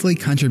a monthly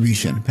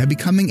contribution by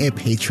becoming a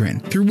patron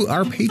through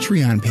our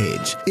Patreon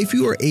page. If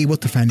you are able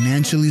to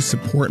financially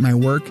support my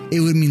work, it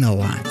would mean a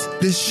lot.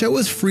 This show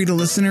is free to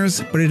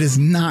listeners, but it is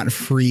not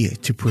free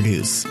to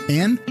produce.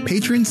 And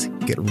patrons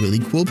get really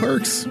cool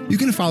perks. You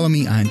can follow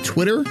me on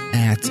Twitter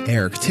at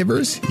Eric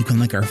Tivers. You can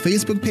like our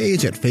Facebook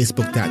page at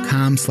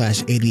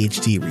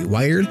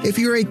facebook.com/ADHDrewired. If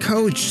you're a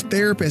coach,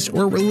 therapist,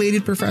 or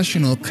related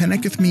professional,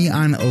 connect with me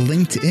on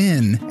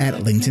LinkedIn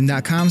at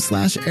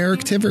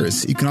linkedin.com/Eric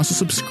Tivers. You can also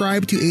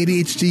subscribe to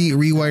ADHD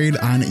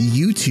Rewired on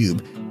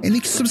YouTube. And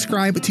you can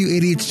subscribe to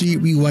ADHD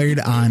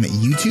Rewired on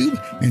YouTube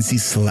and see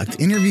select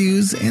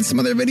interviews and some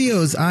other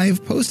videos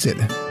I've posted.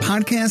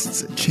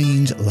 Podcasts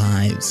change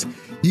lives.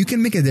 You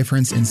can make a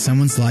difference in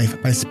someone's life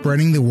by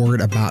spreading the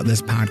word about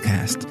this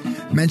podcast.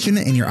 Mention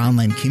it in your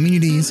online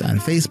communities on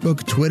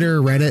Facebook,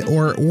 Twitter, Reddit,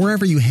 or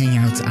wherever you hang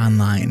out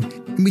online.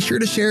 And be sure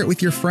to share it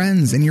with your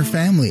friends and your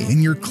family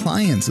and your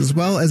clients, as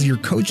well as your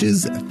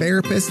coaches,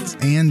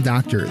 therapists, and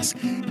doctors.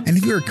 And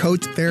if you're a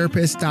coach,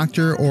 therapist,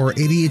 doctor, or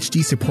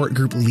ADHD support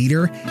group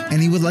leader,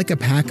 and you would like a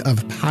pack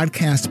of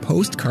podcast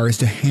postcards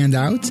to hand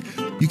out,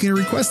 You can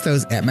request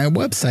those at my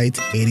website,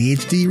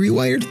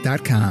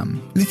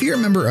 ADHDrewired.com. And if you're a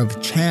member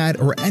of CHAD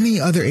or any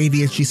other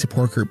ADHD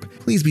support group,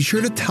 please be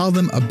sure to tell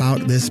them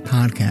about this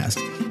podcast.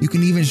 You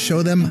can even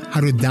show them how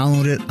to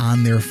download it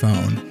on their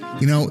phone.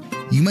 You know,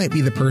 you might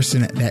be the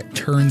person that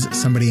turns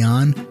somebody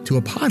on to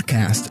a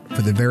podcast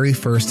for the very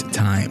first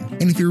time.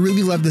 And if you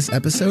really love this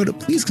episode,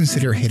 please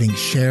consider hitting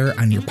share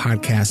on your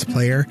podcast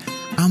player.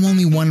 I'm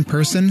only one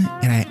person,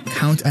 and I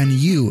count on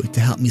you to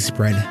help me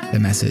spread the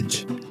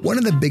message. One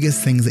of the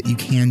biggest things that you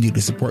can do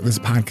to support this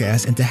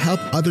podcast and to help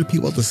other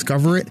people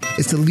discover it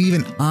is to leave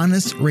an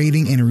honest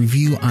rating and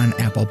review on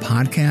Apple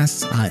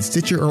Podcasts,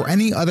 Stitcher, or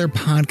any other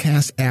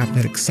podcast app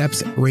that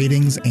accepts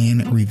ratings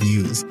and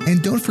reviews.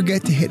 And don't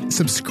forget to hit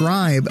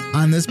subscribe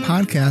on this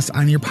podcast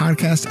on your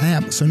podcast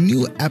app so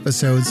new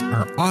episodes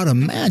are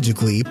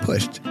automatically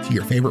pushed to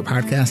your favorite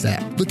podcast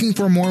app. Looking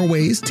for more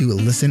ways to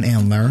listen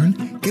and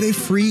learn? Get a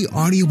free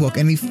audiobook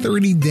and a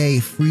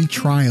 30-day free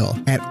trial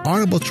at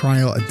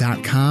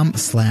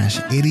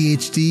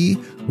audibletrial.com/ADHD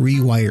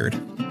rewired.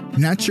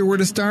 Not sure where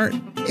to start?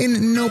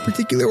 In no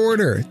particular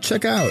order.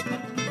 Check out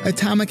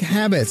Atomic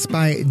Habits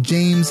by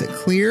James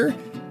Clear,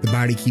 The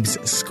Body Keeps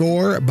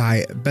Score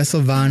by Bessel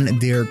van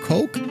der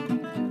Kolk,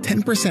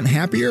 10%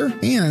 Happier,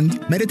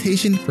 and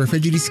Meditation for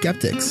Fidgety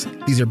Skeptics.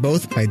 These are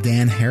both by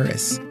Dan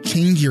Harris.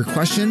 Change Your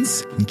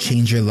Questions and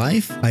Change Your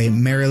Life by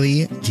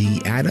Marilee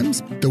G.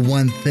 Adams. The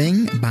One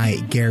Thing by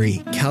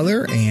Gary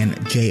Keller and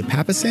Jay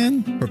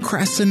Papasan.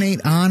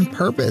 Procrastinate on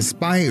Purpose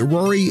by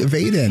Rory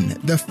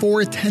Vaden. The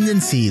Four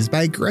Tendencies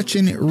by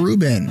Gretchen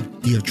Rubin.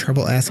 Do you have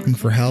trouble asking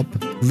for help?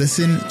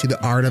 Listen to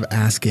The Art of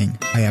Asking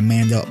by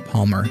Amanda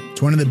Palmer.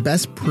 It's one of the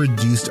best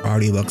produced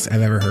audiobooks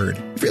I've ever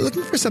heard. If you're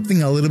looking for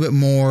something a little bit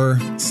more,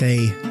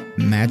 say,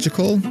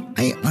 magical,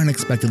 I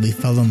unexpectedly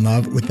fell in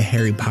love with the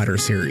Harry Potter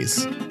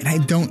series. And I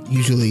don't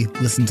usually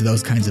listen to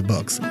those kinds of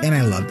books, and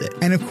I loved it.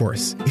 And of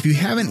course, if you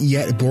haven't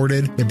yet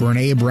boarded the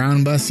Brene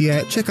Brown bus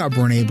yet, check out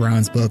Brene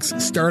Brown's books,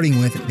 starting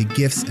with The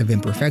Gifts of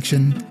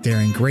Imperfection,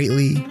 Daring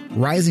Greatly,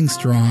 Rising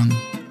Strong,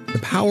 The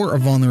Power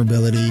of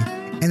Vulnerability,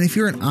 and if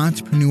you're an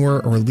entrepreneur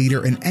or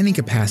leader in any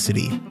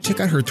capacity, check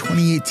out her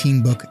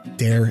 2018 book,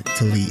 Dare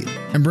to Lead.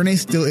 And Brene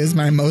still is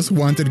my most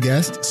wanted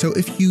guest, so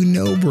if you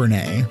know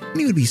Brene, and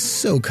you would be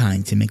so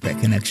kind to make that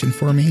connection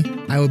for me,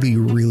 I would be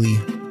really,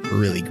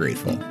 really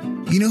grateful.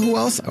 You know who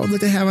else I would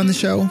like to have on the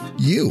show?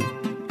 You.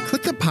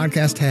 Click the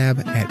podcast tab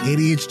at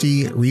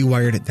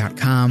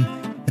ADHDrewired.com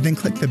and then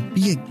click the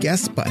Be a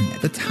Guest button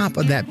at the top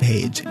of that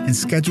page and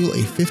schedule a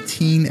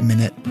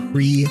 15-minute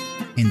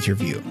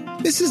pre-interview.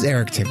 This is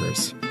Eric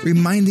Tivers,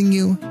 reminding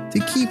you to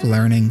keep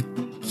learning,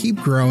 keep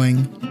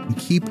growing, and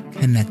keep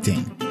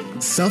connecting.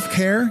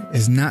 Self-care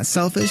is not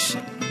selfish,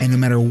 and no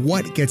matter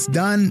what gets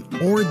done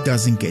or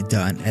doesn't get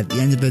done, at the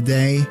end of the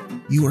day,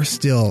 you are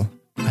still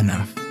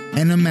enough.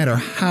 And no matter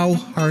how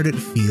hard it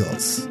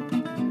feels,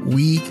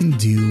 we can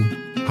do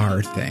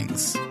hard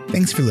things.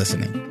 Thanks for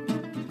listening.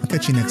 I'll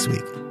catch you next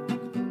week.